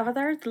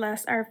Avatar: The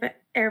Last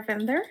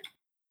Airbender.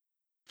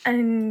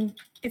 And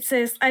it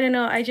says, I don't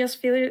know, I just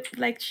feel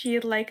like she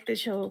liked the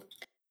show.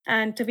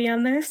 And to be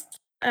honest,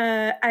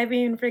 I've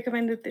been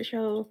recommended the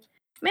show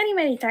many,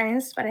 many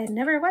times, but I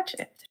never watched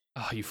it.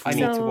 Oh, you fool! I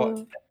need to watch.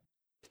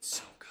 It's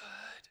so good.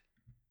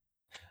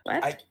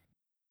 What?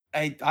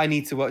 I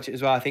need to watch it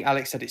as well. I think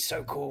Alex said it's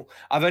so cool.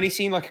 I've only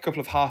seen like a couple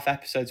of half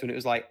episodes when it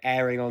was like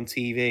airing on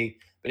TV,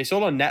 but it's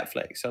all on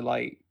Netflix. So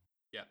like,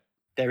 Yeah.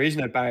 there is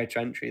no barrier to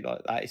entry.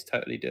 Like that is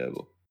totally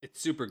doable.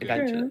 It's super good.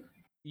 Eventually. True.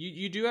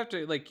 You do have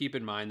to like keep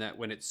in mind that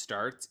when it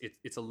starts,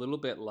 it's a little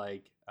bit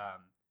like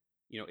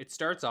it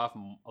starts off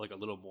like a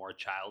little more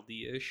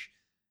childy-ish.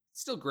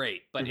 It's still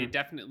great, but it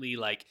definitely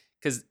like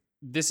because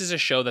this is a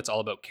show that's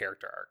all about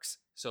character arcs.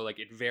 So like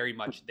it very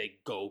much they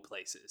go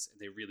places and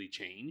they really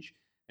change,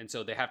 and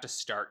so they have to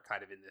start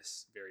kind of in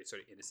this very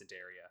sort of innocent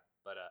area.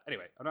 But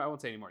anyway, I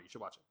won't say anymore. You should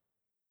watch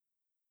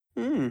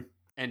it.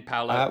 And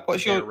Paolo,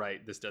 what's you're your-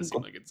 right. This does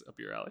seem like it's up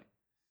your alley.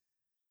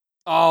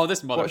 Oh,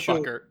 this What's your-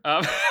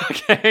 motherfucker.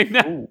 Okay.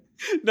 Ooh.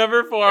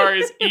 Number 4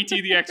 is E.T.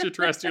 the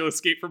Extraterrestrial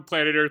Escape from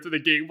Planet Earth with a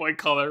Game Boy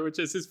Color, which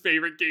is his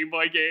favorite Game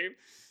Boy game.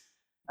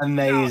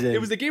 Amazing. It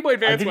was the Game Boy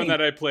Advance one didn't-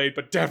 that I played,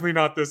 but definitely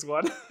not this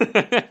one.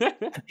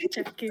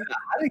 Chipkey.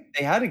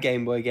 They had a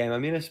Game Boy game. I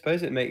mean, I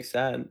suppose it makes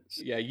sense.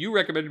 Yeah, you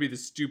recommended me the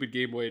stupid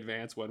Game Boy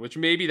Advance one, which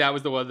maybe that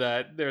was the one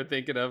that they're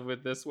thinking of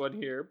with this one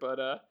here,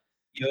 but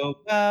You're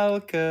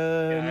welcome.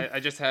 yeah, I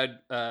just had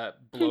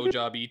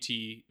blowjob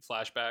ET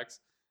flashbacks.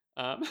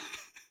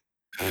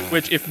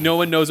 Which, if no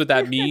one knows what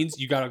that means,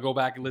 you got to go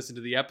back and listen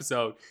to the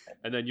episode,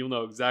 and then you'll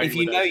know exactly If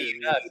you what know, that you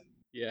shit know. means.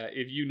 Yeah,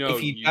 if you know,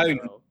 If you you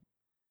don't, know.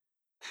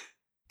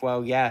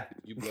 well, yeah.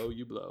 You blow,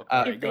 you blow. Uh,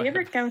 All right, If go they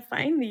ever ahead. can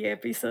find the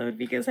episode,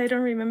 because I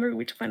don't remember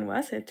which one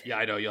was it. Yeah,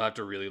 I know you'll have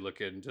to really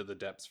look into the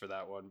depths for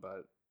that one,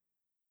 but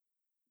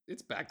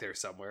it's back there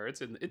somewhere.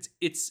 It's in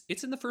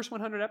the first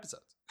 100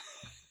 episodes.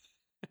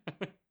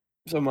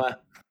 Somewhere.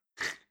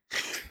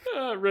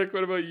 Rick,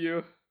 what about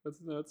you?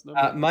 That's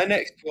number. My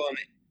next one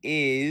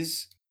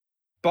is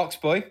Box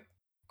Boy.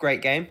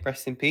 Great game.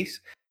 Rest in peace.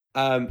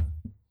 And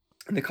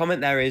the comment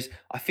there is,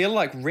 I feel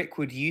like Rick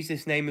would use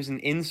this name as an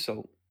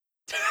insult.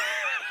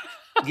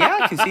 Yeah,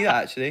 I can see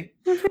that actually.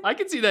 I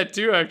can see that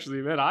too,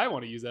 actually, man. I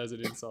want to use that as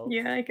an insult.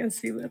 Yeah, I can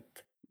see that.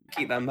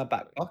 Keep that in my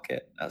back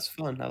pocket. That's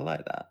fun. I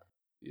like that.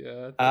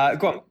 Yeah.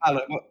 Go on,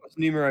 Alan. What's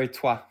numero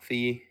trois for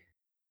you?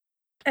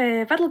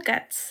 Battle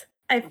Cats.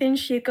 I think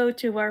she'd go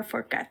to war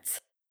for cats.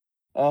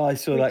 Oh, I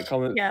saw that Which-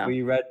 comment yeah. before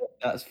you read it.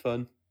 That's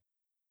fun.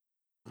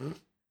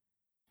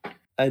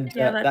 And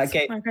Yeah, that that's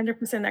game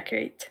 100%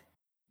 accurate.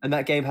 and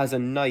that game has a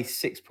nice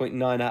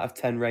 6.9 out of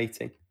 10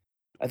 rating.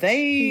 Are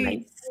they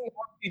Nice.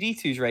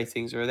 2D2's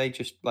ratings, or are they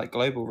just like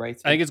global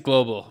ratings? I think it's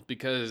global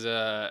because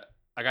I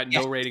got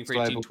no Yes, rating it's for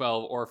global.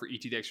 1812 or for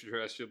ET the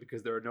Extraterrestrial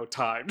because there are no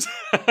times.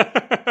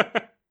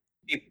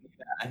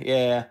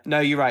 Yeah. No,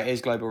 you're right. It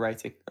is global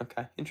rating.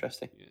 Okay,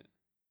 interesting. Yeah.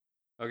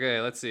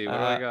 Okay, let's see. What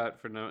do I got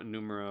for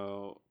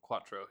numero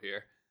quattro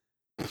here?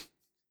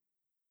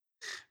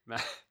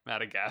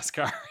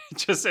 Madagascar. It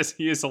just says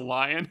he is a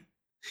lion.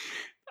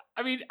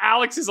 I mean,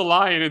 Alex is a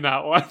lion in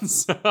that one,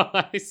 so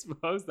I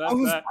suppose that's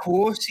Oh, that. of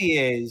course he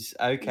is. Is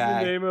the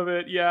Okay. name of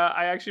it. Yeah,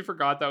 I actually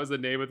forgot that was the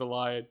name of the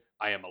lion.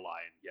 I am a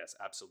lion. Yes,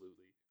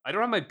 absolutely. I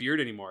don't have my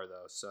beard anymore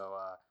though, so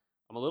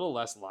I'm a little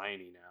less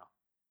liony now.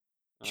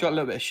 He's got a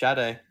little bit of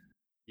shadow.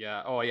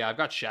 Yeah. Oh yeah, I've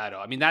got shadow.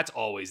 I mean, that's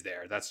always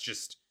there. That's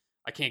just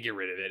I can't get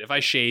rid of it. If I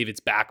shave,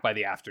 it's back by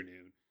the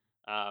afternoon.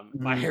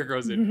 My hair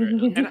grows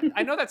in, and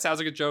I know that sounds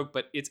like a joke,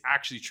 but it's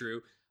actually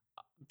true.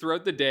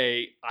 Throughout the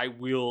day, I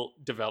will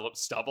develop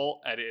stubble,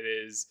 and it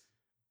is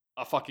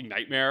a fucking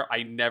nightmare.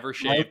 I never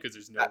shave because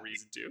there's no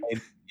reason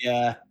to.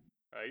 Yeah.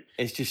 Right?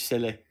 It's just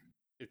silly.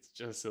 It's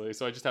just silly.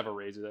 So I just have a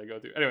razor that I go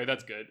through. Anyway,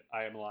 that's good.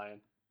 I am a lion.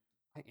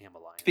 I am a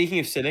lion. Speaking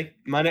of silly,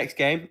 my next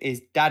game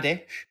is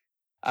Daddish.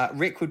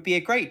 Rick would be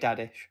a great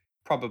Daddish.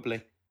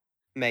 Probably.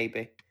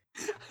 Maybe.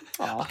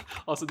 Aw.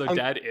 Also, though, I'm-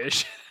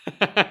 dad-ish.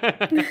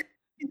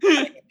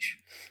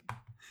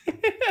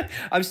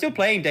 I'm still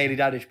playing Daily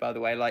Daddish, by the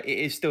way. Like, it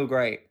is still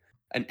great.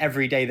 And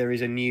every day there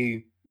is a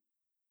new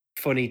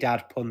funny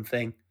dad pun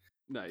thing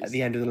Nice. at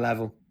the end of the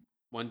level.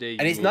 One day,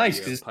 And you it's will nice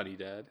be a 'cause- punny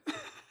dad.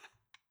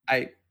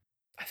 I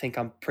think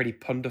I'm pretty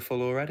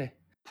punderful already.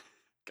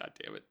 God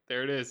damn it!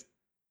 There it is.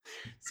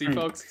 See, Hmm.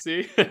 folks.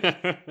 See.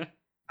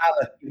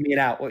 Alan, give me an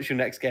out. What's your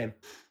next game?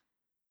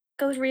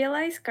 Goes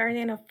Realize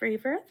Guardian of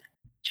Rebirth.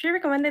 She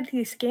recommended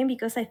this game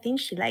because I think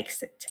she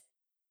likes it.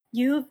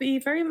 You'll be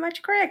very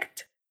much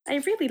correct. I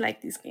really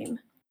like this game.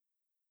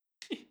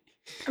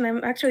 And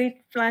I'm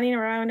actually planning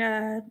around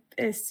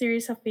a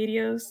series of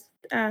videos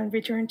and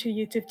return to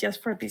YouTube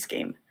just for this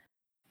game.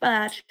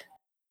 But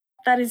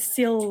that is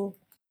still,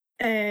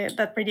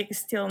 that project is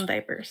still in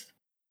diapers.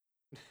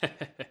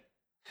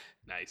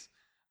 Nice.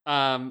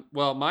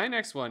 Well, my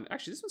next one,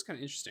 actually, this one's kind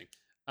of interesting.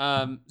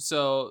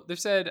 So they've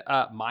said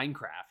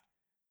Minecraft,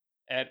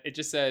 and it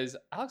just says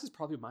Alex is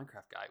probably a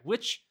Minecraft guy,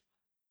 which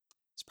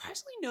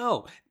surprisingly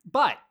no,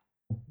 but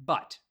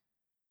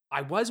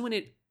I was when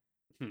it.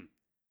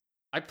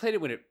 I played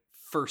it when it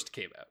first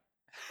came out,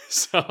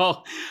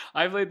 so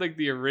I played like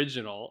the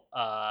original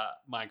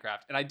Minecraft,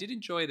 and I did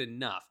enjoy it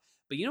enough.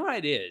 But you know what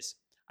it is?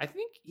 I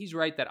think he's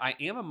right that I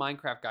am a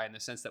Minecraft guy in the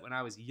sense that when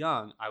I was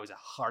young, I was a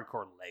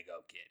hardcore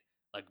Lego kid,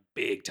 like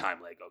big time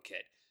Lego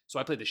kid. So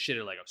I played the shit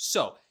out of Lego.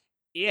 So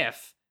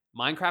if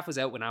Minecraft was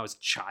out when I was a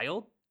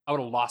child, I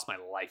would have lost my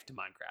life to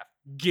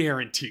Minecraft.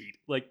 Guaranteed.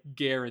 Like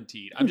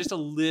guaranteed. I'm just a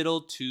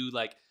little too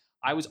like,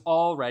 I was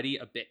already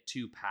a bit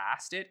too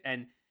past it.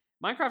 And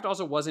Minecraft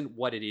also wasn't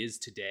what it is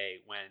today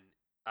when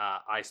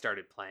I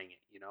started playing it,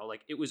 you know?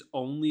 Like it was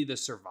only the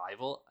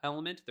survival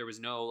element. There was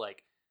no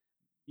like,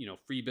 you know,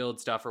 free build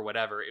stuff or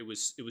whatever. It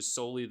was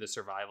solely the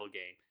survival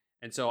game.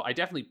 And so I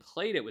definitely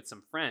played it with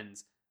some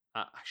friends.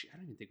 Actually, I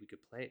don't even think we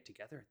could play it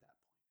together at that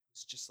point. It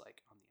was just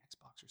like on the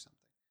Xbox or something.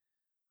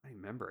 I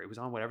remember it was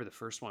on whatever the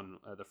first one,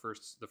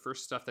 the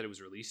first stuff that it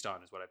was released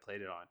on is what I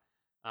played it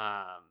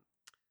on.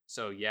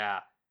 So yeah,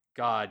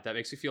 God, that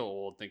makes me feel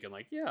old thinking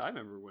like, yeah, I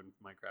remember when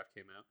Minecraft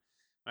came out.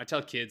 When I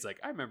tell kids like,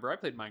 I remember I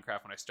played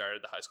Minecraft when I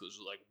started, the high schoolers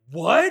were like,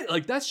 what?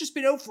 Like that's just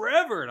been out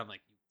forever. And I'm like,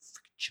 you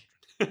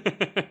freaking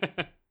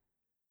children.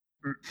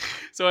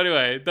 So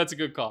anyway, that's a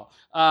good call.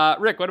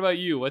 Rick, what about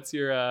you? What's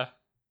your other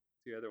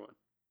one?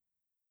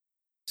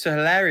 So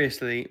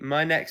hilariously,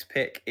 my next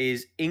pick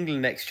is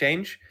England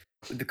Exchange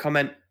with the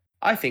comment,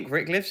 I think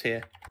Rick lives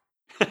here.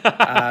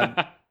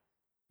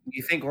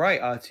 You think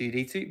right,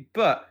 R2D2.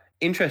 But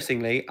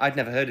interestingly, I'd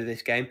never heard of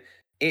this game.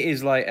 It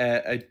is like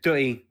a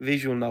dirty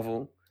visual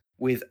novel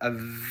with a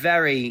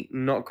very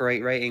not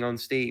great rating on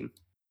Steam.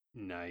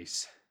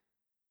 Nice.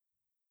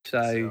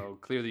 So So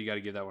clearly you got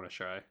to give that one a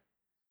try.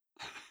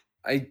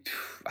 I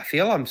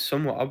feel I'm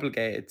somewhat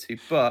obligated to,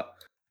 but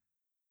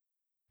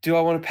do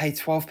I want to pay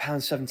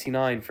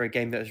 £12.79 for a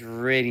game that is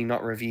really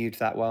not reviewed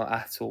that well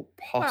at all?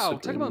 Possibly Wow,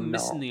 talk about not.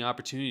 missing the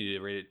opportunity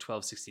to rate it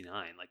 12.69.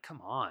 Like, come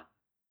on.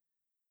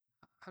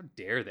 How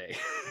dare they?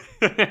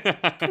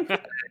 If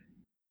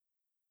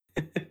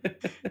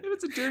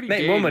it's a dirty Make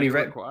game, more money, you're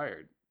right?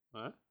 required.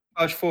 What?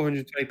 Charge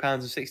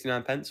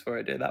 £420.69 for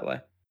it. Do it that way.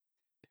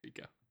 There you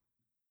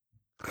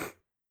go.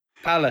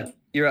 Paula,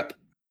 you're up.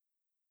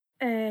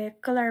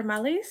 Color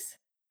malice?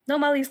 No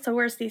malice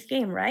towards this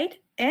game, right?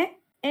 That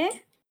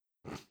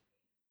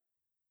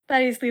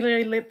is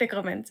literally the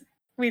comment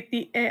with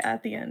the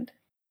at the end.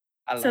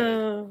 I like it.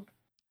 So,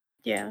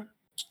 yeah.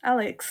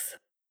 Alex.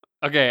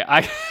 Okay,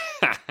 I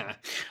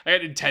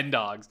had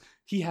Nintendogs.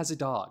 He has a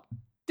dog.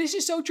 This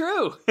is so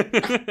true.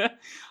 I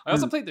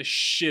also played the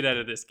shit out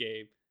of this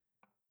game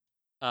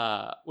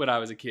when I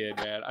was a kid,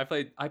 man. I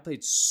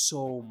played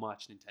so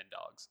much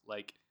Nintendogs.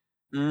 Like,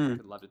 I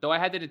loved it. Though I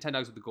had the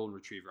Nintendogs with the golden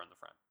retriever on the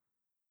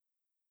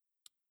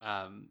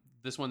front.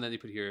 This one that they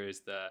put here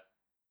is the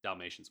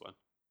Dalmatians one.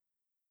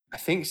 I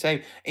think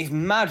same. It's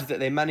mad that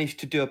they managed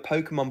to do a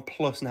Pokemon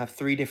Plus and have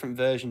 3 different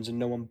versions and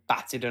no one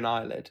batted an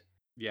eyelid.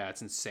 Yeah,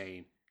 it's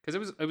insane. Because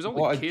it was What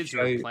only a kids who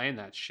were joke. playing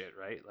that shit,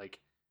 right? Like,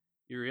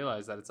 you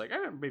realize that it's like,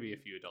 maybe a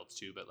few adults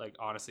too, but like,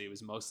 honestly, it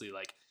was mostly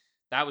like,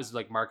 that was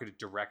like marketed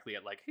directly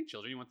at like, hey,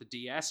 children, you want the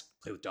DS?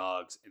 Play with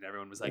dogs. And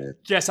everyone was like,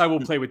 yes, I will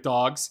play with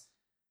dogs.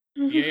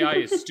 The AI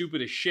is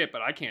stupid as shit,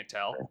 but I can't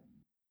tell.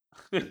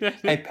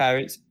 Hey,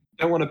 parents,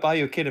 don't want to buy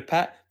your kid a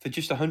pet for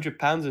just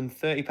 £100 and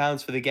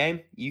 £30 for the game?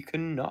 You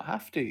cannot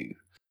have to.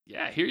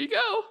 Yeah, here you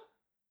go.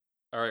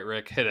 All right,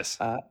 Rick, hit us.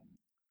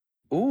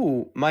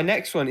 My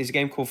next one is a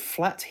game called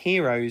Flat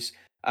Heroes.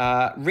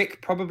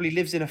 Rick probably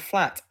lives in a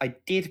flat. I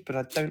did, but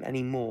I don't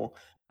anymore.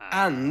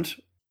 And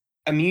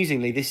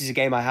amusingly, this is a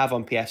game I have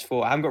on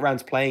PS4. I haven't got around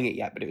to playing it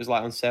yet, but it was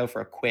like on sale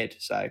for £1,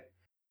 so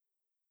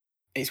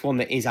it's one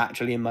that is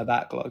actually in my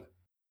backlog.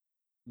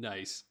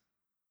 Nice.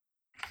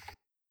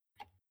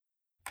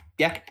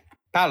 Yeah,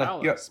 Paula,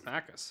 you're up.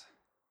 Smack us.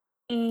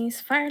 Is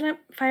Fire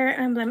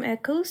Emblem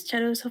Echoes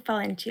Shadows of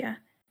Valentia.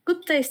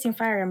 Good taste in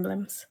Fire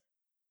Emblems.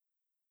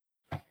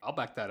 I'll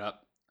back that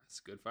up. That's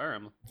a good Fire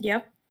Emblem.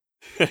 Yep.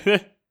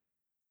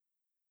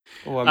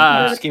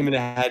 I'm skimming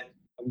ahead.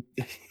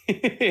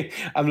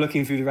 I'm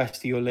looking through the rest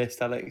of your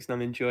list, Alex, and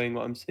I'm enjoying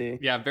what I'm seeing.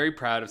 Yeah, I'm very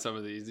proud of some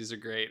of these. These are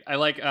great. I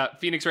like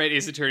Phoenix Wright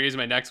Ace Attorney is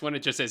my next one.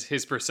 It just says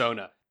his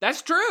persona.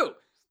 That's true.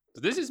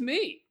 But this is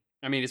me.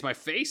 I mean, it's my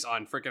face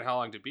on freaking How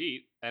Long to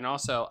Beat. And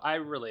also, I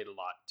relate a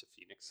lot to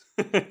Phoenix.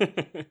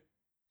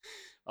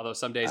 Although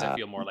some days I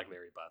feel more like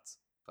Larry Butts.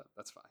 But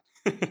that's fine.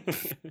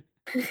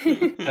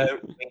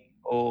 Don't we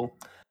all?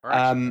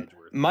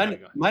 My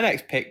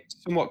next pick,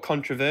 somewhat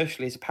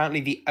controversially, is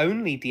apparently the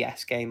only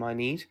DS game I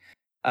need,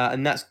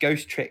 and that's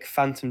Ghost Trick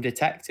Phantom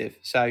Detective.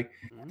 So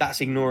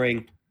that's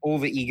ignoring all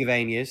the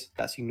Igavanias,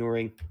 that's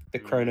ignoring the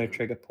Chrono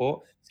Trigger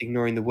port, it's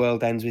ignoring the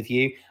World Ends With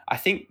You. I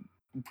think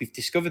we've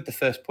discovered the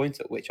first point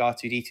at which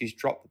R2-D2's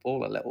dropped the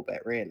ball a little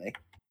bit, really.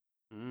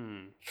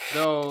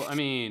 Though, I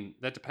mean,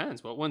 that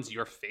depends. What one's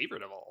your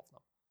favorite of all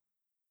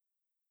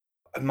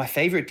of them? My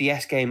favorite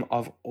DS game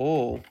of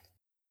all,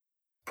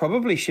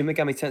 probably Shin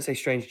Megami Tensei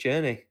Strange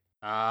Journey.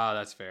 Ah,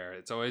 that's fair.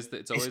 It's always the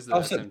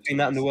SMT. Between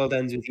that and the World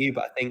Ends With You,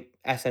 but I think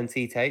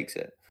SNT takes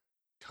it.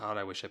 God,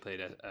 I wish I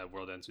played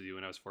World Ends With You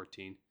when I was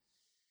 14.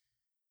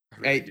 I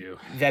really do.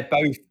 They're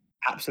both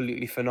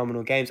absolutely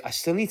phenomenal games. I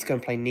still need to go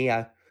and play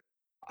Neo.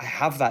 I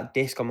have that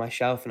disc on my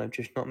shelf and I've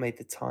just not made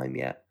the time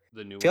yet.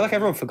 I feel like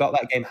everyone forgot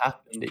that game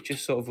happened. It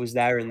just sort of was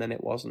there and then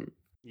it wasn't.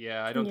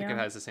 Yeah, I don't think it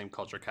has the same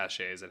culture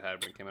cachet as it had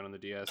when it came out on the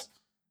DS.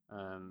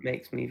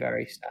 Makes me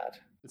very sad.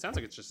 It sounds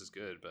like it's just as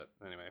good, but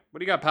anyway. What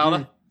do you got,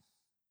 Paula?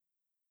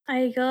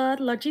 I got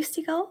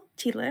Logistical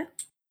Chile.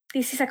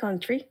 This is a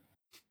country.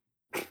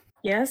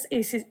 Yes,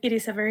 it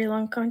is a very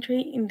long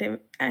country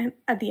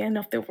at the end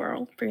of the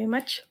world, pretty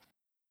much.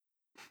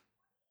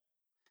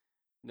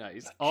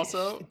 Nice.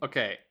 Also,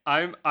 okay,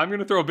 I'm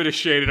gonna throw a bit of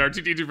shade at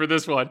R2D2 for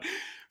this one.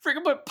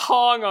 Freaking put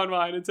Pong on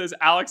mine and says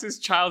Alex's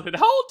childhood.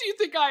 How old do you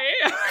think I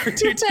am?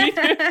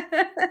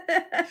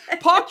 R2D2.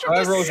 Pong's from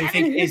However old you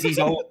think Izzy's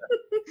older.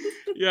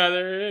 Yeah,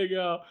 there you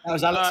go. That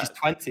was Alex's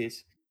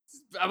 20s.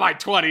 My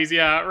 20s,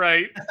 yeah,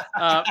 right.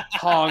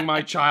 Pong,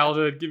 my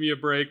childhood. Give me a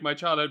break. My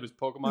childhood was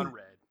Pokemon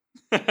Red.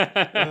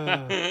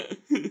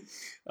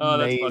 Oh,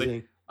 that's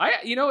funny.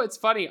 It's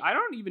funny. I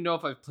don't even know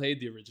if I've played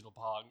the original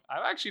Pong.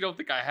 I actually don't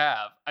think I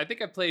have. I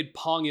think I played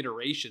Pong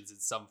iterations in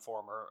some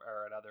form or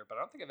another, but I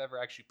don't think I've ever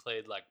actually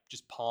played like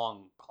just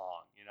Pong,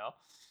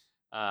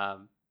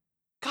 God,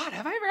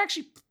 have I ever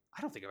actually?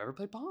 I don't think I've ever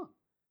played Pong.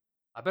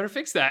 I better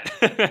fix that.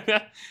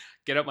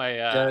 Get out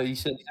my you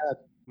certainly have.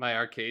 My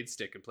arcade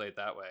stick and play it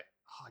that way.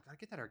 Oh, I gotta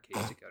get that arcade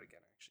stick out again.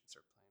 Actually,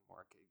 start playing more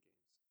arcade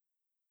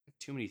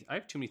games. I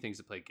have too many things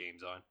to play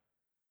games on.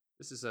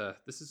 This is a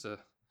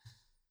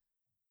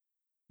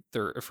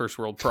first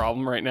world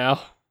problem right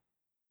now.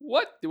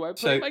 What do I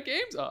play So- my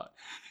games on?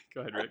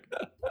 Go ahead, Rick.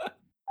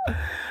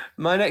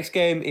 My next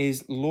game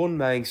is Lawn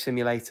Mowing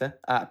Simulator.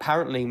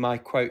 Apparently, my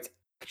quote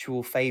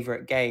actual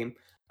favorite game.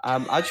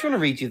 I just want to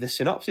read you the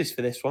synopsis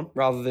for this one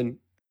rather than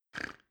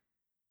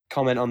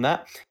comment on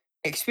that.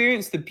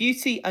 Experience the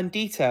beauty and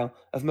detail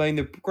of mowing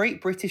the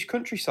great British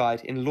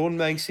countryside in Lawn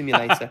Mowing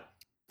Simulator,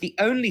 the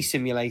only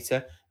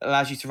simulator that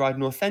allows you to ride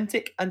an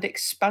authentic and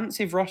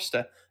expansive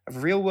roster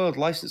of real-world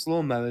licensed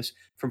lawnmowers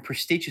from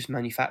prestigious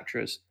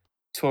manufacturers,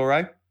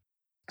 Toro,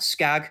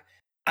 Skag,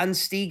 and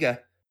Stiga,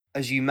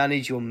 as you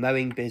manage your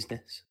mowing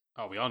business.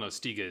 Oh, we all know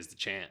Stiga is the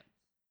champ.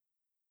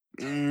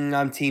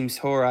 I'm Team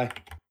Toro.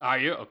 Are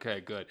you?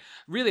 Okay, good.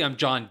 Really, I'm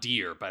John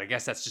Deere, but I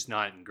guess that's just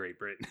not in Great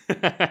Britain.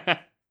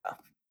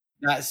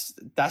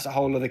 That's a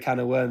whole other can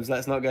of worms.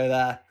 Let's not go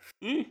there.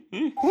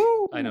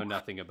 I know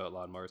nothing about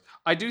lawnmowers.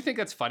 I do think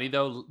that's funny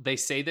though. They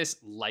say this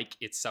like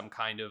it's some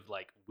kind of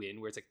like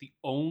win where it's like the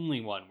only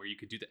one where you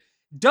could do that.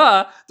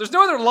 Duh! There's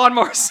no other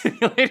lawnmower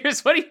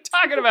simulators. What are you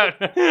talking about?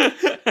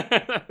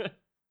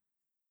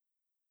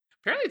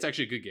 Apparently, it's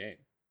actually a good game.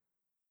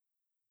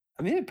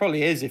 I mean, it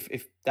probably is if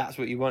that's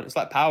what you want. It's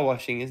like power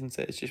washing, isn't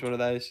it? It's just one of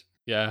those.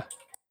 Yeah.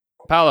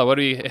 Paolo, what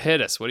do you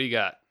hit us? What do you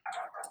got?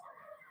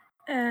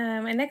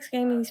 My next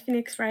game is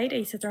Phoenix Wright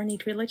Ace Attorney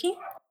Trilogy.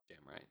 Damn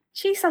right.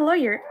 She's a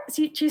lawyer.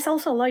 She's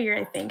also a lawyer,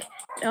 I think.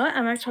 No,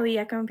 I'm actually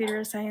a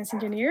computer science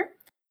engineer,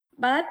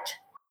 but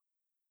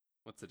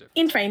What's the difference?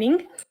 in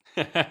training.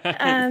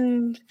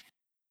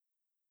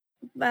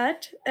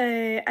 But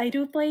I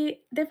do play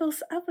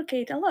Devil's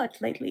Advocate a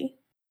lot lately.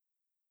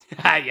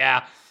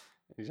 Yeah.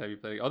 Anytime you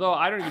play, although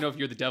I don't even know if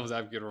you're the devil's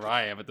advocate or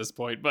I am at this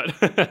point, but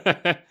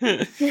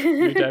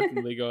you're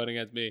definitely going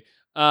against me.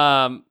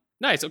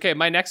 Nice. Okay,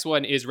 my next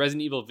one is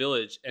Resident Evil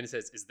Village, and it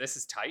says, "Is this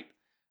his type?"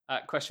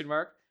 Question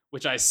mark.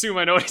 Which I assume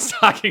I know what he's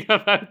talking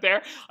about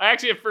there. I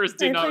actually at first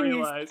did not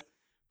realize,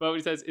 but when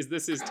he says, "Is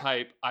this his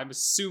type?" I'm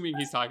assuming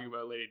he's talking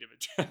about Lady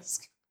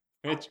Dimitrescu.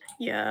 Which,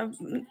 Yeah,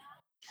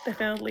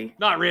 definitely.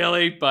 not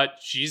really, but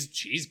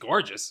she's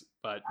gorgeous,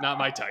 but not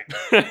my type.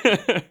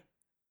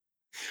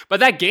 But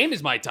that game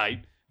is my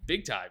type,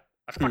 big time.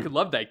 I fucking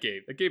love that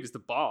game. That game is the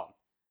bomb.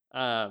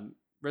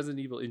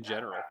 Resident Evil in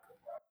general.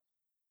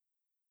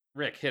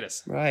 Rick, hit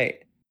us.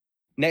 Right.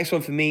 Next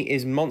one for me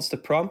is Monster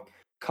Prom.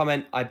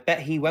 Comment, I bet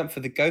he went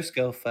for the Ghost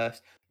Girl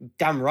first.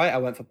 Damn right I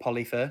went for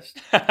Polly first.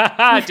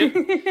 That's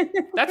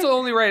the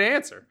only right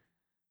answer.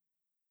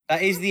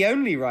 That is the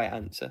only right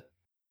answer.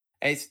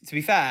 It's, to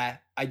be fair,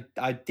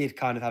 I did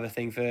kind of have a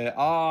thing for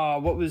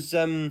what was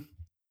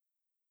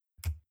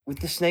with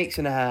the snakes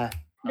in her hair.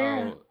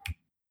 Vera. Oh,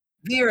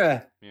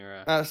 Vera.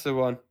 Mira. That's the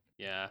one.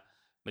 Yeah.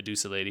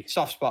 Medusa lady.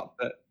 Soft spot,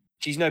 but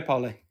she's no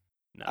Polly.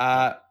 No.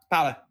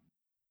 Paula.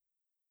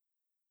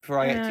 Before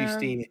I get too Um,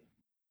 steamy.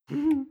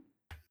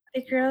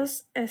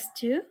 Picross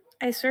S2.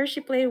 I swear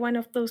she played one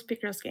of those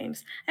Picross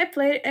games. I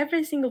played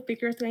every single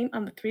Picross game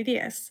on the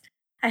 3DS.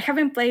 I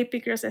haven't played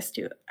Picross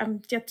S2.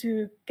 I'm yet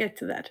to get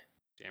to that.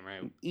 Damn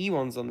right.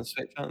 E1's on the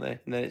Switch, aren't they?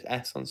 And then it's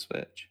S on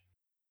Switch.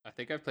 I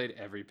think I've played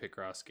every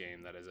Picross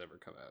game that has ever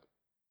come out.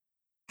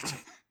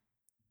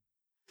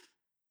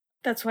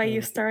 That's why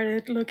you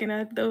started looking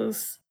at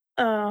those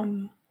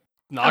Knockoff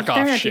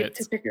alternative shit.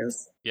 to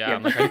Picross. Yeah, Yep.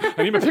 I'm like,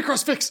 I need my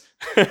Picross fix.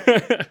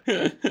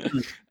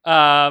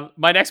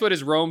 My next one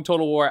is Rome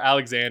Total War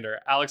Alexander.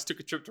 Alex took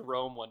a trip to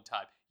Rome one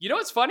time. You know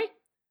what's funny?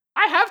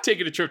 I have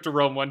taken a trip to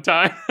Rome one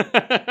time.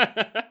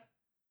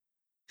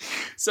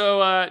 So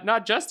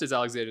not just as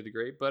Alexander the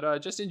Great,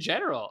 but just in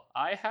general,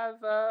 I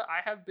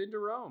have been to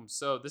Rome.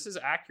 So this is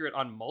accurate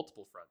on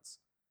multiple fronts.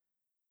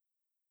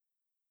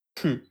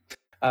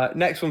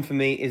 Next one for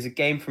me is a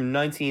game from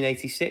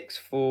 1986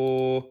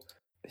 for,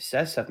 it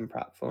says 7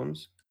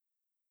 platforms.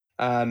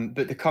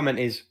 But the comment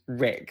is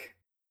Rick,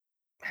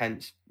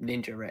 hence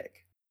Ninja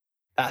Rick.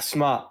 That's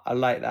smart. I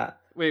like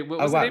that. Wait, what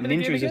was the name of the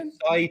game Ninja is again?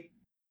 a side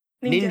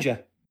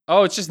Ninja.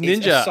 Oh, it's just Ninja.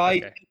 It's a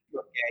side Okay.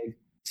 game.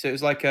 So it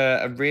was like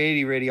a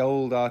really, really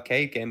old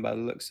arcade game by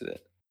the looks of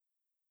it.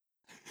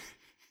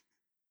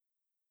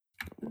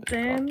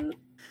 Then,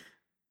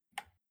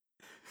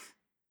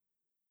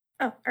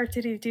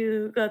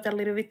 R2D2 got a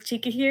little bit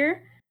cheeky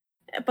here.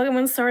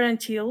 Pokemon Sword and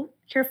Shield,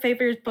 her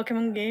favorite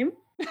Pokemon game.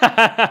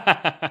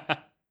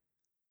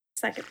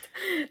 Second.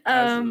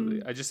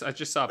 Absolutely. I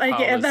just saw Like,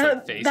 Paula's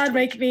that face that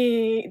twitch.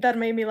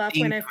 made me laugh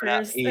when I Team for that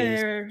first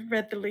is-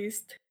 read the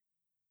list.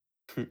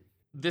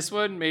 This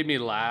one made me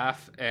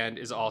laugh and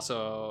is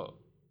also,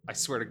 I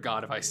swear to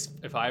God,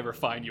 if I ever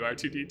find you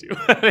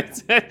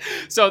R2D2.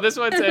 So this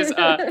one says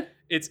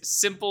it's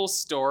simple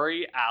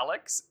story,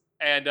 Alex,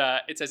 and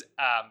it says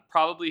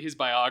probably his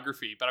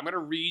biography. But I'm gonna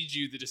read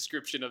you the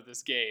description of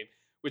this game,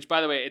 which,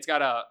 by the way, it's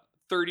got a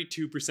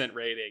 32%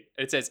 rating.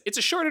 It says it's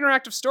a short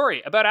interactive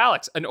story about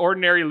Alex, an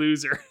ordinary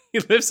loser. He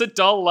lives a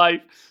dull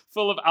life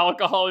full of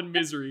alcohol and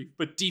misery,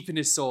 but deep in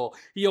his soul,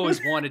 he always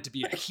wanted to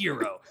be a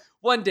hero.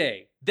 One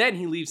day, then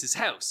he leaves his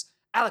house.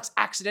 Alex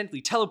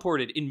accidentally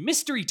teleported in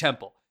Mystery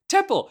Temple.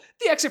 Temple,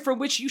 the exit from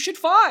which you should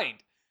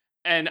find.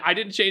 And I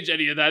didn't change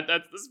any of that.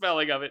 That's the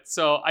spelling of it.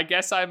 So I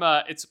guess I'm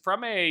it's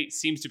from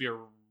seems to be a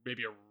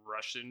maybe a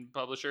Russian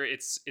publisher.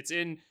 It's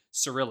in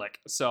Cyrillic,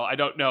 so I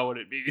don't know what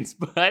it means,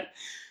 but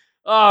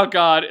oh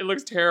god, it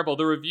looks terrible.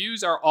 The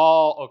reviews are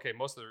all okay.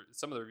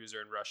 Some of the reviews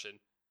are in Russian.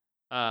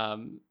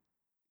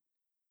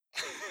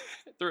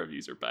 The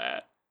reviews are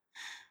bad.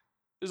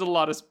 There's a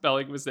lot of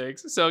spelling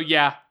mistakes. So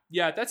yeah,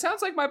 that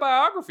sounds like my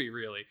biography,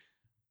 really.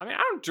 I mean, I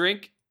don't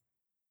drink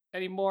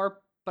anymore,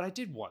 but I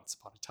did once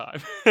upon a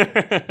time.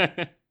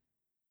 To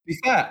be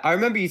fair, I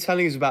remember you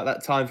telling us about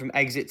that time from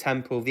Exit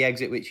Temple, the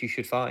exit which you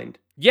should find.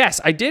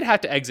 Yes, I did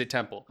have to exit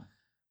Temple,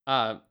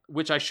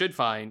 which I should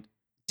find.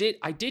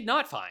 I did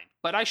not find,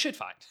 but I should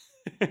find.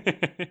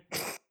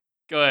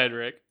 Go ahead,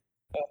 Rick.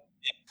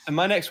 And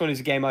my next one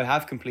is a game I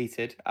have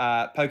completed,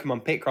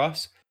 Pokemon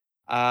Picross.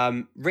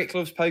 Rick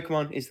loves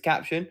Pokemon is the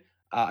caption.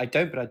 I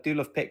don't, but I do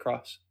love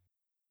Picross.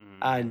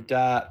 And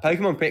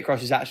Pokemon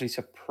Picross is actually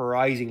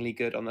surprisingly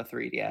good on the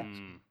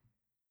 3DS.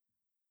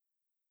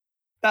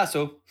 That's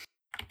all.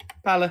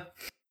 Pala,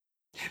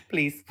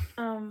 please.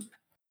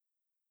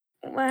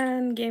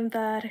 One game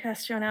that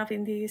has shown up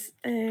in this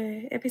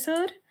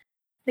episode,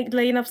 The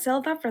Legend of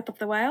Zelda: Breath of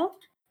the Wild,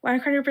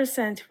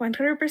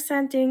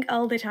 100%ing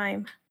all the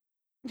time.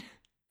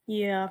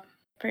 Yeah,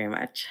 pretty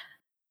much.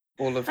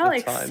 All of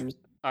Alex, the times.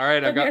 All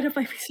right, I've got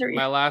my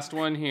my last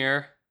one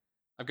here.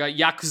 I've got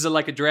Yakuza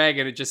Like a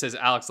Dragon. It just says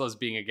Alex loves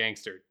being a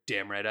gangster.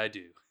 Damn right I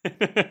do.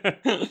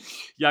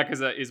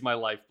 Yakuza is my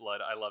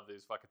lifeblood. I love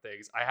these fucking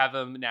things. I have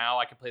them now.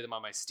 I can play them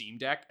on my Steam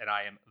Deck, and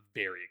I am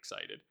very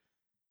excited.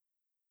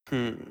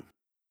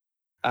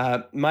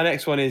 My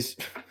next one is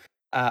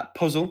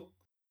Puzzle.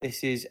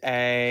 This is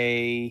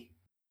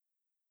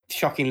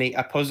shockingly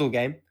a puzzle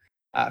game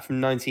from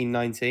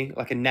 1990,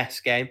 like a NES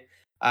game.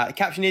 The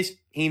caption is,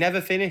 he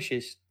never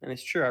finishes. And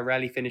it's true, I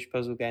rarely finish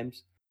puzzle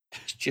games.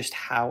 It's just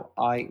how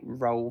I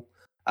roll.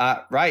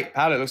 Right,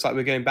 Paolo, it looks like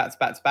we're going back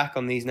to back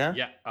on these now.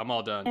 Yeah, I'm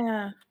all done.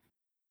 Yeah.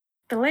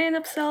 The Legend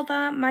of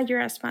Zelda: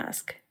 Majora's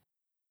Mask.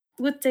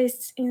 Good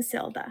taste in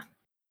Zelda.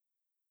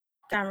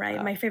 Damn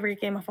right, my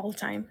favorite game of all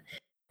time.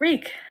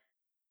 Rick.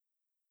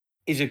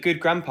 Is a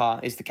good grandpa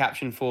is the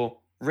caption for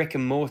Rick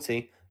and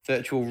Morty,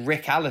 virtual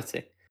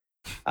Rickality.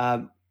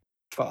 Thought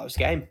that was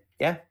game.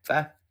 Yeah,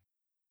 fair.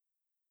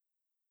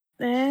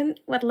 Then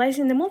What Lies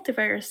in the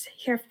Multiverse,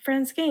 her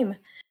friend's game.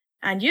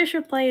 And you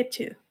should play it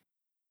too.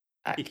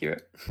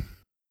 Accurate.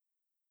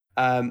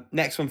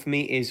 Next one for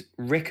me is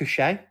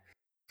Ricochet.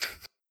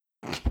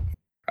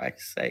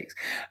 Christ's sakes.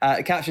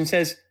 The caption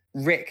says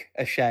Rick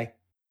O'Shea.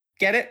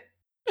 Get it?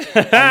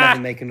 I'll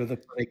never make another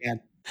pun again.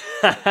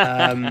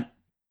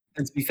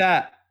 And to be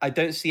fair, I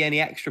don't see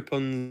any extra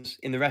puns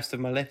in the rest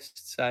of my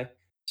list.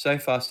 So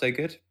far, so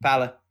good.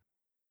 Bala.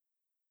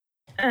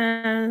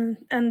 And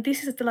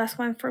this is the last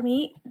one for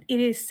me. It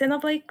is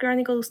Xenoblade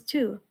Chronicles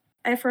 2.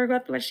 I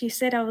forgot what she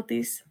said about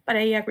this, but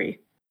I agree.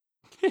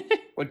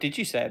 What did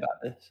you say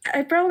about this?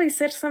 I probably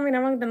said something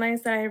along the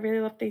lines that I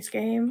really love this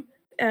game.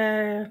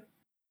 And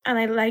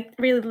I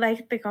really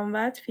like the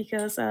combat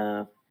because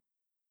of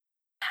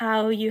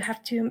how you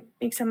have to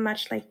mix and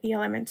match like the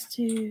elements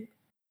to,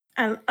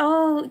 and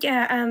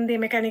the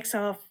mechanics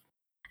of,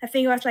 I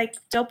think it was like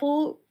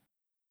double.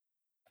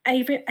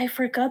 I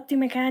forgot the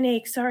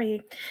mechanic.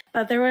 Sorry,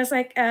 but there was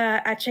like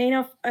a chain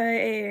of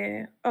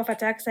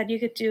attacks that you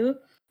could do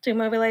to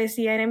immobilize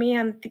the enemy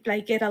and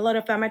like get a lot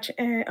of damage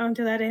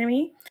onto that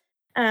enemy.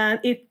 And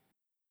it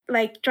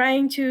like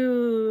trying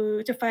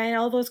to find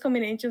all those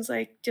combinations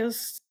like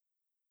just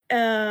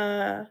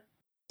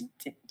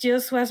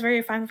was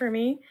very fun for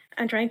me,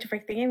 and trying to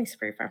break the game is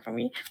very fun for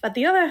me. But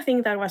the other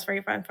thing that was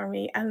very fun for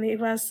me, and it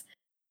was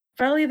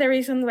probably the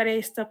reason why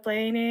I stopped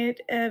playing it,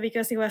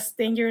 because it was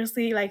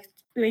dangerously like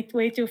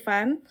way too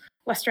fun,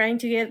 was trying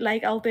to get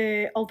like all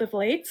the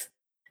blades.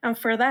 And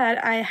for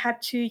that I had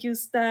to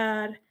use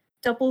that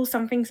double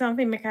something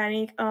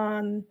mechanic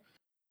on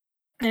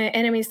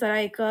enemies that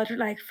I got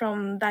like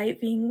from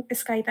diving,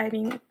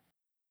 skydiving,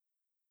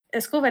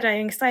 scuba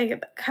diving,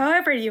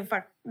 however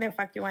the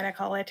fuck you want to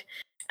call it,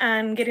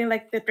 and getting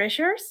like the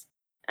treasures.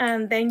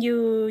 And then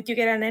you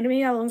get an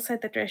enemy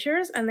alongside the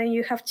treasures, and then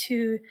you have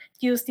to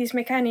use this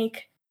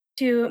mechanic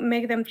to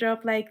make them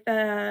drop like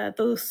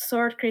those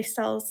sword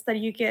crystals that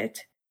you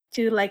get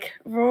to like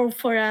roll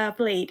for a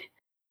blade.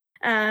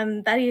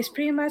 And that is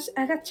pretty much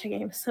a gacha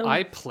game. So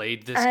I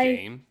played this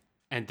game,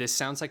 and this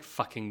sounds like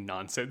fucking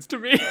nonsense to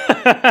me.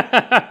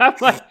 I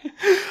was like,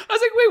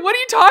 wait, what are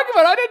you talking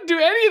about? I didn't do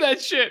any of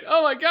that shit.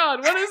 Oh my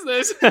god, what is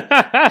this?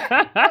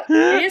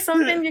 It is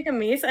something you can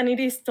miss, and it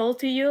is told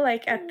to you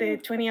like at the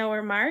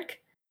 20-hour mark,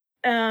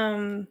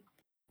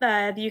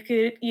 that you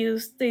could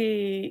use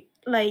the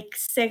like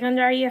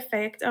secondary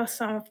effect of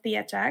some of the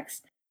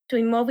attacks to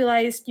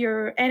immobilize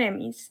your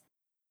enemies.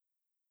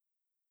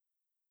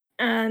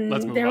 And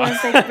there was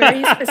like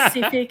very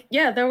specific,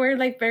 there were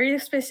like very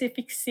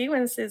specific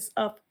sequences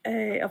of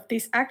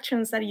these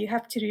actions that you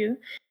have to do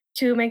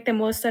to make the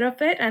most out of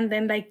it, and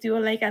then like do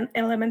like an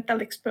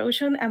elemental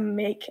explosion and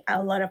make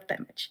a lot of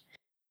damage.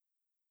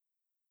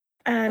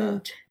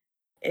 And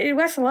it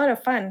was a lot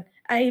of fun.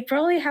 I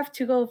probably have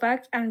to go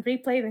back and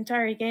replay the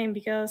entire game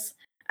because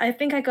I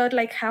think I got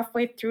like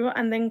halfway through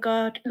and then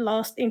got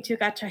lost into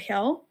Gacha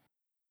Hell,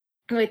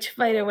 which,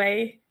 by the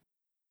way,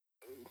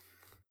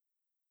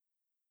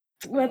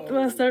 what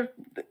was the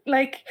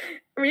like?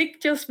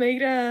 Rick just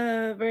made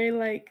a very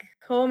like,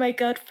 oh my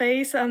god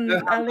face, and You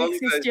know how long Alex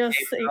is those just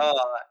games saying, are?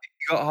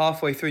 You got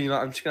halfway through, and you're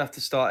like, I'm just gonna have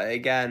to start it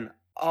again.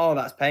 Oh,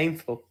 that's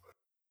painful.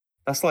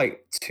 That's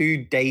like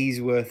 2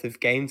 days worth of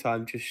game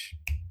time. Just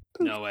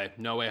No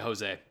way,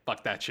 Jose.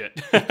 Fuck that shit.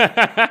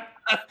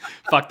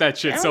 Fuck that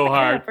shit I'm so the kind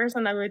hard. of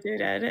person that would do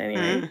that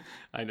anyway.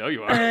 I know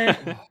you are.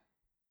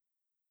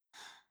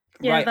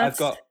 Yeah, right. that's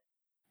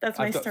I've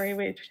my got story.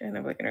 Wait,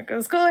 and we're gonna go.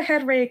 Go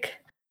ahead, Rick.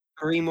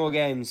 3 more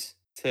games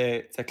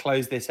to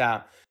close this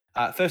out.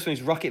 First one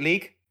is Rocket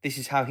League. This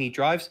is how he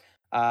drives.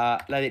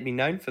 Let it be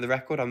known, for the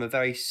record, I'm a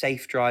very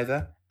safe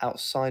driver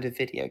outside of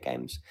video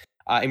games.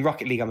 In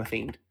Rocket League, I'm a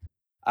fiend.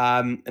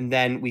 And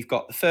then we've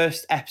got the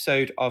first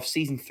episode of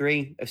season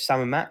 3 of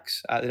Sam and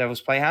Max at the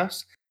Devil's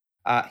Playhouse.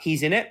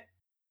 He's in it.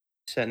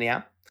 Certainly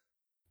am.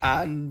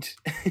 And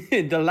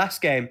the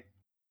last game,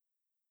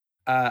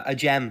 a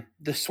gem,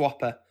 the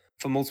Swapper,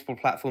 for multiple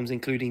platforms,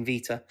 including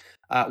Vita.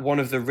 One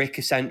of the Rick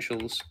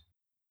essentials.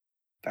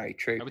 Very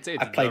true. I would say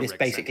it's I play the this Rick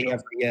basically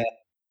essential. every year.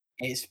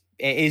 It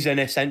is an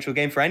essential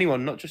game for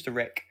anyone, not just a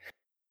Rick.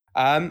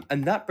 And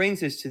that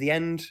brings us to the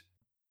end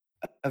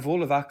of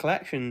all of our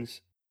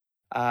collections.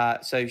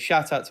 So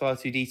shout out to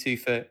R2D2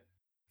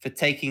 for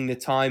taking the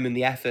time and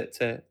the effort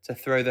to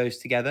throw those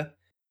together.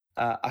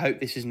 I hope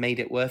this has made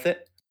it worth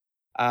it.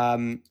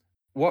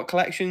 What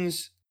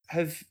collections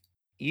have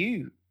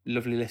you,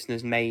 lovely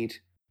listeners,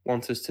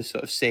 want us to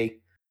sort of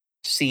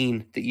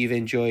seen that you've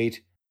enjoyed?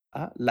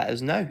 Let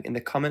us know in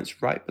the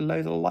comments right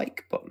below the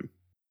like button.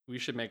 We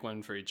should make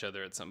one for each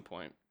other at some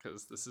point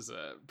because this is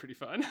pretty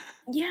fun.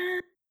 Yeah,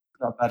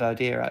 Not a bad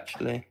idea,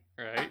 actually.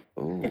 Right?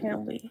 Ooh.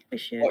 definitely. We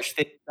should. Watch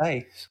this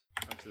space.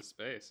 Watch this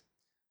space.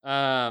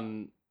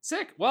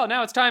 Sick. Well,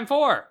 now it's time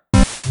for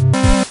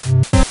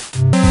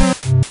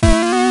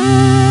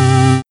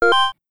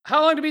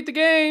How Long to Beat the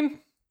Game.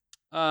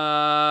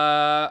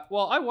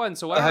 Well, I won,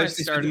 so why The don't I hostess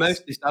with start? the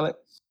mostest, Alex.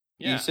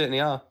 Yeah. You certainly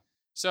are.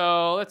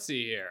 So let's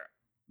see here.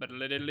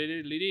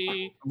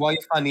 While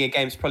you're finding a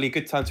game, it's probably a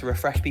good time to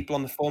refresh people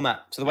on the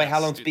format. So the way Yes,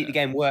 How Long do to Beat the that.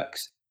 Game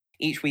works,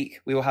 each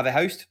week we will have a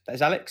host, that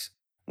is Alex.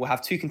 We'll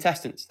have 2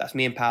 contestants, that's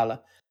me and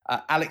Paola.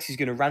 Alex is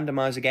going to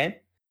randomize a game.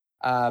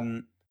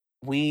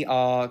 We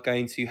are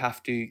going to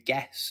have to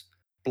guess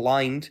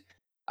blind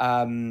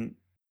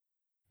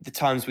the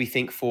times we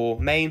think for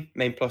main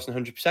plus and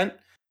 100%.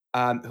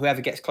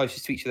 Whoever gets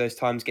closest to each of those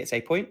times gets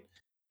a point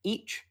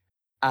each.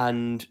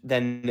 And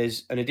then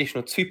there's an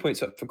additional 2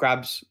 points up for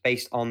grabs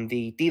based on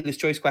the dealer's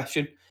choice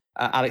question.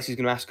 Alex is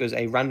going to ask us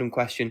a random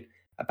question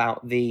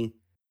about the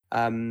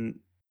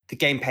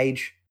game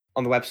page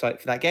on the website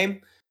for that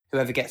game.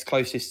 Whoever gets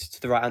closest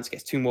to the right answer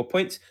gets 2 more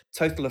points.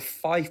 Total of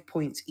 5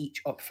 points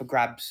each up for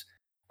grabs.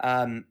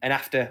 And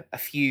after a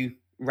few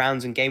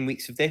rounds and game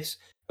weeks of this,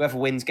 whoever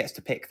wins gets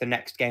to pick the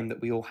next game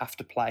that we all have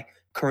to play.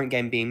 Current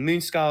game being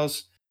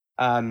Moonscars.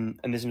 And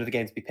there's another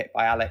game to be picked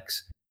by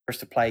Alex for us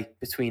to play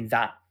between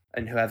that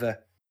and whoever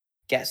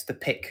gets the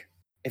pick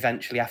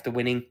eventually after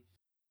winning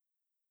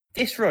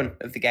this run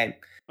of the game.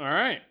 All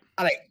right.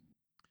 Alex,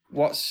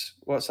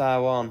 what's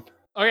our one?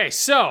 Okay,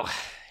 so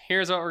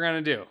here's what we're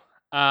gonna do.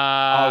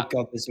 Oh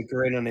God, there's a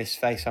grin on his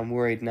face. I'm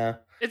worried now.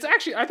 It's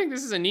actually, I think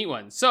this is a neat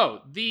one.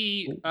 So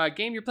the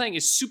game you're playing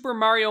is Super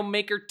Mario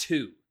Maker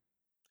 2.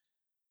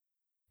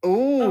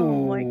 Ooh.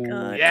 Oh my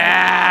god.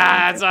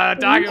 Yeah, that's what I'm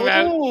talking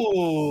about.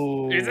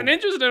 Ooh. It's an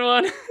interesting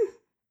one.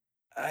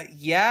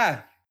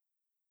 Yeah.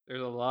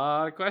 There's a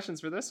lot of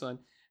questions for this one.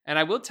 And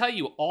I will tell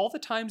you, all the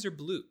times are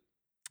blue.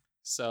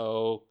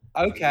 So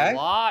Okay. a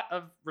lot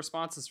of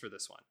responses for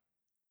this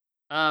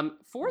one.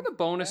 For the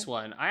bonus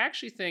one, I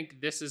actually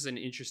think this is an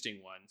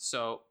interesting one.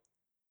 So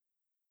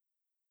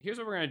here's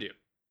what we're going to do.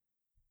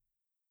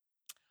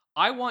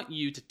 I want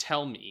you to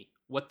tell me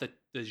what the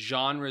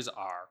genres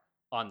are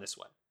on this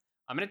one.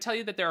 I'm going to tell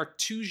you that there are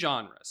 2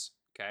 genres,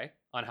 okay,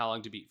 on How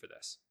Long to Beat for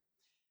this.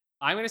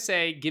 I'm going to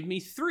say, give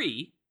me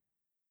 3,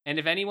 and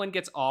if anyone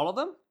gets all of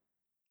them,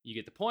 you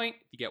get the point.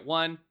 You get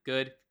 1,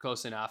 good,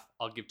 close enough.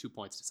 I'll give 2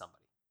 points to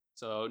somebody.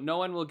 So no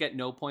one will get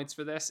no points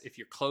for this. If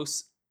you're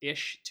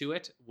close-ish to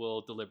it,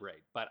 we'll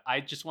deliberate. But I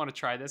just want to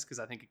try this because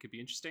I think it could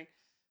be interesting.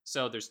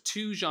 So there's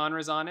 2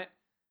 genres on it.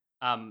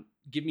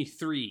 Give me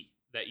 3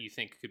 that you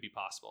think could be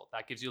possible.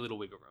 That gives you a little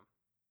wiggle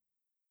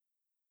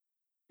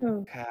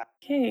room.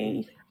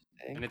 Okay.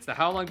 And it's the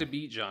How Long to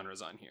Beat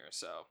genres on here,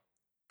 so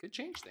could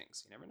change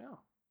things. You never know.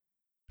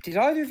 Did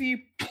either of you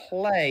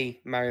play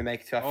Mario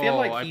Maker 2? I feel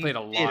like I you played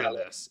a lot of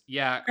this.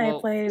 Yeah, I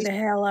well, played the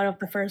hell out of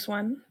the first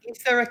one. Is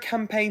there a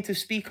campaign to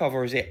speak of,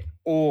 or is it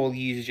all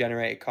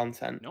user-generated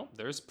content? no,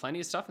 there's plenty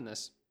of stuff in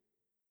this.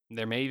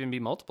 There may even be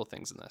multiple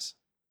things in this.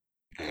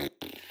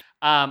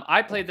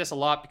 I played this a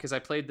lot because I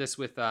played this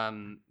with I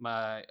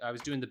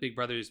was doing the Big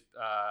Brothers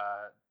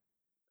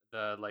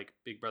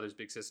Big Brothers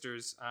Big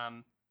Sisters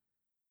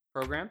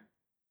program.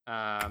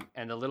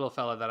 And the little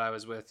fella that I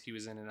was with, he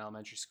was in an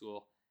elementary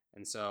school,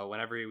 And so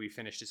whenever we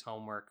finished his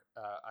homework,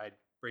 I'd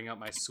bring out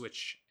my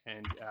Switch,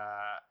 and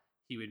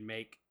he would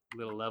make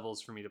little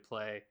levels for me to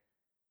play.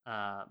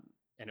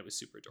 And it was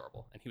super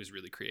adorable. And he was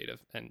really creative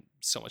and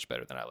so much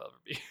better than I'll ever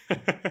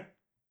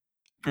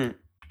be.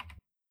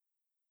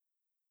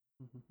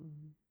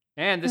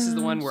 And this is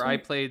the one where I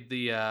played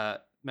the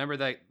remember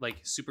that like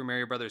Super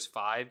Mario Brothers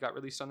 5 got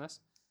released on this?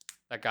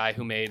 That guy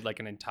who made like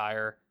an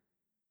entire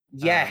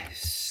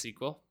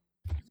sequel.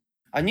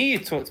 I knew you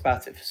talked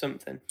about it for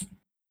something.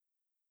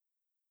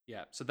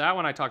 Yeah, so that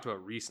one I talked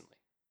about recently.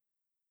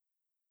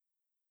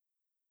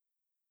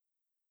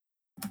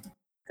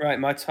 Right,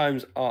 my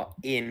times are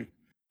in.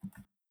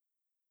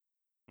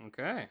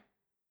 Okay.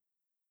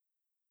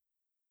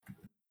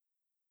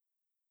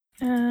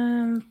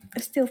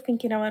 Still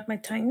thinking about my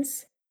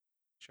times.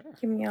 Sure.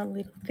 Give me a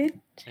little bit.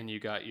 And you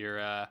got your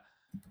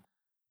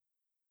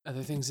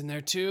other things in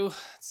there too.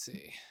 Let's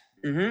see.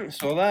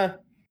 Saw there.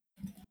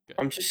 Good.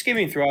 I'm just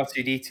skimming through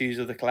R2D2's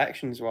other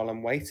collections while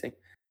I'm waiting.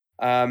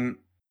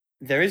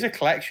 There is a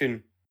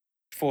collection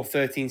for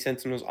 13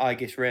 Sentinels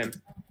Aegis Rim.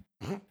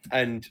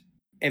 And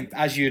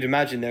as you'd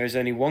imagine, there is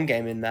only one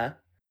game in there.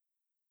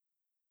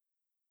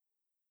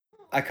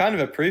 I kind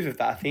of approve of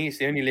that. I think it's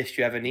the only list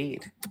you ever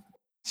need.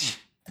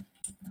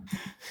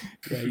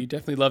 Yeah, you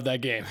definitely love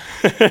that game.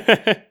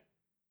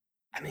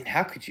 I mean,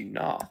 how could you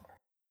not?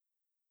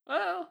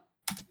 Well,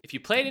 if you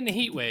play it in a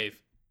heat wave,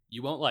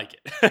 you won't like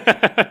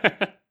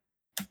it.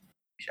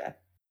 Sure.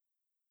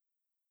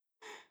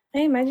 I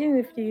imagine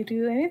if you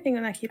do anything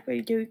on a heat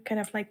wave, you kind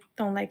of like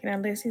don't like it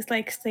unless it's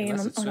like staying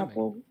Unless it's on a swimming.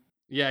 pool.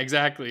 Yeah,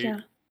 exactly.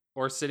 Yeah.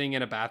 Or sitting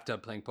in a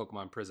bathtub playing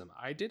Pokemon Prism.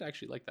 I did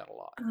actually like that a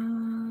lot.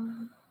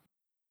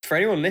 For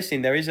anyone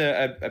listening, there is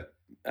a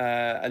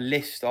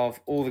list of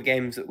all the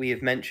games that we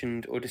have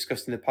mentioned or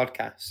discussed in the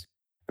podcast.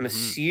 I'm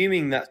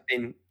assuming that's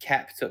been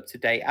kept up to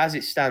date. As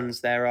it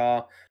stands, there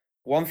are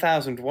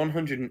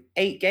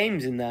 1,108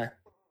 games in there.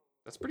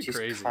 That's pretty which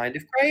crazy. Is kind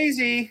of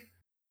crazy.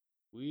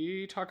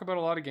 We talk about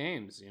a lot of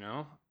games, you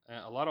know,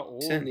 a lot of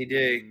old Certainly do.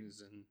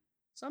 games and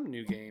some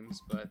new games,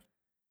 but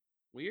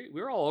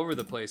we're all over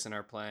the place in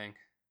our playing.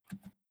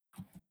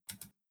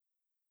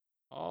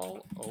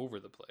 All over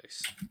the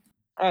place.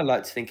 I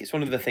like to think it's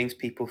one of the things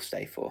people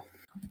stay for.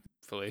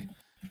 Hopefully.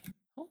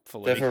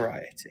 The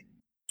variety.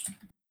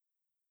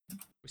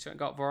 We certainly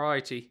got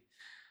variety.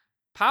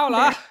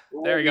 Paula!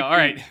 There we go. All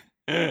right.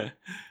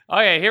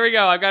 Okay, here we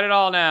go. I've got it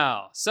all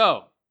now.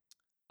 So,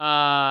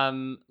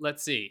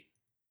 let's see.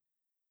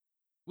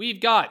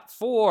 We've got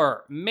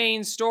for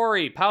main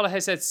story. Paula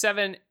has said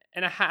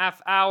 7.5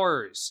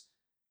 hours.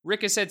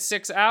 Rick has said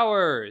 6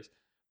 hours.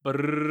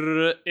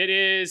 It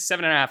is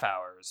 7.5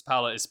 hours.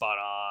 Paula is spot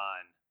on.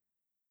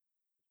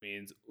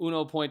 Means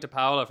uno point to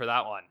Paula for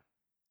that one.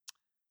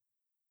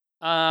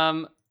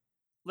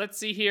 Let's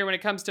see here. When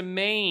it comes to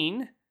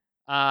main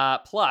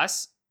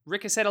plus,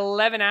 Rick has said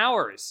 11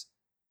 hours.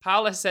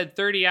 Paula has said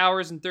 30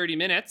 hours and 30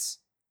 minutes.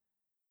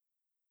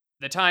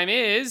 The time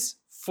is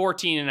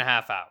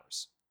 14.5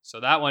 hours. So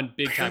that one,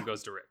 big time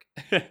goes to Rick.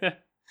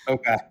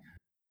 Okay.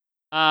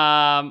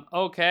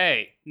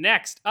 Okay.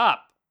 Next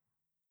up.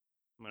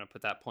 I'm going to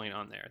put that point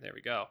on there. There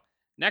we go.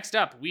 Next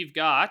up, we've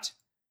got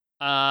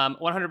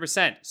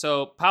 100%.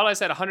 So Paula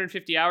said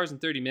 150 hours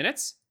and 30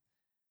 minutes.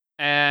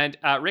 And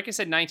Rick has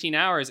said 19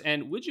 hours.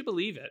 And would you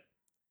believe it?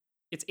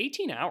 It's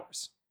 18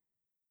 hours.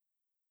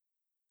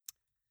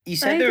 You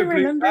said they were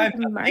remember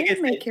the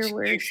Mario Maker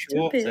were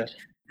stupid.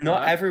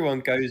 Not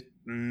everyone goes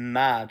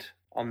mad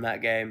on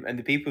that game. And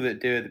the people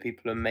that do it, the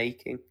people are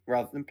making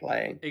rather than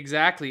playing.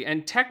 Exactly.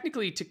 And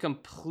technically, to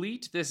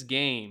complete this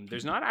game,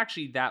 there's not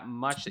actually that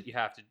much that you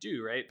have to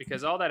do, right?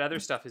 Because all that other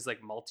stuff is like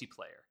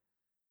multiplayer.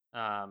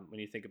 When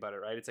you think about it,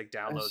 right? It's like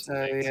downloads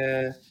and things.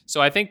 Yeah.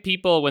 So I think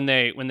people, when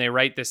they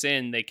write this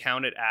in, they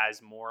count it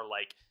as more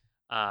like,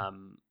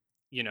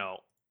 you know,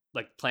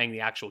 like playing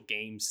the actual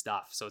game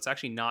stuff. So it's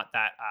actually not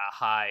that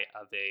high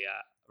of a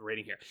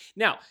rating here.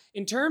 Now,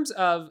 in terms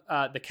of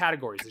the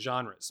categories, the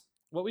genres,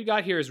 what we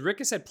got here is Rick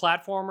has said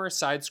platformer,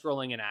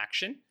 side-scrolling, and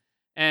action.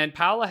 And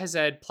Paula has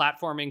said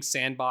platforming,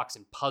 sandbox,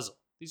 and puzzle.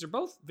 These are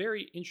both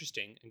very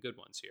interesting and good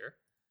ones here.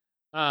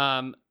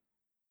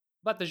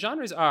 But the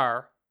genres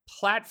are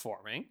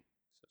platforming,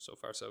 so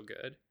far so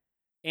good,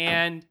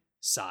 and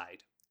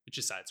side, which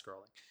is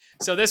side-scrolling.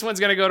 So this one's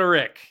going to go to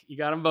Rick. You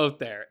got them both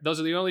there. Those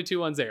are the only two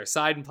ones there,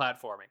 side and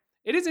platforming.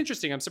 It is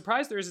interesting. I'm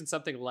surprised there isn't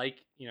something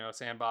like, you know,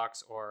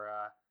 sandbox or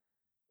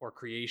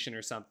creation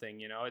or something.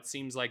 You know, it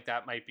seems like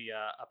that might be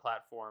a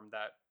platform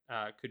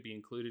that could be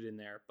included in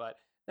there. But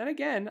then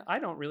again, I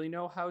don't really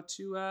know how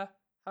to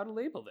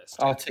label this.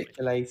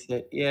 Articulate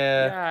it,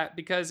 yeah. Yeah,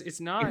 because it's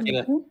not.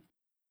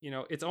 You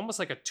know, it's almost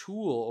like a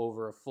tool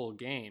over a full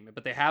game,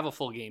 but they have a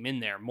full game in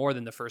there more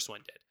than the first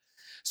one did.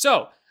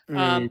 So,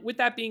 with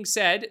that being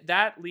said,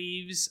 that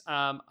leaves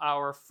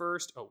our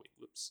first. Oh wait,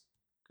 whoops,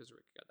 because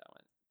Rick got that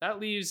one. That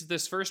leaves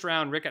this first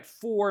round. Rick at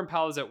 4 and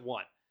Paula's at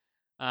 1.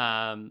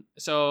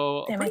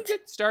 So a pretty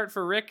good start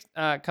for Rick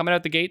coming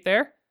out the gate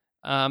there.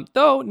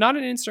 Though not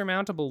an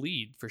insurmountable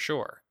lead for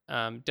sure.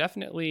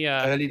 Definitely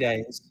early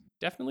days.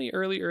 definitely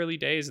early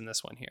days in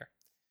this one here.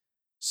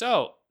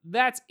 So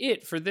that's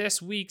it for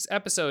this week's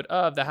episode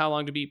of the How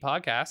Long to Beat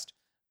podcast.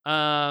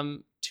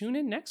 Tune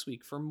in next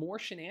week for more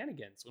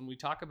shenanigans when we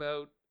talk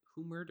about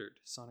who murdered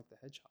Sonic the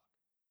Hedgehog.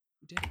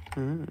 Who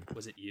did it?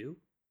 Was it you?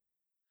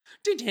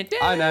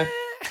 I know.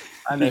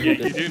 I know. Yeah,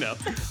 you do know.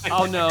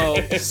 I'll know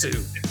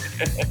soon.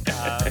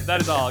 That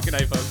is all. Good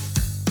night,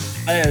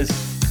 folks.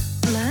 Cheers.